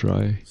reddish and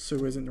dry. So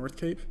is it North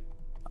Cape?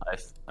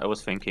 I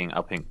was thinking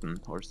Uppington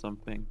or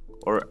something.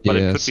 But Yeah,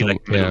 it could be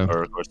like yeah.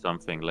 Middleburg or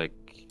something like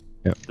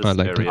Yeah, this I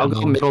like area. I'll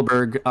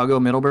go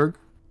Middleburg.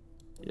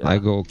 Yeah. I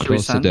go Should we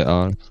closer. send? There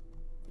are.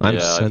 I'm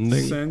Yeah,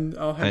 sending. Send.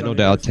 I'll head I know on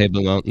there are north.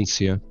 table mountains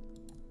here.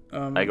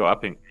 I go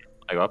Uppington.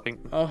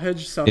 I'll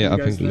hedge south Yeah, of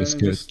you guys Uppington then is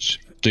and good. just.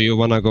 Do you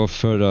wanna go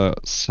further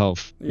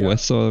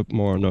southwest or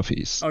more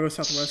northeast? I'll go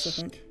southwest, I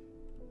think.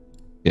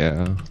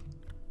 Yeah.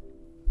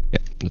 Yeah,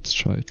 let's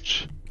try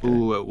it.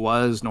 Ooh, it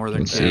was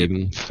Northern Let's Cape.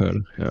 even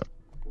further. Yeah.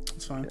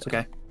 It's fine. It's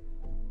okay.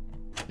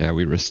 Yeah,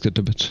 we risked it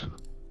a bit.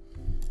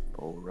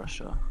 Oh,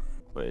 Russia.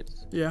 Wait.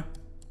 Yeah.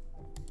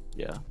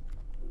 Yeah.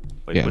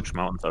 Wait, Yeah. which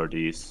mountains are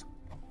these?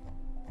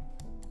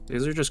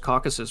 These are just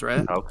Caucasus,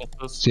 right?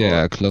 Caucasus?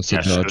 Yeah, Or- close to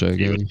Yeah, Georgia should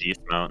be with again. these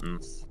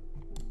mountains.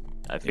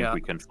 I think Yeah.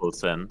 we can full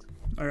send.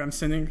 Alright, I'm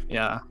sending.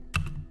 Yeah.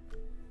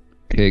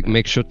 Okay,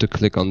 make sure to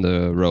click on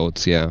the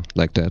roads. Yeah,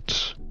 like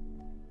that.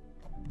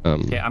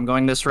 Okay, I'm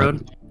going this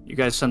road. You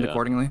guys send Yeah.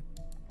 accordingly.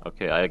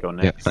 Okay, I go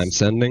Yeah, next. I'm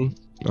sending.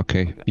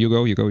 Okay, you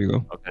go.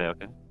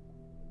 Okay.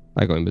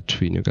 I go in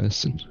between you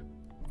guys. Then.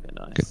 Okay,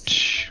 nice.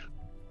 Good.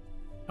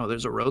 Oh,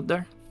 there's a road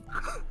there?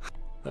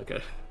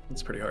 Okay.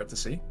 It's pretty hard to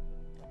see.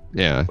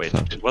 Yeah, I Wait,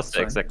 thought. it was the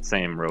Sorry. exact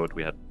same road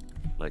we had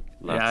like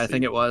last Yeah, I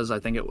think season.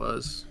 it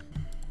was.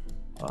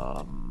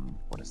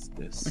 What is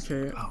this?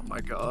 Okay. Oh my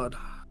god.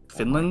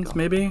 Finland, God.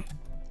 maybe?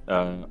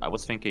 I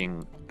was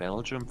thinking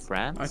Belgium,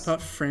 France. I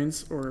thought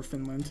France or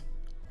Finland.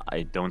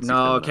 I don't. See No,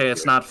 Finland okay,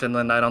 it's here. not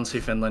Finland. I don't see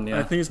Finland, yeah.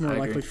 I think it's more I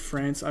likely agree.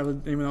 France.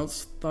 Anyone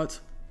else thought?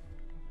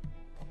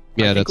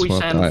 Yeah, I think that's we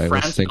what send I was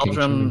France, thinking.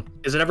 Belgium.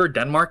 Is it ever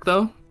Denmark,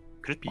 though?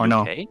 Could it be or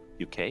no? UK?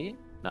 UK?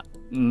 No.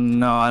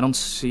 No, I don't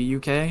see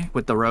UK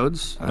with the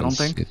roads. I don't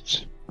think.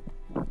 It.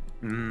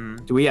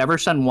 Do we ever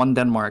send one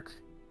Denmark,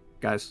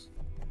 guys?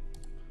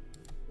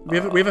 We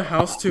have a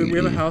house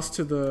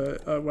to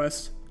the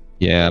west.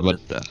 Yeah, but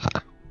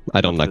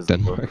I don't like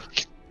Visible. Denmark,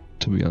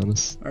 to be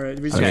honest. All right,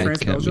 we just Okay. France,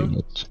 Can be, Belgium,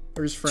 but-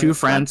 or just France? 2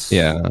 France.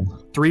 Yeah.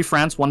 3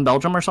 France, 1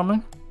 Belgium or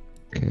something?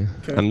 Okay.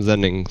 Okay. I'm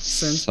sending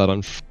Send.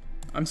 southern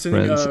I'm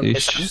sending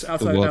France-ish just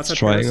outside towards Paris.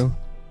 triangle.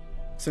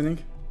 Sending.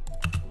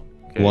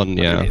 Okay. One,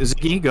 yeah.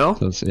 Ziggy, go.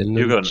 Close You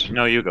go. inland.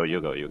 No, you go. I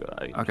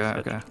Okay, said-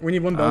 okay. We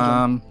need one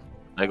Belgium.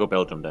 I go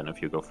Belgium then.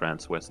 If you go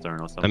France, Western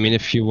or I something. mean,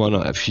 if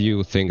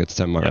you think it's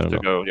Denmark, you I have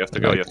don't to know. go. You have to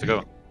go. Like- You have to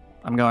go.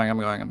 I'm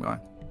going.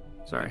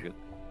 Sorry. Good.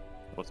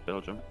 What's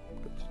Belgium?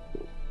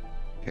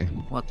 Good.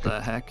 What the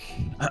heck?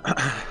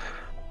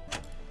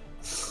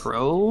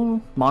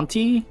 Crow?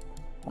 Monty?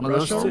 One of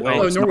those Russia? two?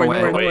 Oh, it's Norway,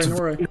 Norway.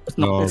 Norway.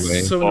 Norway.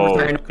 It's so Oh,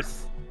 Norway.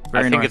 Very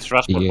I think north. it's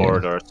Russian Yeah.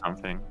 border or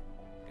something.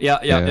 Yeah.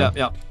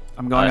 Yeah.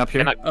 I'm going up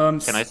here.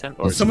 Can I send?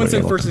 Or Someone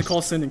Sorry, send I first and lost.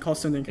 call sending. Call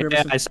sending. Whoever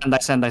Yeah, send- I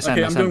send.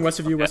 Okay, I'm doing west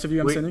of you. Okay. West of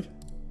you. I'm Wait. sending.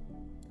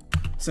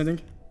 Sending.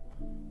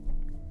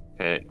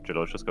 Okay,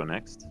 Jalo just go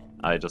next.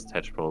 I just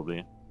hedge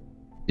probably.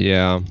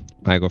 Yeah,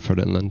 I go for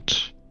the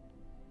inland.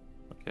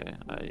 Okay,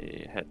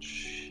 I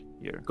hedge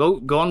here.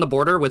 Go on the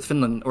border with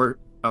Finland, or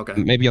okay,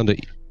 Maybe on the.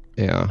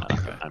 Yeah.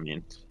 I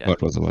mean,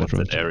 What was the what's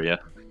white that road? area?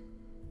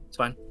 it's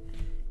fine.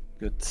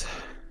 Good.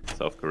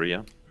 South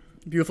Korea.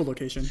 Beautiful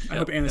location. I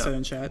hope Anna yeah. said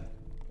in chat.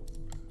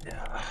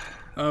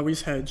 Yeah. We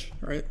just hedge,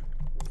 right?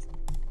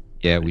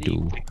 Yeah, we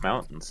do. Big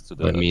mountains to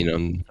the. I mean,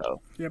 on.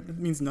 Yep, it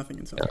means nothing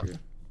in South Korea.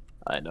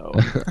 I know.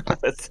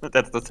 that's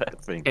the sad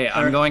thing. Okay,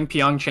 I'm going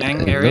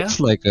Pyeongchang area. That's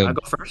like I'll a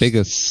go first.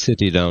 biggest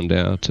city down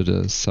there to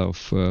the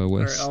south Alright,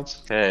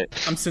 west. Okay.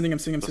 I'm sending.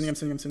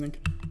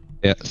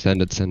 Yeah,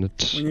 send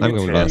it. We need I'm to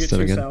going get last then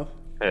two again. south,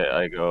 Okay,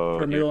 I go. or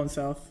here. middle and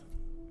south.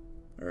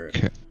 Alright.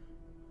 Okay.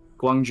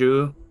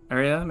 Gwangju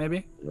area,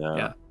 maybe. Yeah.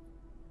 Yeah.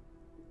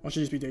 Watch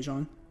it just be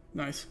Dejan.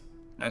 Nice.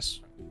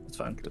 Nice. That's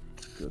fine.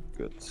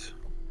 Good.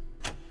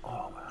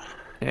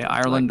 Okay,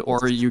 Ireland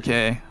or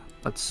UK.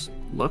 Let's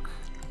look.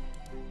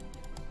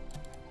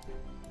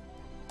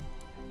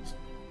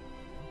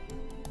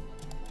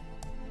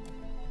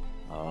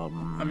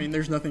 I mean,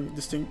 there's nothing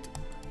distinct.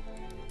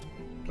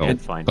 Oh,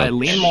 I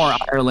lean more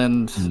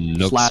Ireland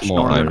looks /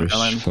 more Northern Irish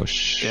Ireland. for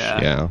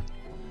yeah.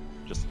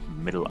 Just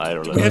Middle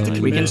Ireland. We have to We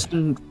commit. can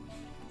send,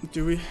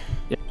 Do we?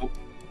 yeah,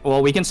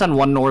 well, we can send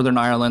one Northern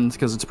Ireland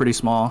because it's pretty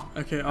small.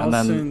 Okay, I'll And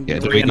then- send. Yeah,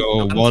 do North- we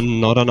go one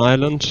Northern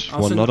Ireland, I'll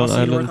one send- Northern I'll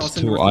send North- Ireland, I'll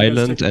send two North, you guys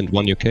Ireland, take- and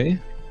one UK?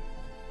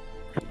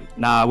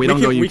 Nah, we don't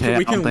go UK. We I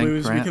don't can think.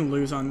 lose. Right? We can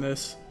lose on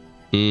this.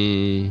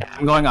 Hmm.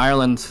 I'm going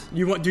Ireland.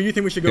 You want? Do you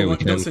think we should go? Okay, we One,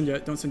 don't can. send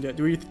yet. Don't send yet.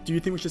 Do you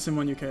think we should send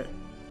one UK?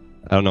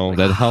 I don't know.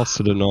 That house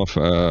to the north,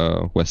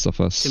 west of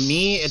us. To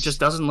me, it just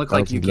doesn't look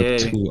like doesn't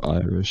UK. look too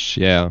Irish.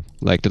 Yeah,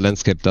 like the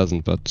landscape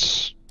doesn't,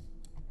 but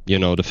you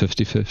know the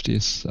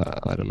 50-50s.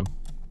 I don't know.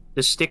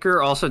 The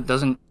sticker also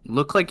doesn't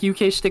look like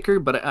UK sticker,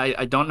 but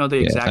I don't know the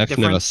Yeah, exact I've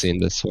difference. never seen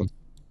this one.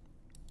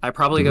 I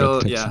probably The go,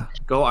 red yeah,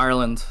 text. go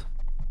Ireland.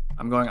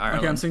 I'm going Ireland.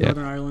 Okay, I'm saying Yeah.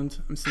 Northern Ireland.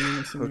 I'm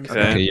saying. Okay.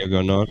 Okay, you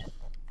go north.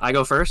 I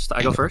go first.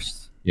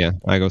 Yeah,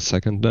 I go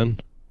second then.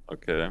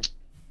 Okay.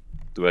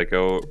 Do I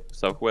go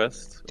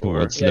southwest or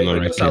Towards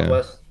Limerick,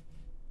 yeah.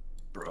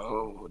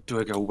 bro? Do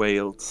I go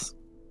Wales?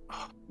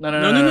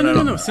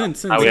 No. Send.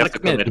 Ah, we gotta have to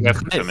commit. We have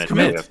to commit. commit.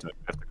 Commit. We have to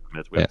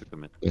commit. We have to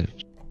commit. Yeah.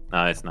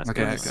 Nice.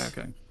 Okay, Nice.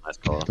 okay. Nice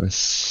call.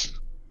 Yes.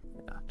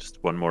 Yeah, just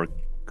one more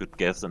good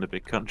guess in a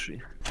big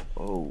country.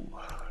 Oh.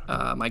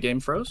 My game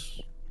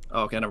froze?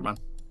 Oh, okay, never mind.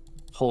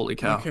 Holy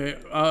cow. Okay.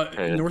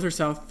 Okay. North or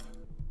south?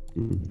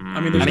 Mm. I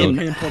mean, there's I no mean,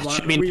 pain in pull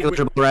should be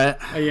negligible, right?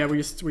 yeah, we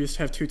just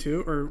have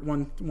 2-2 or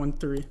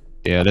 1-3.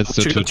 Yeah, that's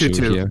the Should go 2-2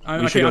 2-2. here.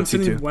 We should Okay, go I'm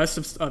sending 2-2.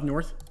 west of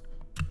north.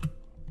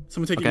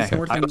 Someone take Okay, east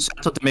north. I go And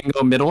Santo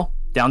Domingo middle,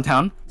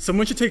 downtown.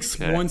 someone should take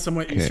Okay. one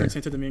somewhat eastern Okay.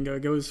 Santo Domingo.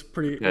 It goes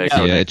pretty. Okay,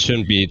 Yeah. Yeah, it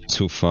shouldn't be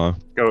too far.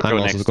 Go I'm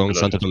next also going below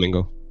Santo that.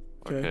 Domingo.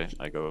 Okay,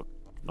 I go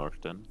north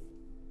then.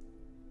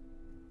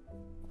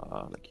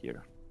 Like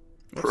here.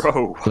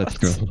 Bro. Let's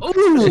go.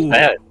 Ooh!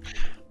 That.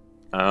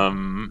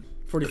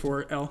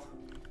 44 L.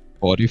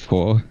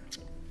 44.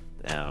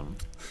 Damn.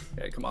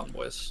 Okay, come on,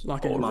 boys.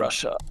 Lock it. Oh,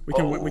 Russia. We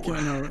can.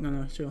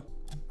 No. Chill.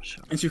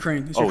 Russia. It's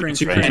Ukraine. It's Oh, Ukraine.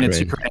 it's It's Ukraine. It's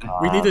Ukraine.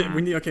 Ukraine.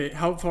 We need. Okay,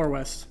 how far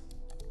west?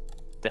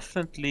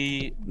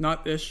 Definitely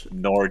Not ish.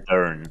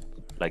 northern.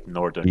 Like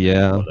northern.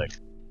 Yeah. Like,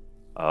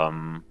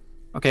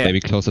 Okay, Maybe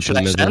closer should to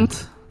I the middle.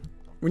 send?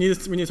 We need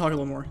to talk a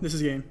little more. This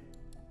is game.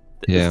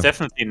 Yeah. It's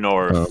definitely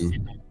north.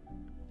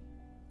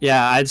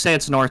 Yeah, I'd say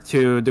it's north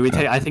too. Do we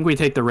take? I think we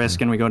take the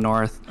risk and we go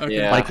north. Okay.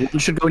 Yeah. Like one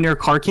should go near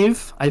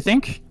Kharkiv, I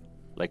think,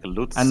 Like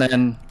Lutsk. and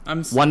then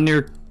I'm. one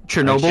near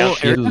Chernobyl. I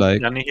feel like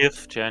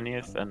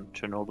Chernihiv and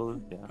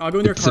Chernobyl. Yeah. I'll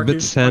go near it's a Kharkiv. bit I'll go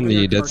sandy.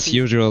 near That's Kharkiv.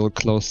 usual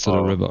close to the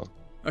Oh. river.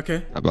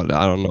 Okay. But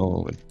I don't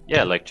know.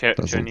 Yeah, like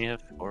Doesn't-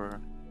 Chernihiv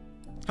or.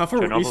 How far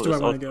Chernobyl east do I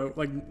is want to go?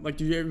 Like,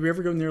 do you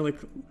ever go near like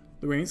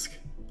Luhansk?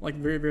 Like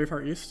very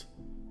far east?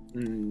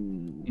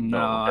 No,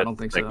 I don't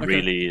think like so. Okay.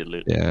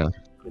 really, Yeah.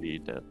 really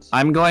dead.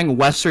 I'm going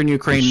Western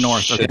Ukraine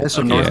north. Okay, so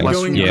Okay,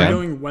 northwestern Yeah. I'm Ukraine.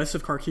 going west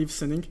of Kharkiv,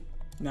 sending.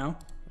 Now.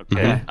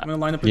 Okay. Mhm. I'm gonna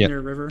line up Yeah. near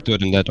a river. Do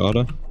it in that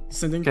order.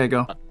 Sending. Okay,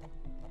 go.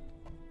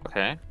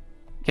 Okay.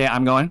 Okay,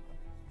 I'm going.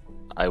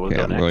 I will Okay,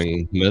 go I'm next.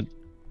 going mid.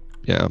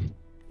 Yeah,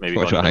 Maybe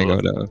for go sure. I go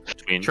middle there.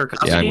 between.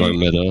 Cherkasy. Yeah, I'm going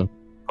middle.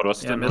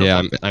 Korosten. Yeah, middle.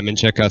 Yeah, I'm in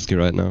Cherkasky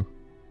right now.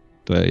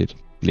 Do I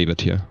leave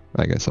it here?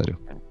 I guess I do.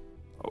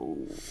 Oh,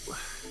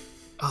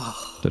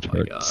 Oh, That my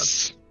God.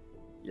 hurts.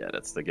 yeah,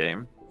 that's the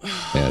game.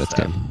 Yeah, that's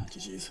game.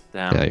 GG's.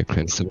 Damn. Yeah,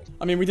 Ukraine's too.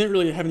 I mean, we didn't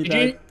really have any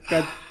GG.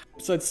 bad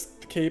besides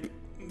the Cape.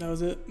 That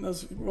was it. That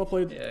was well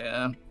played.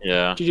 Yeah.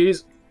 Yeah.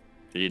 GG's.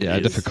 Yeah,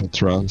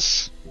 difficult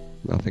rounds.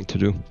 Nothing to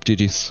do.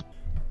 GG's.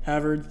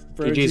 Havard,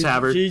 bro. GG's,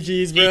 Havard.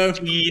 GG's, bro.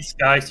 GG's,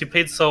 guys. You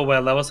played so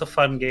well. That was a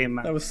fun game,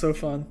 man. That was so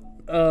fun.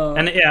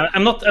 And yeah,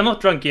 I'm not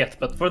drunk yet,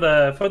 but for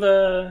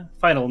the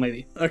final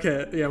maybe.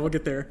 Okay, yeah, we'll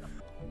get there.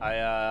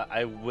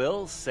 I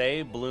will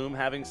say Bloom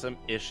having some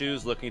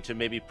issues, looking to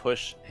maybe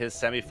push his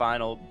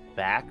semifinal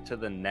back to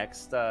the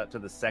next to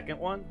the second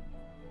one,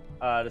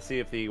 to see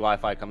if the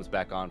Wi-Fi comes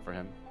back on for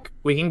him.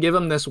 We can give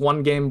him this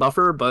one game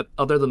buffer, but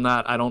other than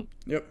that, I don't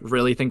Yep.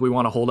 really think we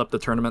want to hold up the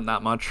tournament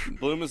that much.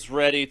 Bloom is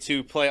ready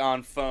to play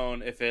on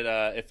phone if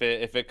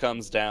it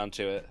comes down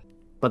to it.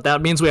 But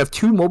that means we have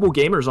two mobile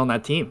gamers on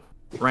that team.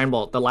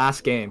 Rainbow, the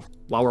last game,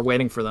 while we're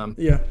waiting for them.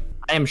 Yeah.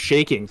 I am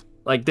shaking.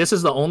 Like, this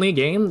is the only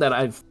game that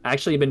I've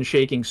actually been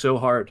shaking so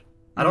hard.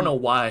 I don't know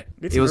why.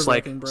 It's It was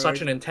like nerve-wracking, bro.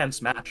 such an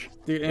intense match.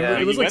 Dude, and Yeah,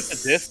 it was you like went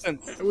the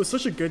distance. It was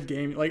such a good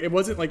game. Like it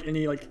wasn't like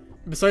any like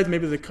besides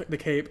maybe the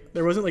Cape.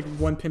 There wasn't like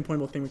one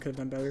pinpointable thing we could have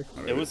done better.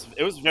 It was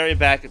very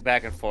back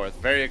and forth,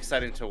 very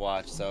exciting to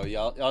watch. So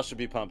y'all should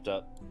be pumped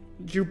up.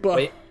 Jupa,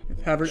 Wait.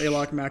 Havard,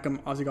 Alok, Macam,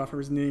 Ozzy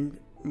Goffers, Ning,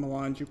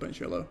 Milan, Jupa, and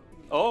Shilo.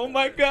 Oh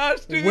my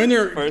gosh, dude!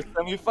 Winner. First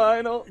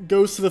semifinal.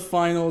 Goes to the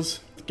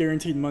finals.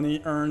 Guaranteed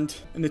money earned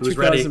in the Who's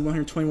ready?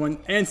 2,121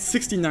 and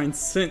 69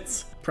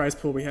 cents prize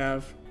pool we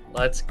have.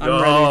 Let's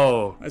I'm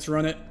ready. Let's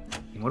run it.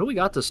 What do we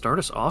got to start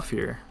us off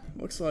here?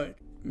 Looks like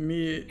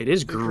me. It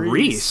is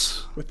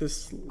Greece. With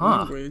this Huh.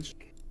 language.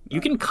 You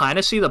can kind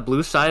of see the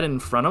blue side in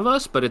front of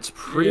us, but it's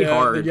pretty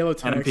hard The yellow on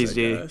text, I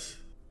MPZ. guess.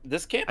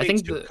 This can't I be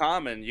think too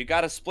common. You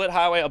got a split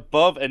highway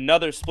above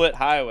another split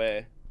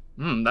highway.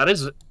 That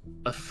is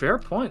a fair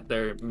point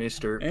there,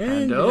 Mr.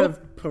 And Pando. you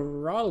have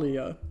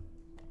Paralia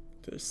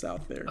to the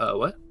south there.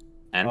 What?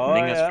 And Oh,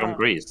 Ning is yeah. from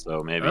Greece,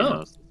 so maybe he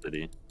knows the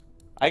city.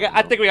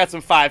 I think we got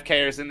some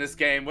 5Kers in this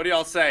game. What do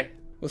y'all say?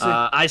 We'll see.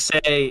 I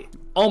say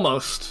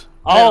almost.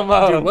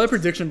 Almost. Dude, what a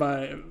prediction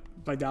by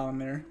Dallin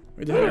there.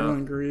 We did have everyone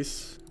in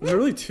Greece. Was there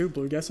really 2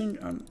 blue guessing?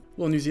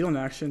 Well, New Zealand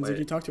actions. Did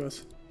you talk to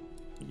us?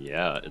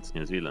 Yeah, it's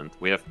New Zealand.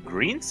 We have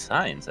green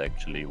signs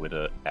actually with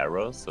an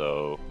arrow,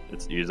 so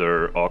it's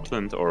either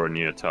Auckland or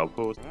near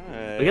Taupo. Look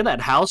at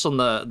that house on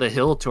the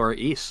hill to our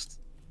east.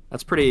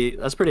 That's pretty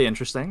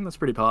interesting. That's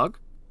pretty pog.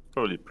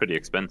 Probably pretty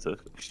expensive.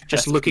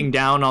 Just looking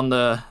down on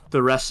the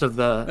rest of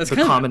the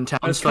common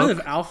townsfolk. That's kind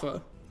of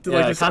alpha.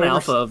 Yeah, like kind of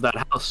alpha of that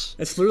house.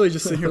 It's literally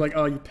just sitting here like,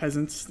 oh, you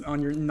peasants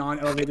on your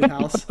non-elevated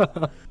house.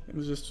 It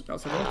was just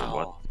outside.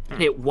 Wow.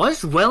 It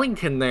was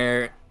Wellington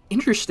there.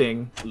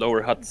 Interesting.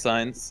 Lower hut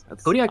signs.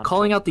 Kodiak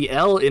calling out the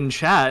L in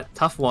chat.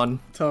 Tough one.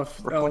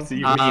 Tough. What do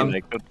you mean? I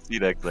couldn't see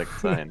the exact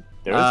sign.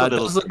 There is a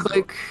little. Does look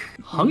like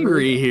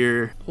Hungary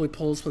here. Holy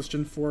Poles plus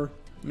Gen 4.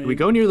 Maybe. We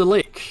go near the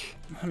lake.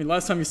 I mean,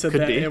 last time you said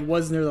Could that, be. it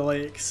was near the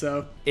lake,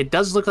 so. It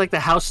does look like the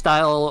house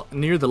style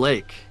near the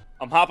lake.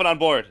 I'm hopping on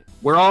board.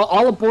 We're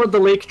all aboard the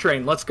lake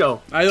train. Let's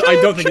go. I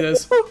don't think it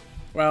is.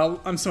 Wow,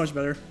 I'm so much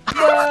better.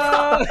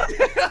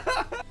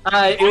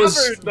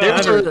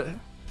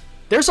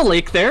 There's a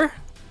lake there,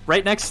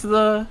 right next to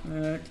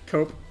the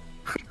Cope.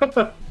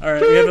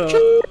 Alright, we have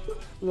a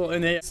little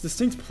innate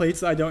distinct plates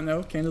that I don't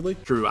know, candidly.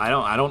 True,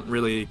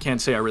 can't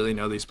say I really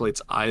know these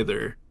plates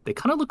either. They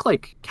kind of look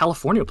like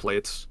California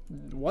plates.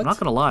 What? I'm not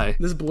gonna lie.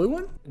 This blue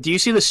one? Do you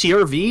see the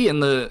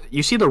CRV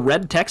you see the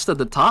red text at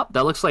the top?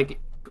 That looks like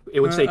it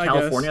would say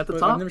California at the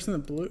top. I've never seen the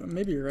blue.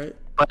 Maybe you're right.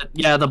 But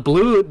yeah, the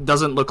blue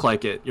doesn't look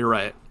like it. You're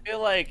right. I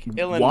feel like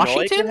Illinois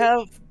Washington? can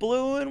have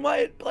blue and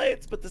white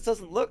plates, but this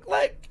doesn't look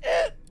like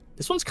it.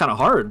 This one's kind of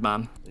hard,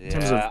 man, in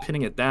terms of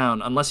pinning it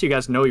down, unless you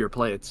guys know your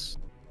plates.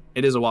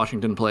 It is a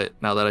Washington plate,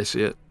 now that I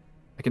see it.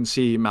 I can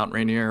see Mount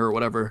Rainier or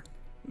whatever.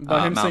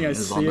 By him saying I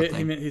see it,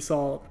 he meant he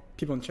saw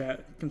people in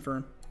chat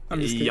confirm.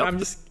 I'm just kidding.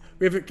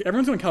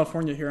 Everyone's going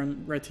California here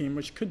on Red Team,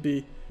 which could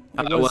be.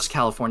 It was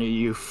California.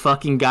 You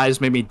fucking guys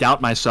made me doubt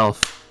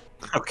myself.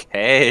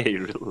 Okay,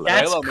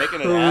 relax.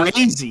 That's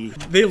crazy.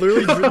 They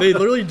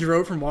literally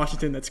drove from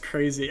Washington. That's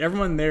crazy.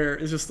 Everyone there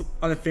is just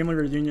on a family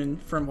reunion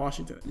from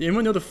Washington.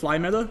 Anyone know the fly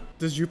meta?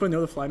 Does Jupa know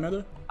the fly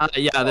meta?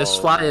 Yeah, this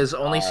fly is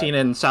only seen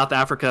in South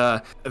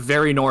Africa,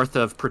 very north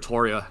of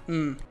Pretoria.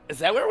 Is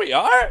that where we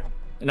are?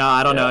 No,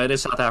 I don't know. It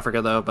is South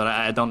Africa though, but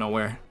I don't know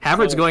where.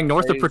 Havard's going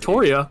north of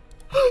Pretoria.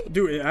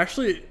 Dude, it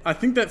actually, I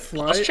think that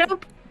fly.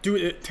 Dude,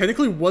 it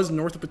technically was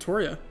north of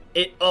Pretoria.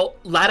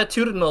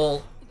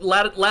 Latitudinal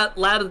wise,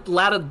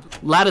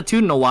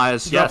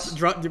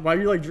 yes. Why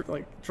do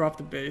you drop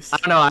the base? I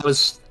don't know. I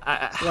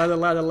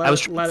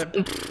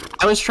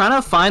was trying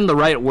to find the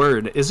right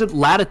word. Is it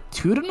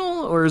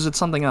latitudinal or is it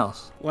something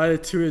else?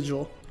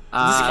 Latitudinal.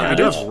 We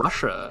do have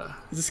Russia.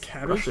 Is this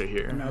cabbage? Russia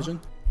here.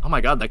 Imagine. Oh my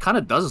god, that kind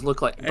of does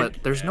look like,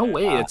 but there's no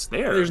way it's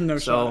there. There's no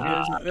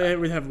shot.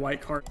 We have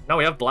white card. No,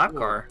 we have black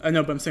car. I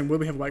know, but I'm saying,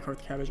 would we have white card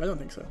with cabbage? I don't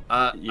think so.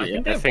 I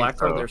think they have black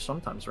car there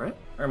sometimes, right?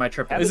 Or am I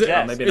tripping? Is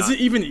it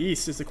even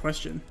east? Is the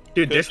question.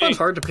 Dude, this one's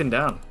hard to pin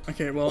down.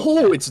 Okay, well.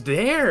 Oh, it's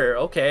there.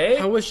 Okay.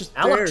 How was just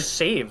Alex there?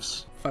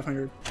 saves.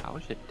 500. How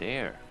is it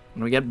there?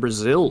 And we get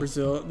Brazil.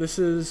 This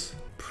is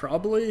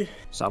probably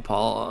Sao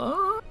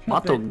Paulo.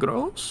 Mato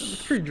Grosso.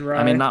 It's pretty dry.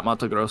 I mean, not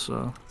Mato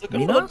Grosso. It's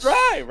looking a little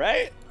dry,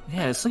 right?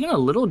 Yeah, it's looking a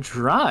little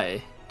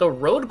dry. The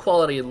road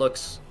quality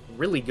looks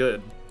really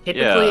good.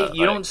 Typically,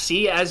 you don't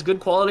see as good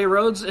quality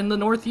roads in the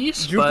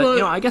Northeast,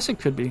 but I guess it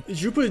could be.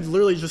 Jupa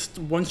literally just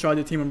one-shot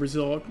the team in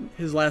Brazil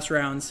his last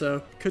round,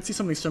 so could see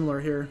something similar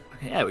here.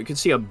 Yeah, we could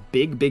see a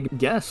big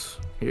guess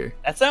here.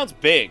 That sounds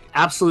big.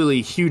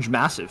 Absolutely huge,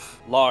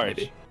 massive. Large.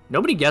 Maybe.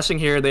 Nobody guessing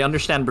here. They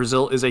understand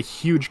Brazil is a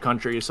huge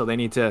country, so they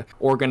need to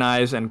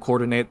organize and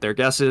coordinate their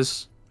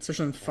guesses.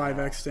 Especially on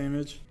 5x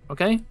damage.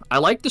 Okay, I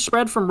like the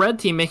spread from Red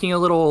Team making a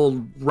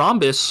little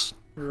rhombus.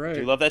 Right.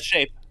 You love that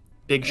shape.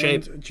 Big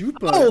shape.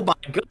 Jupa. Oh my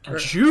god,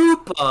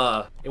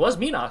 Jupa! It was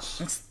Minas.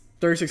 That's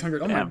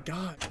 3,600. Oh my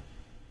god.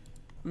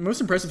 The most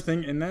impressive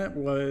thing in that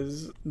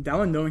was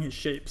Dallin knowing his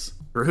shapes.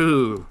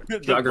 True.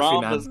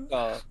 Geography, man.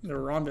 The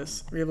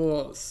rhombus. We have a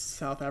little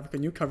South Africa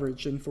new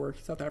coverage in for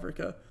South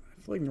Africa.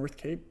 I feel like North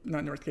Cape,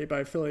 not North Cape, but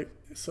I feel like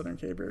Southern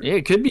Cape area. Yeah,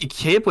 it could be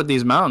Cape with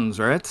these mountains,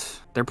 right?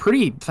 They're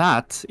pretty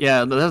fat.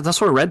 Yeah, that's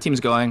where Red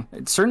Team's going.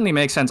 It certainly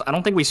makes sense. I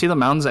don't think we see the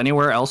mountains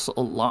anywhere else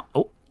along.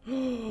 Oh.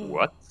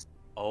 What?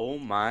 Oh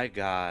my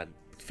god.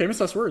 Famous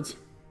last words.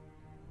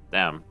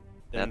 Damn.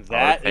 And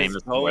that is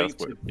going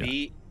to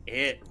be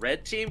it.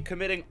 Red Team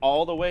committing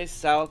all the way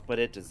south, but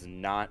it does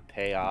not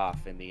pay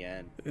off in the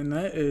end. And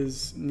that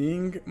is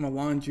Ning,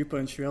 Milan, Jupa,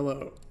 and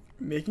Triello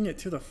making it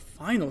to the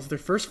finals. Their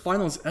first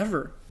finals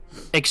ever.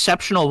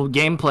 exceptional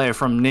gameplay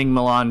from Ning,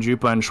 Milan,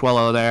 Jupa, and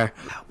Schwello there.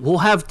 We'll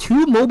have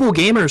 2 mobile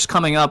gamers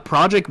coming up,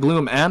 Project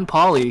Bloom and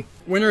Poly.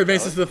 Winner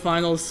advances to the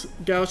finals.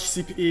 Gauch,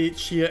 CPE,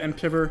 Chia, and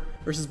Piver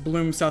versus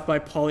Bloom, South by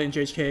Poly, and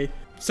JHK.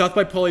 South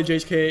by Poly,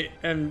 JHK,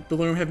 and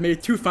Bloom have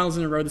made 2 finals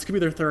in a row. This could be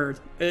their 3rd.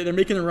 They're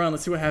making a run.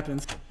 Let's see what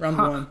happens. Round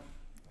 1.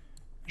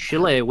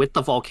 Chile with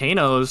the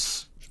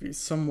volcanoes. Should be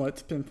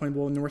somewhat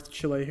pinpointable in North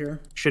Chile here.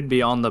 Should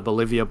be on the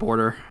Bolivia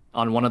border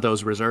on one of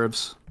those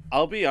reserves.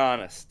 I'll be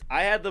honest.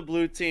 I had the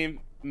blue team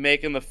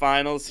making the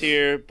finals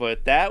here,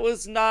 but that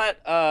was not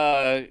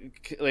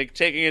like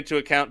taking into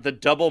account the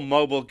double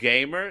mobile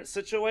gamer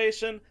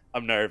situation.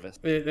 I'm nervous.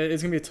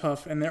 It's gonna be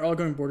tough, and they're all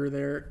going border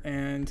there.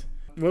 And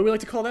what do we like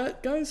to call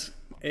that, guys?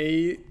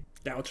 A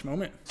Gouch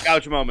moment.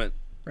 Gouch moment.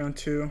 Round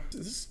 2. Is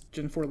this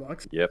Gen 4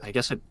 Lux? Yep. I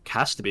guess it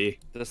has to be.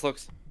 This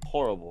looks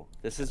horrible.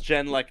 This is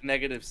Gen like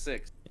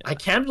 -6. I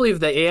can't believe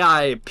the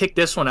AI picked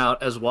this one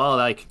out as well.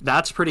 Like,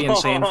 that's pretty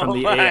insane from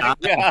the AI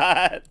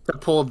God. to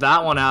pull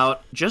that one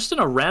out. Just in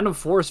a random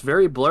force,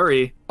 very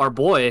blurry. Our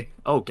boy,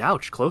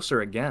 Gouch, closer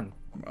again.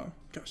 Wow.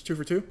 Gosh, 2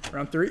 for 2.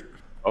 Round 3.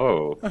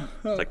 Oh,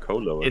 it's like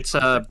Colo. It's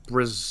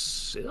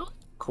Brazil?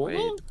 Colo?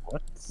 Wait,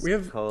 what? We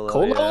have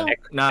Colo? Yeah.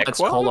 Nah, it's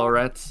Equa? Colo,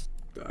 right?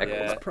 Yeah.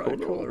 It's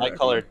probably Colo, Light right?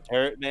 colored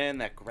dirt, man.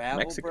 That gravel,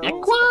 Mexico? bro.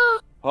 Equa?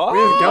 Oh! We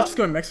have Gouch is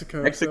going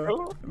Mexico.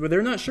 Mexico? So, but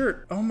they're not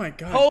sure. Oh my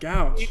god, Oh.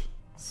 Gouch.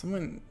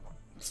 Someone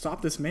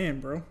stop this man,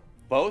 bro.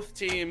 Both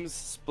teams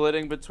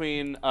splitting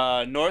between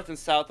North and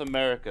South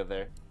America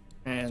there.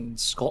 And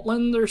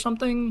Scotland or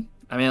something?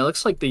 I mean, it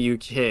looks like the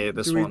UK,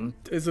 this one.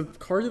 Is a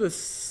card to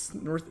the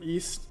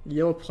northeast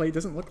yellow plate?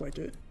 Doesn't look like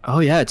it. Oh,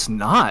 yeah, it's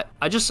not.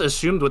 I just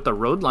assumed with the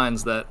road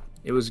lines that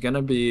it was going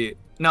to be...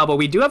 No, but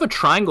we do have a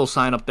triangle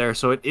sign up there,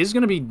 so it is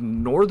going to be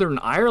Northern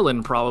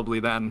Ireland probably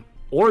then.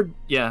 Or,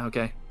 yeah,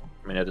 okay.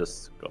 I mean, I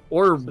just got.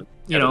 Or, Yeah,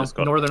 you know, just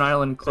got- Northern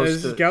Ireland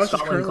close to Gouch is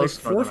Scotland, currently close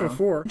to 4 Northern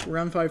for Ireland. 4.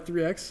 Round 5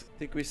 3x. I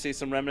think we see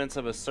some remnants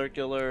of a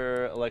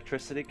circular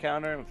electricity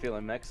counter. I'm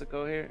feeling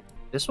Mexico here.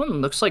 This one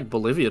looks like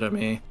Bolivia to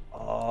me.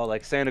 Oh,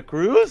 like Santa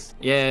Cruz?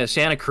 Yeah,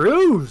 Santa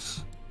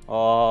Cruz.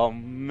 Oh,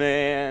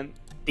 man.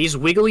 These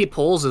wiggly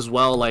poles as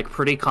well, like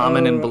pretty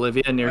common in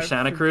Bolivia near I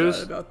Santa forgot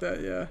Cruz. about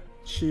that, yeah.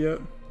 Chia.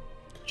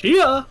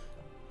 Chia.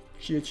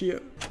 Chia.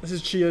 This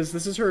is Chia's.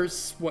 This is her,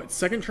 what,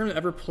 second term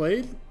ever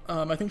played?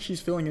 I think she's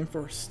filling in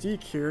for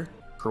Steak here.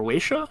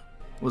 Croatia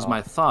was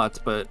my thought,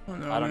 but Oh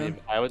no, I don't man.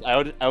 even.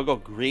 I would go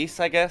Greece,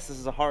 I guess. This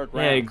is a hard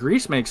round. yeah,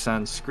 Greece makes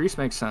sense. Greece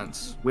makes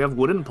sense. We have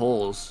wooden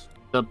poles.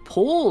 The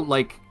pole,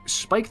 like,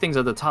 spike things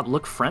at the top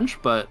look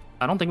French, but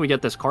I don't think we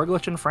get this car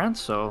glitch in France,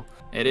 so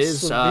it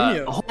is,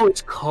 Slovenia. oh,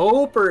 it's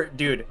Koper.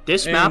 Dude,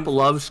 this And map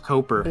loves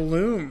Koper.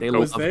 Bloom They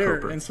was love there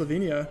Koper. in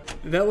Slovenia.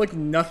 That looked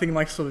nothing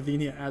like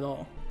Slovenia at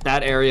all.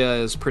 That area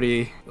is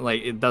pretty,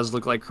 like, it does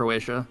look like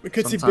Croatia. We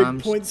could see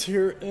sometimes. big points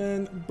here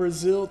in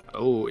Brazil.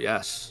 Oh,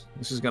 yes.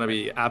 This is going to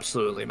be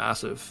absolutely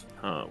massive.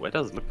 Huh, why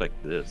does it look like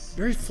this?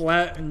 Very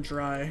flat and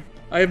dry.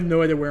 I have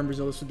no idea where in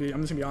Brazil this would be.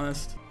 I'm just gonna be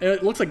honest.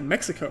 It looks like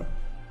Mexico.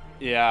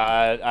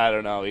 Yeah, I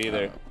don't know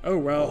either. Oh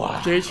well,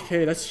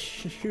 JHK, that's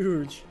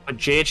huge. But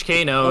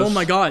JHK knows. Oh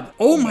my god.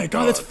 Oh my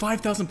god, that's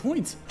 5,000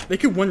 points. They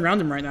could one round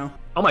him right now.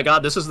 Oh my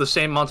god, this is the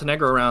same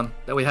Montenegro round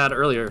that we had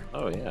earlier.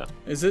 Oh yeah.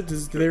 Is it? Do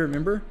they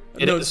remember?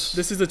 It no, is.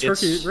 This is the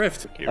Turkey It's-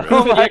 Rift.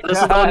 Oh my This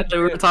is the one god. that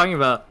we were talking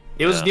about.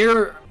 It was Yeah.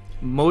 near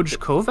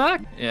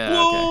Mojkovac?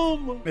 Yeah, okay.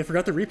 Boom! They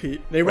forgot the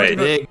repeat. They Wait.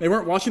 weren't. They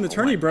weren't watching the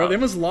tourney, bro. God. They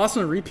almost lost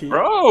on a repeat.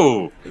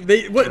 Bro!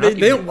 They what? You're They not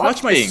don't even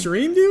watch my watching.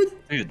 stream, dude.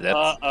 Dude, that's.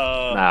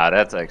 Uh-oh. Nah,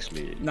 that's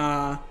actually.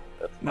 Nah,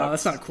 nah,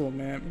 that's nuts. not cool,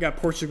 man. We got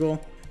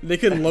Portugal. They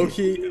could low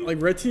key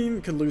like red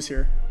team could lose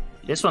here.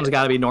 This one's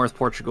got to be North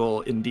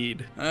Portugal,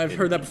 indeed. I've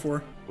heard that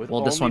before. With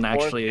Well, this only one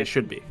actually 450 it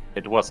should be.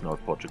 It was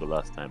North Portugal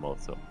last time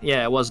also.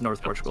 Yeah, it was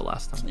North Portugal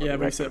last time. Yeah,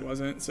 but you said it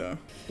wasn't. So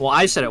Well,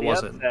 I said it The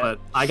wasn't, upset. but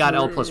I got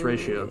L plus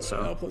ratioed, L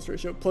so. plus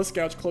ratio plus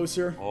Gouch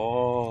closer.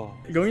 Oh.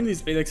 Going into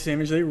these 8x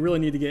damage, they really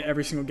need to get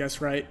every single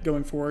guess right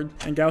going forward.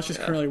 And Gauch just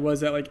currently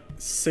was at like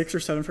 6 or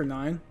 7 for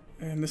 9.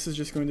 And this is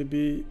just going to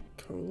be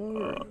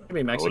Colo.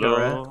 Maybe Mexico,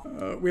 right?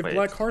 Olo. We have Wait.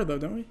 black card though,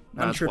 don't we?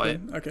 No, I'm it's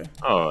tripping. Okay.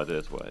 Oh, it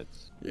is white.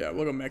 Yeah,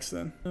 we'll go Mex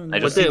then. I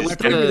just With see the- I these,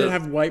 figured we the- did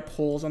have white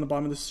poles on the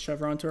bottom of this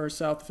chevron to our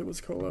south if it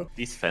was Colo.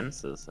 these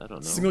fences. I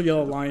don't know. Single yellow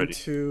They look line pretty.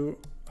 to,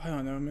 I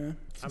don't know, man.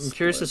 I'm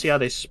curious to see how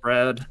they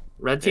spread.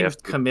 Red They team's have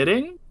to-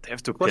 committing? They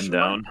have to Question pin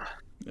mark? down.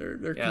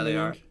 They're Yeah, they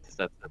are. committing.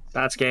 That's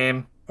That's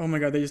game. Oh my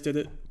god, they just did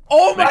it.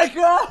 Oh my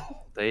god!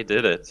 They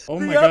did it. Oh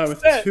my The god, with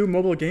upset. 2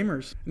 mobile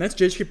gamers. And that's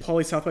JHK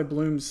Poly South by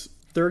Bloom's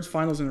 3rd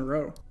finals in a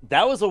row.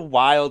 That was a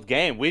wild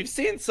game. We've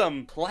seen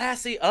some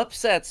classy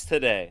upsets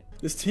today.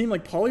 This team,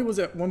 like Poly, was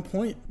at one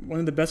point one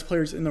of the best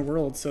players in the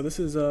world. So this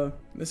is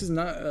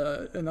not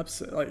an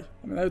upset. Like,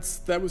 I mean,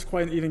 that was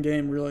quite an even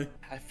game, really.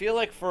 I feel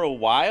like for a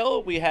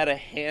while we had a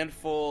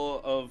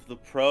handful of the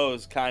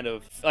pros kind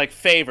of like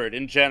favored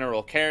in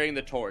general, carrying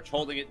the torch,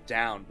 holding it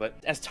down. But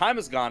as time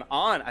has gone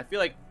on, I feel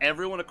like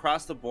everyone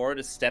across the board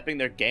is stepping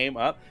their game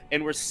up,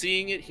 and we're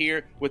seeing it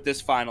here with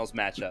this finals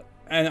matchup.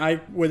 And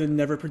I would have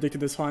never predicted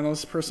this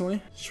finals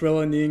personally.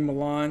 Schwella, Ning,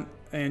 Milan,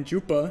 and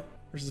Jupa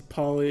versus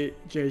Poly,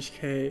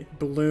 JHK,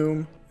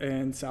 Bloom,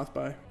 and South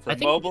by. For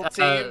mobile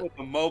team with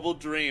a mobile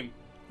dream.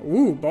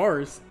 Ooh,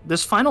 bars.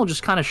 This final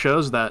just kind of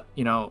shows that,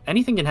 you know,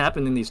 anything can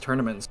happen in these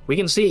tournaments. We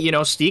can see, you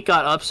know, Steak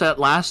got upset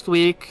last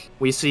week.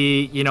 We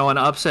see, you know, an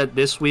upset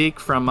this week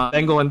from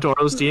Bengal and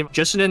Toro's team.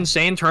 Just an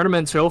insane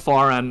tournament so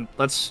far, and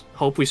let's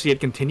hope we see it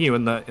continue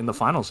in the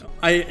finals.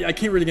 I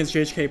can't root against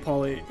JHK,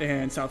 Poly,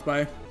 and South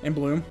by, and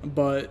Bloom,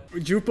 but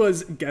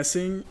Jupa's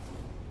guessing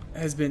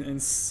has been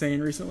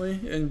insane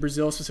recently, in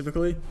Brazil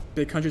specifically.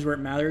 Big countries where it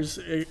matters.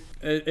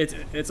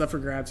 It's up for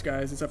grabs,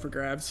 guys. It's up for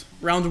grabs.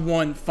 Round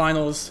 1,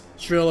 finals.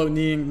 Shrillo,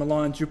 Ning,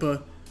 Milan,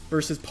 Jupa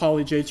versus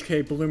Poly,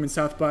 JHK, Bloom, and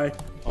South by.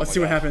 Let's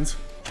see what happens.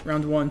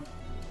 Round 1.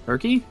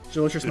 Turkey?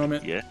 Delicious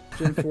moment. Yeah.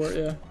 Gen 4,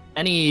 yeah.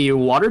 Any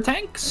water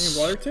tanks?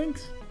 Any water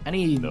tanks?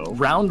 Any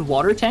round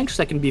water tanks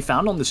that can be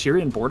found on the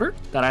Syrian border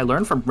that I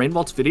learned from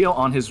Rainvault's video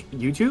on his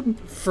YouTube?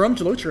 From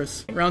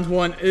Jalotris. Round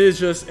 1 is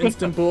just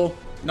Istanbul,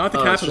 not the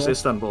capital. It's just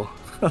Istanbul.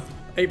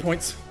 8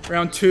 points.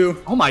 Round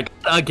 2. Oh my god,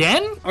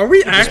 again? Are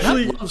we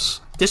actually...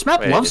 This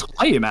map loves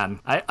Hawaii, man.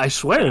 I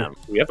swear. Yeah,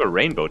 we have a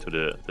rainbow to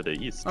the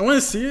east. I want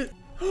to see it.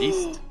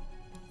 East.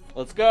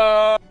 Let's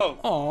go!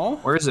 Aw.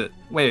 Where is it?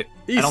 Wait,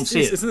 East, I don't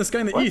see it. It's in the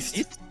sky in the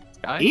east.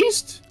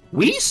 East?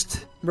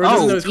 West? Bro,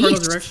 doesn't know his cardinal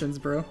directions,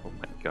 bro. Oh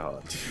my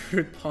god.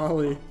 Dude,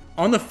 Poly.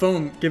 On the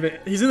phone, give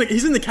it. He's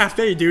in the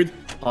cafe, dude.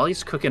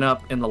 Poly's cooking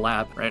up in the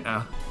lab right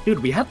now. Dude,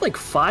 we had like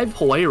 5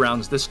 Hawaii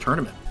rounds this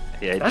tournament.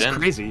 Yeah, that's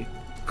crazy.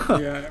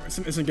 Yeah,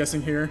 some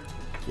guessing here.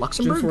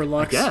 Luxembourg? Gen 4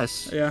 Lux. I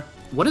guess. Yeah.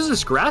 What is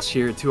this grass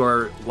here to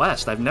our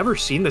west? I've never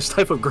seen this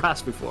type of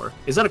grass before.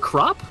 Is that a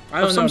crop I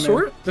don't of some know,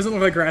 sort? man. Doesn't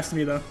look like grass to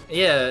me, though.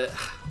 Yeah.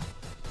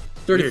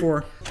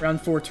 34. Round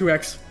 4,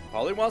 2x.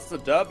 Poly wants the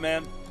dub,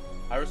 man.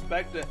 I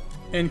respect it.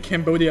 In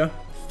Cambodia.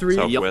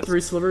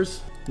 3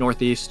 slivers.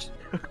 Northeast.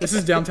 This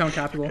is downtown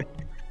capital.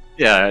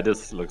 Yeah,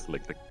 this looks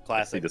like the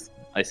classic.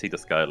 I see the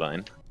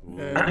skyline.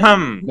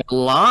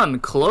 Milan,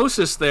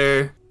 closest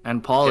there.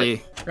 And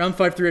Poly. Round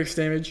 5, 3x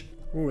damage.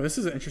 Ooh, this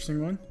is an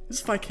interesting one. This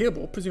is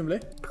 5Kable,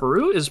 presumably.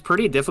 Peru is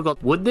pretty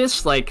difficult. Would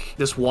this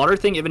water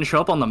thing even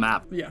show up on the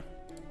map? Yeah.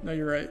 No,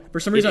 you're right.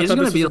 For some reason, I thought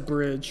this was a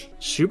bridge.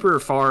 Super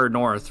far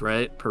north,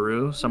 right?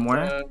 Peru,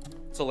 somewhere?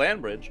 It's a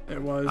land bridge. It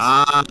was.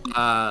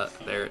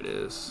 There it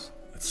is.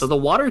 So the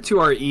water to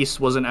our east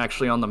wasn't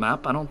actually on the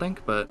map, I don't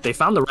think, but they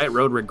found the right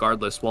road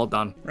regardless. Well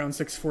done. Round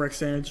 6, 4x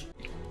damage.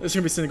 This is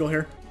going to be Senegal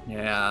here.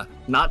 Yeah.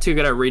 Not too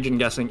good at region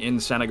guessing in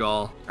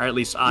Senegal. Or at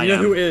least I am.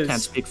 Who is?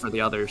 Can't speak for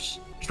the others.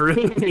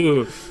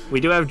 True. We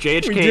do have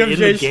JHK we do have in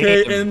JHK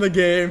the game. in the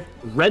game.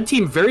 Red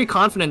team very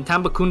confident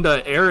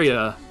Tambakunda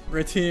area.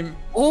 Red team.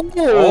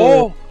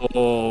 Oh.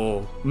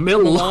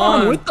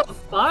 Milan with the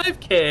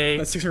 5K.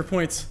 That's 600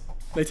 points.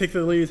 They take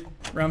the lead.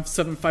 Round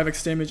 7,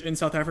 5x damage in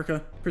South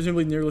Africa.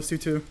 Presumably near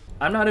Lesotho.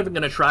 I'm not even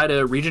going to try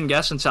to region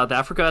guess in South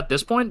Africa at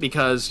this point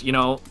because, you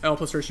know, L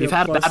plus ratio. You've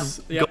had a bad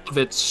go of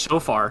it so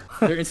far.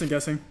 They're instant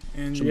guessing.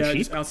 And yeah,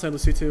 just outside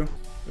Lesotho.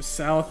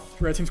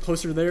 South, red team's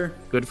closer there.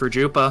 Good for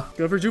Jupa.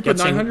 Good for Jupa,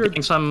 900.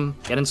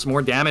 Getting some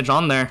more damage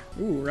on there.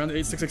 Ooh, around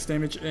 866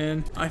 damage.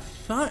 And I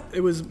thought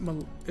it was,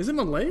 is it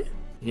Malay?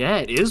 Yeah,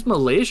 it is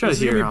Malaysia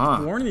here,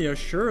 huh? Borneo,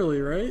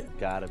 surely, right?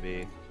 Gotta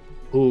be.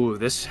 Ooh,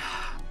 this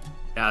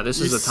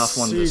is a tough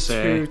one to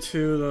say.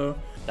 Too, though.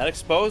 That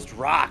exposed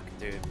rock,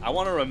 dude. I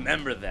want to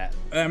remember that.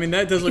 I mean,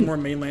 that does look more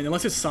mainland,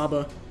 unless it's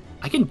Sabah.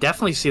 I can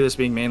definitely see this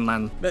being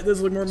mainland. That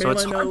does look more mainland.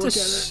 So it's hard to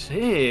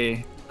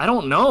say. I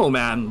don't know,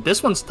 man.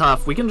 This one's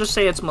tough. We can just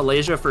say it's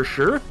Malaysia for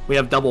sure. We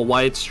have double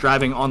whites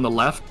driving on the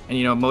left, and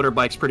you know,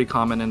 motorbikes pretty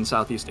common in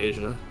Southeast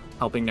Asia,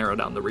 helping narrow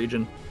down the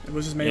region. It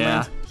was just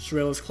mainland. Yeah.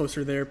 Shuelo's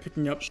closer there,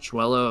 picking up.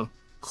 Shuelo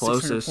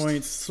closest. 600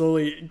 points,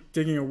 slowly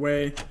digging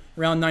away.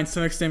 Round 9,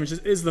 7x damage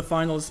is the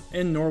finals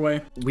in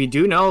Norway. We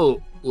do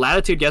know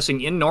latitude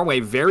guessing in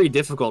Norway very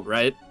difficult,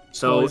 right?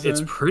 So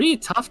it's pretty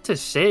tough to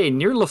say.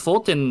 Near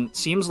Lofoten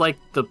seems like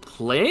the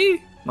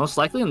play, most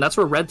likely, and that's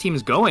where red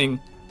team's going.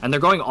 And they're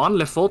going on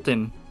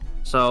Lofoten,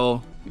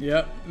 so...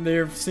 Yep,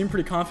 they seem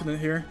pretty confident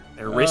here.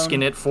 They're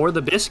risking it for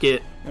the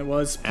biscuit. It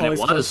was. And it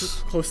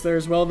was. Close there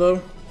as well,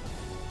 though.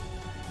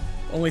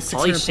 Only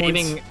 600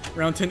 points.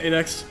 Round 10,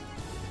 8x.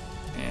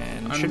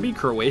 And should be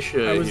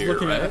Croatia I was here,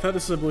 looking right? at I thought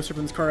this was a blue strip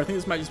in this car. I think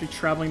this might just be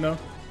traveling, though.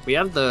 We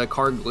have the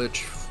car glitch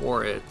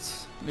for it.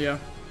 Yeah.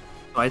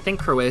 So I think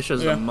Croatia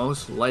is the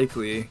most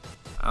likely.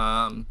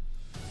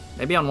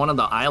 Maybe on one of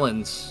the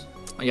islands.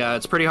 Yeah,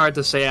 it's pretty hard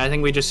to say. I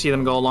think we just see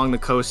them go along the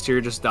coast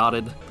here, just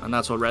dotted, and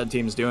that's what red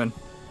team's doing.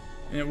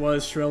 And it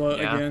was Shrilla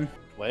again.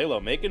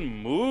 Waylo making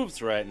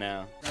moves right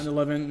now. Round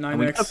 11,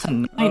 9x. Up to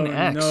 9x.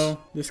 Oh, no,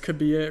 this could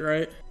be it,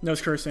 right? No,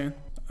 it's Kursan.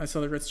 I saw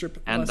the red strip.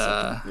 And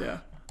yeah,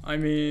 I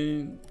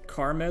mean,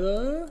 car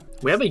meta.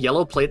 We have a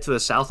yellow plate to the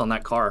south on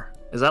that car.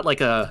 Is that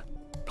like a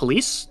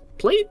police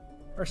plate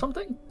or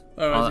something?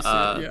 Oh, I just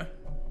see it. Yeah.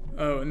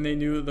 Oh, and they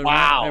knew the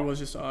round. It was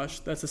just Osh.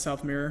 That's the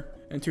south mirror.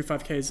 And 2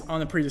 5Ks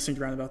on a pretty distinct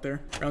roundabout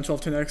there. Round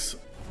 12, 10x.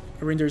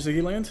 Reindeer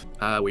Ziggy land.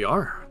 We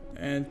are.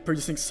 And pretty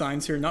distinct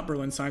signs here. Not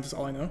Berlin signs, is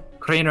all I know.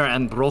 Kraner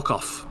and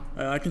Brokov.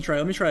 I can try.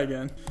 Let me try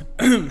again.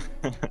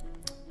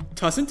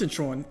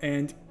 Tasintentron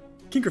and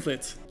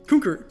Kinkerflits.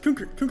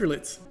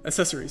 Kunkerlits.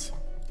 Accessories.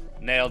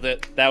 Nailed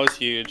it. That was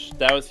huge.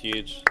 That was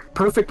huge.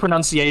 Perfect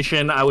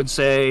pronunciation, I would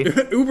say.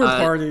 Uber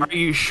party. Are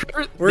you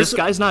sure this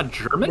guy's not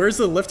German? Where's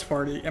the Lyft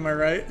party? Am I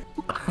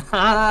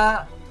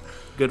right?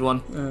 Good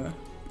one.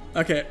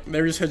 Okay, they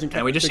were just hedging.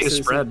 And we just see a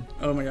spread.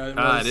 Oh my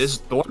god. It is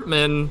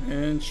Dortmund.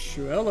 And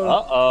Schuelo.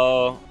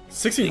 Uh-oh.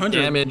 1600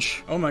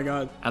 damage. Oh my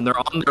god. And they're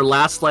on their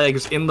last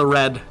legs in the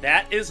red.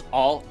 That is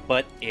all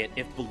but it.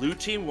 If blue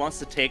team wants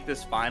to take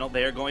this final,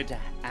 they are going to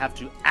have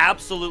to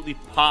absolutely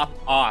pop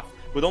off.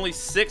 With only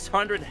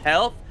 600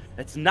 health,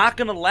 it's not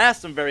going to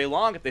last them very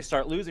long if they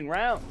start losing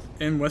rounds.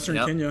 In Western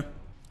Kenya,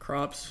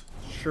 crops,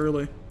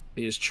 surely.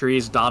 These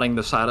trees dotting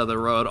the side of the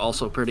road,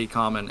 also pretty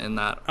common in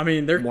that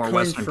they're more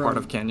western part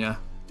of Kenya.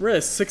 We're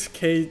at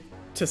 6K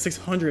to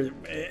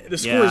 600. The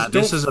scores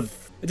don't...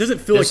 It doesn't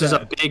feel like that. This is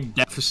a big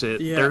deficit.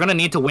 Yeah. They're going to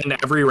need to win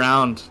every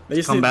round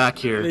to come back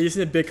here. They just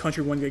need a big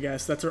country one good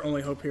guess. That's our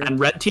only hope here. And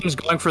red team's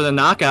going for the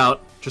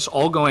knockout, just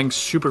all going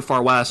super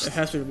far west. It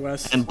has to be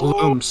west. And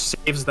Bloom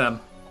saves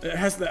them.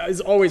 It's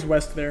always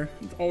west there.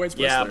 It's always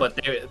west there. But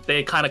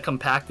they kind of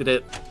compacted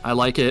it. I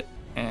like it.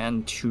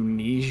 And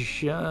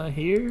Tunisia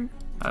here,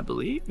 I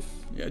believe.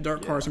 Yeah,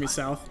 dark car's gonna be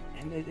south.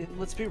 And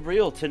let's be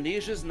real,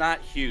 Tunisia's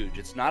not huge.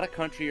 It's not a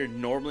country you're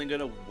normally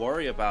going to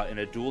worry about in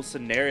a duel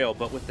scenario,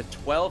 but with the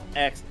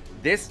 12x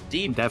this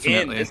deep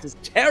in, this is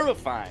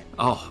terrifying.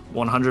 Oh,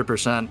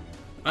 100%.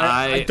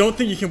 I don't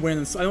think you can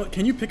win.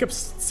 Can you pick up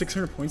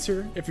 600 points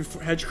here if you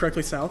hedge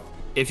correctly south?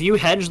 If you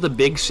hedge the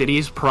big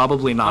cities,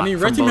 probably not. I mean,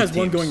 red team has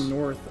one going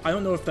north. I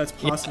don't know if that's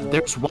possible. Yeah,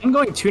 there's one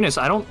going Tunis.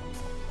 I don't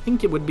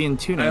think it would be in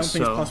Tunis. I don't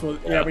think it's possible.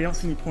 Yeah, we don't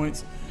see any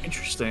points.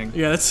 Interesting.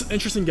 Yeah, that's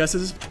interesting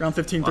guesses. Round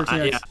 15,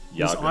 13x.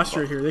 There's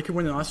Austria here. They could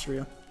win in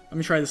Austria. Let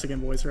me try this again,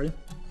 boys. Ready?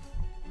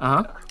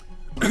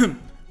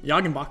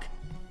 Jagenbach.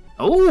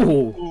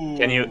 Oh.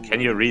 Can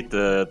you read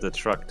the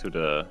truck to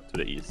the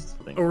east?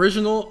 I think.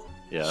 Original.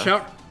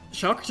 Yeah.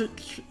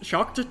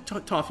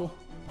 Schauktafel.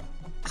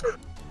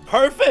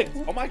 Perfect.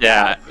 Oh my god.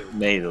 Yeah,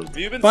 nailed.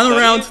 Final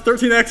round,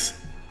 13x.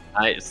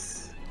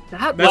 Nice.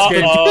 That best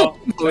game.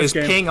 is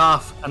paying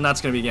off, and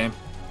that's gonna be game.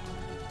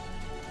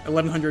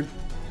 1100.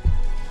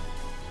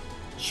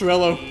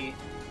 Schuelo.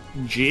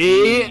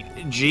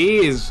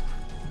 Jeez.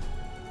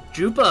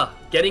 Jupa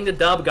getting the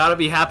dub. Gotta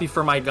be happy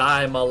for my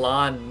guy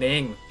Milan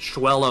Ning.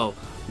 Schuelo.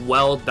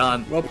 Well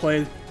done. Well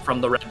played. From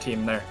the red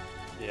team there.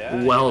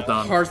 Yeah. Well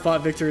done. Hard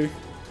fought victory.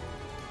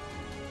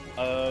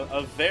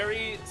 A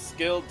very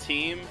skilled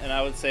team, and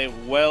I would say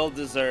well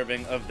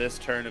deserving of this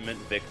tournament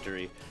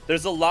victory.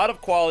 There's a lot of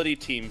quality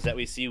teams that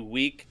we see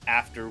week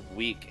after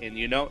week, and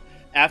you know,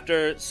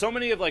 after so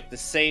many of like the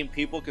same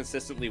people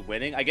consistently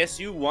winning, I guess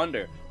you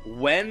wonder,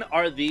 when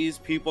are these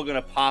people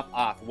gonna pop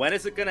off? When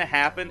is it gonna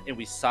happen? And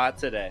we saw it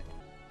today.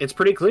 It's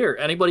pretty clear.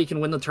 Anybody can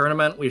win the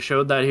tournament. We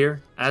showed that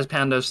here. As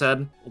Pando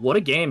said, what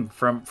a game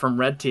from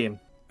red team.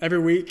 Every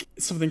week,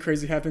 something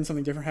crazy happens,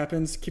 something different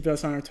happens. Keep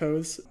us on our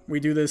toes. We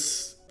do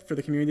this for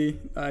the community.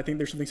 I think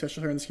there's something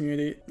special here in this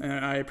community,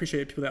 and I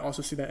appreciate people that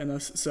also see that in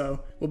us.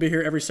 So we'll be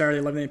here every Saturday,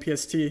 11 a.m.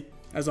 PST.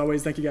 As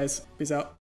always, thank you guys. Peace out.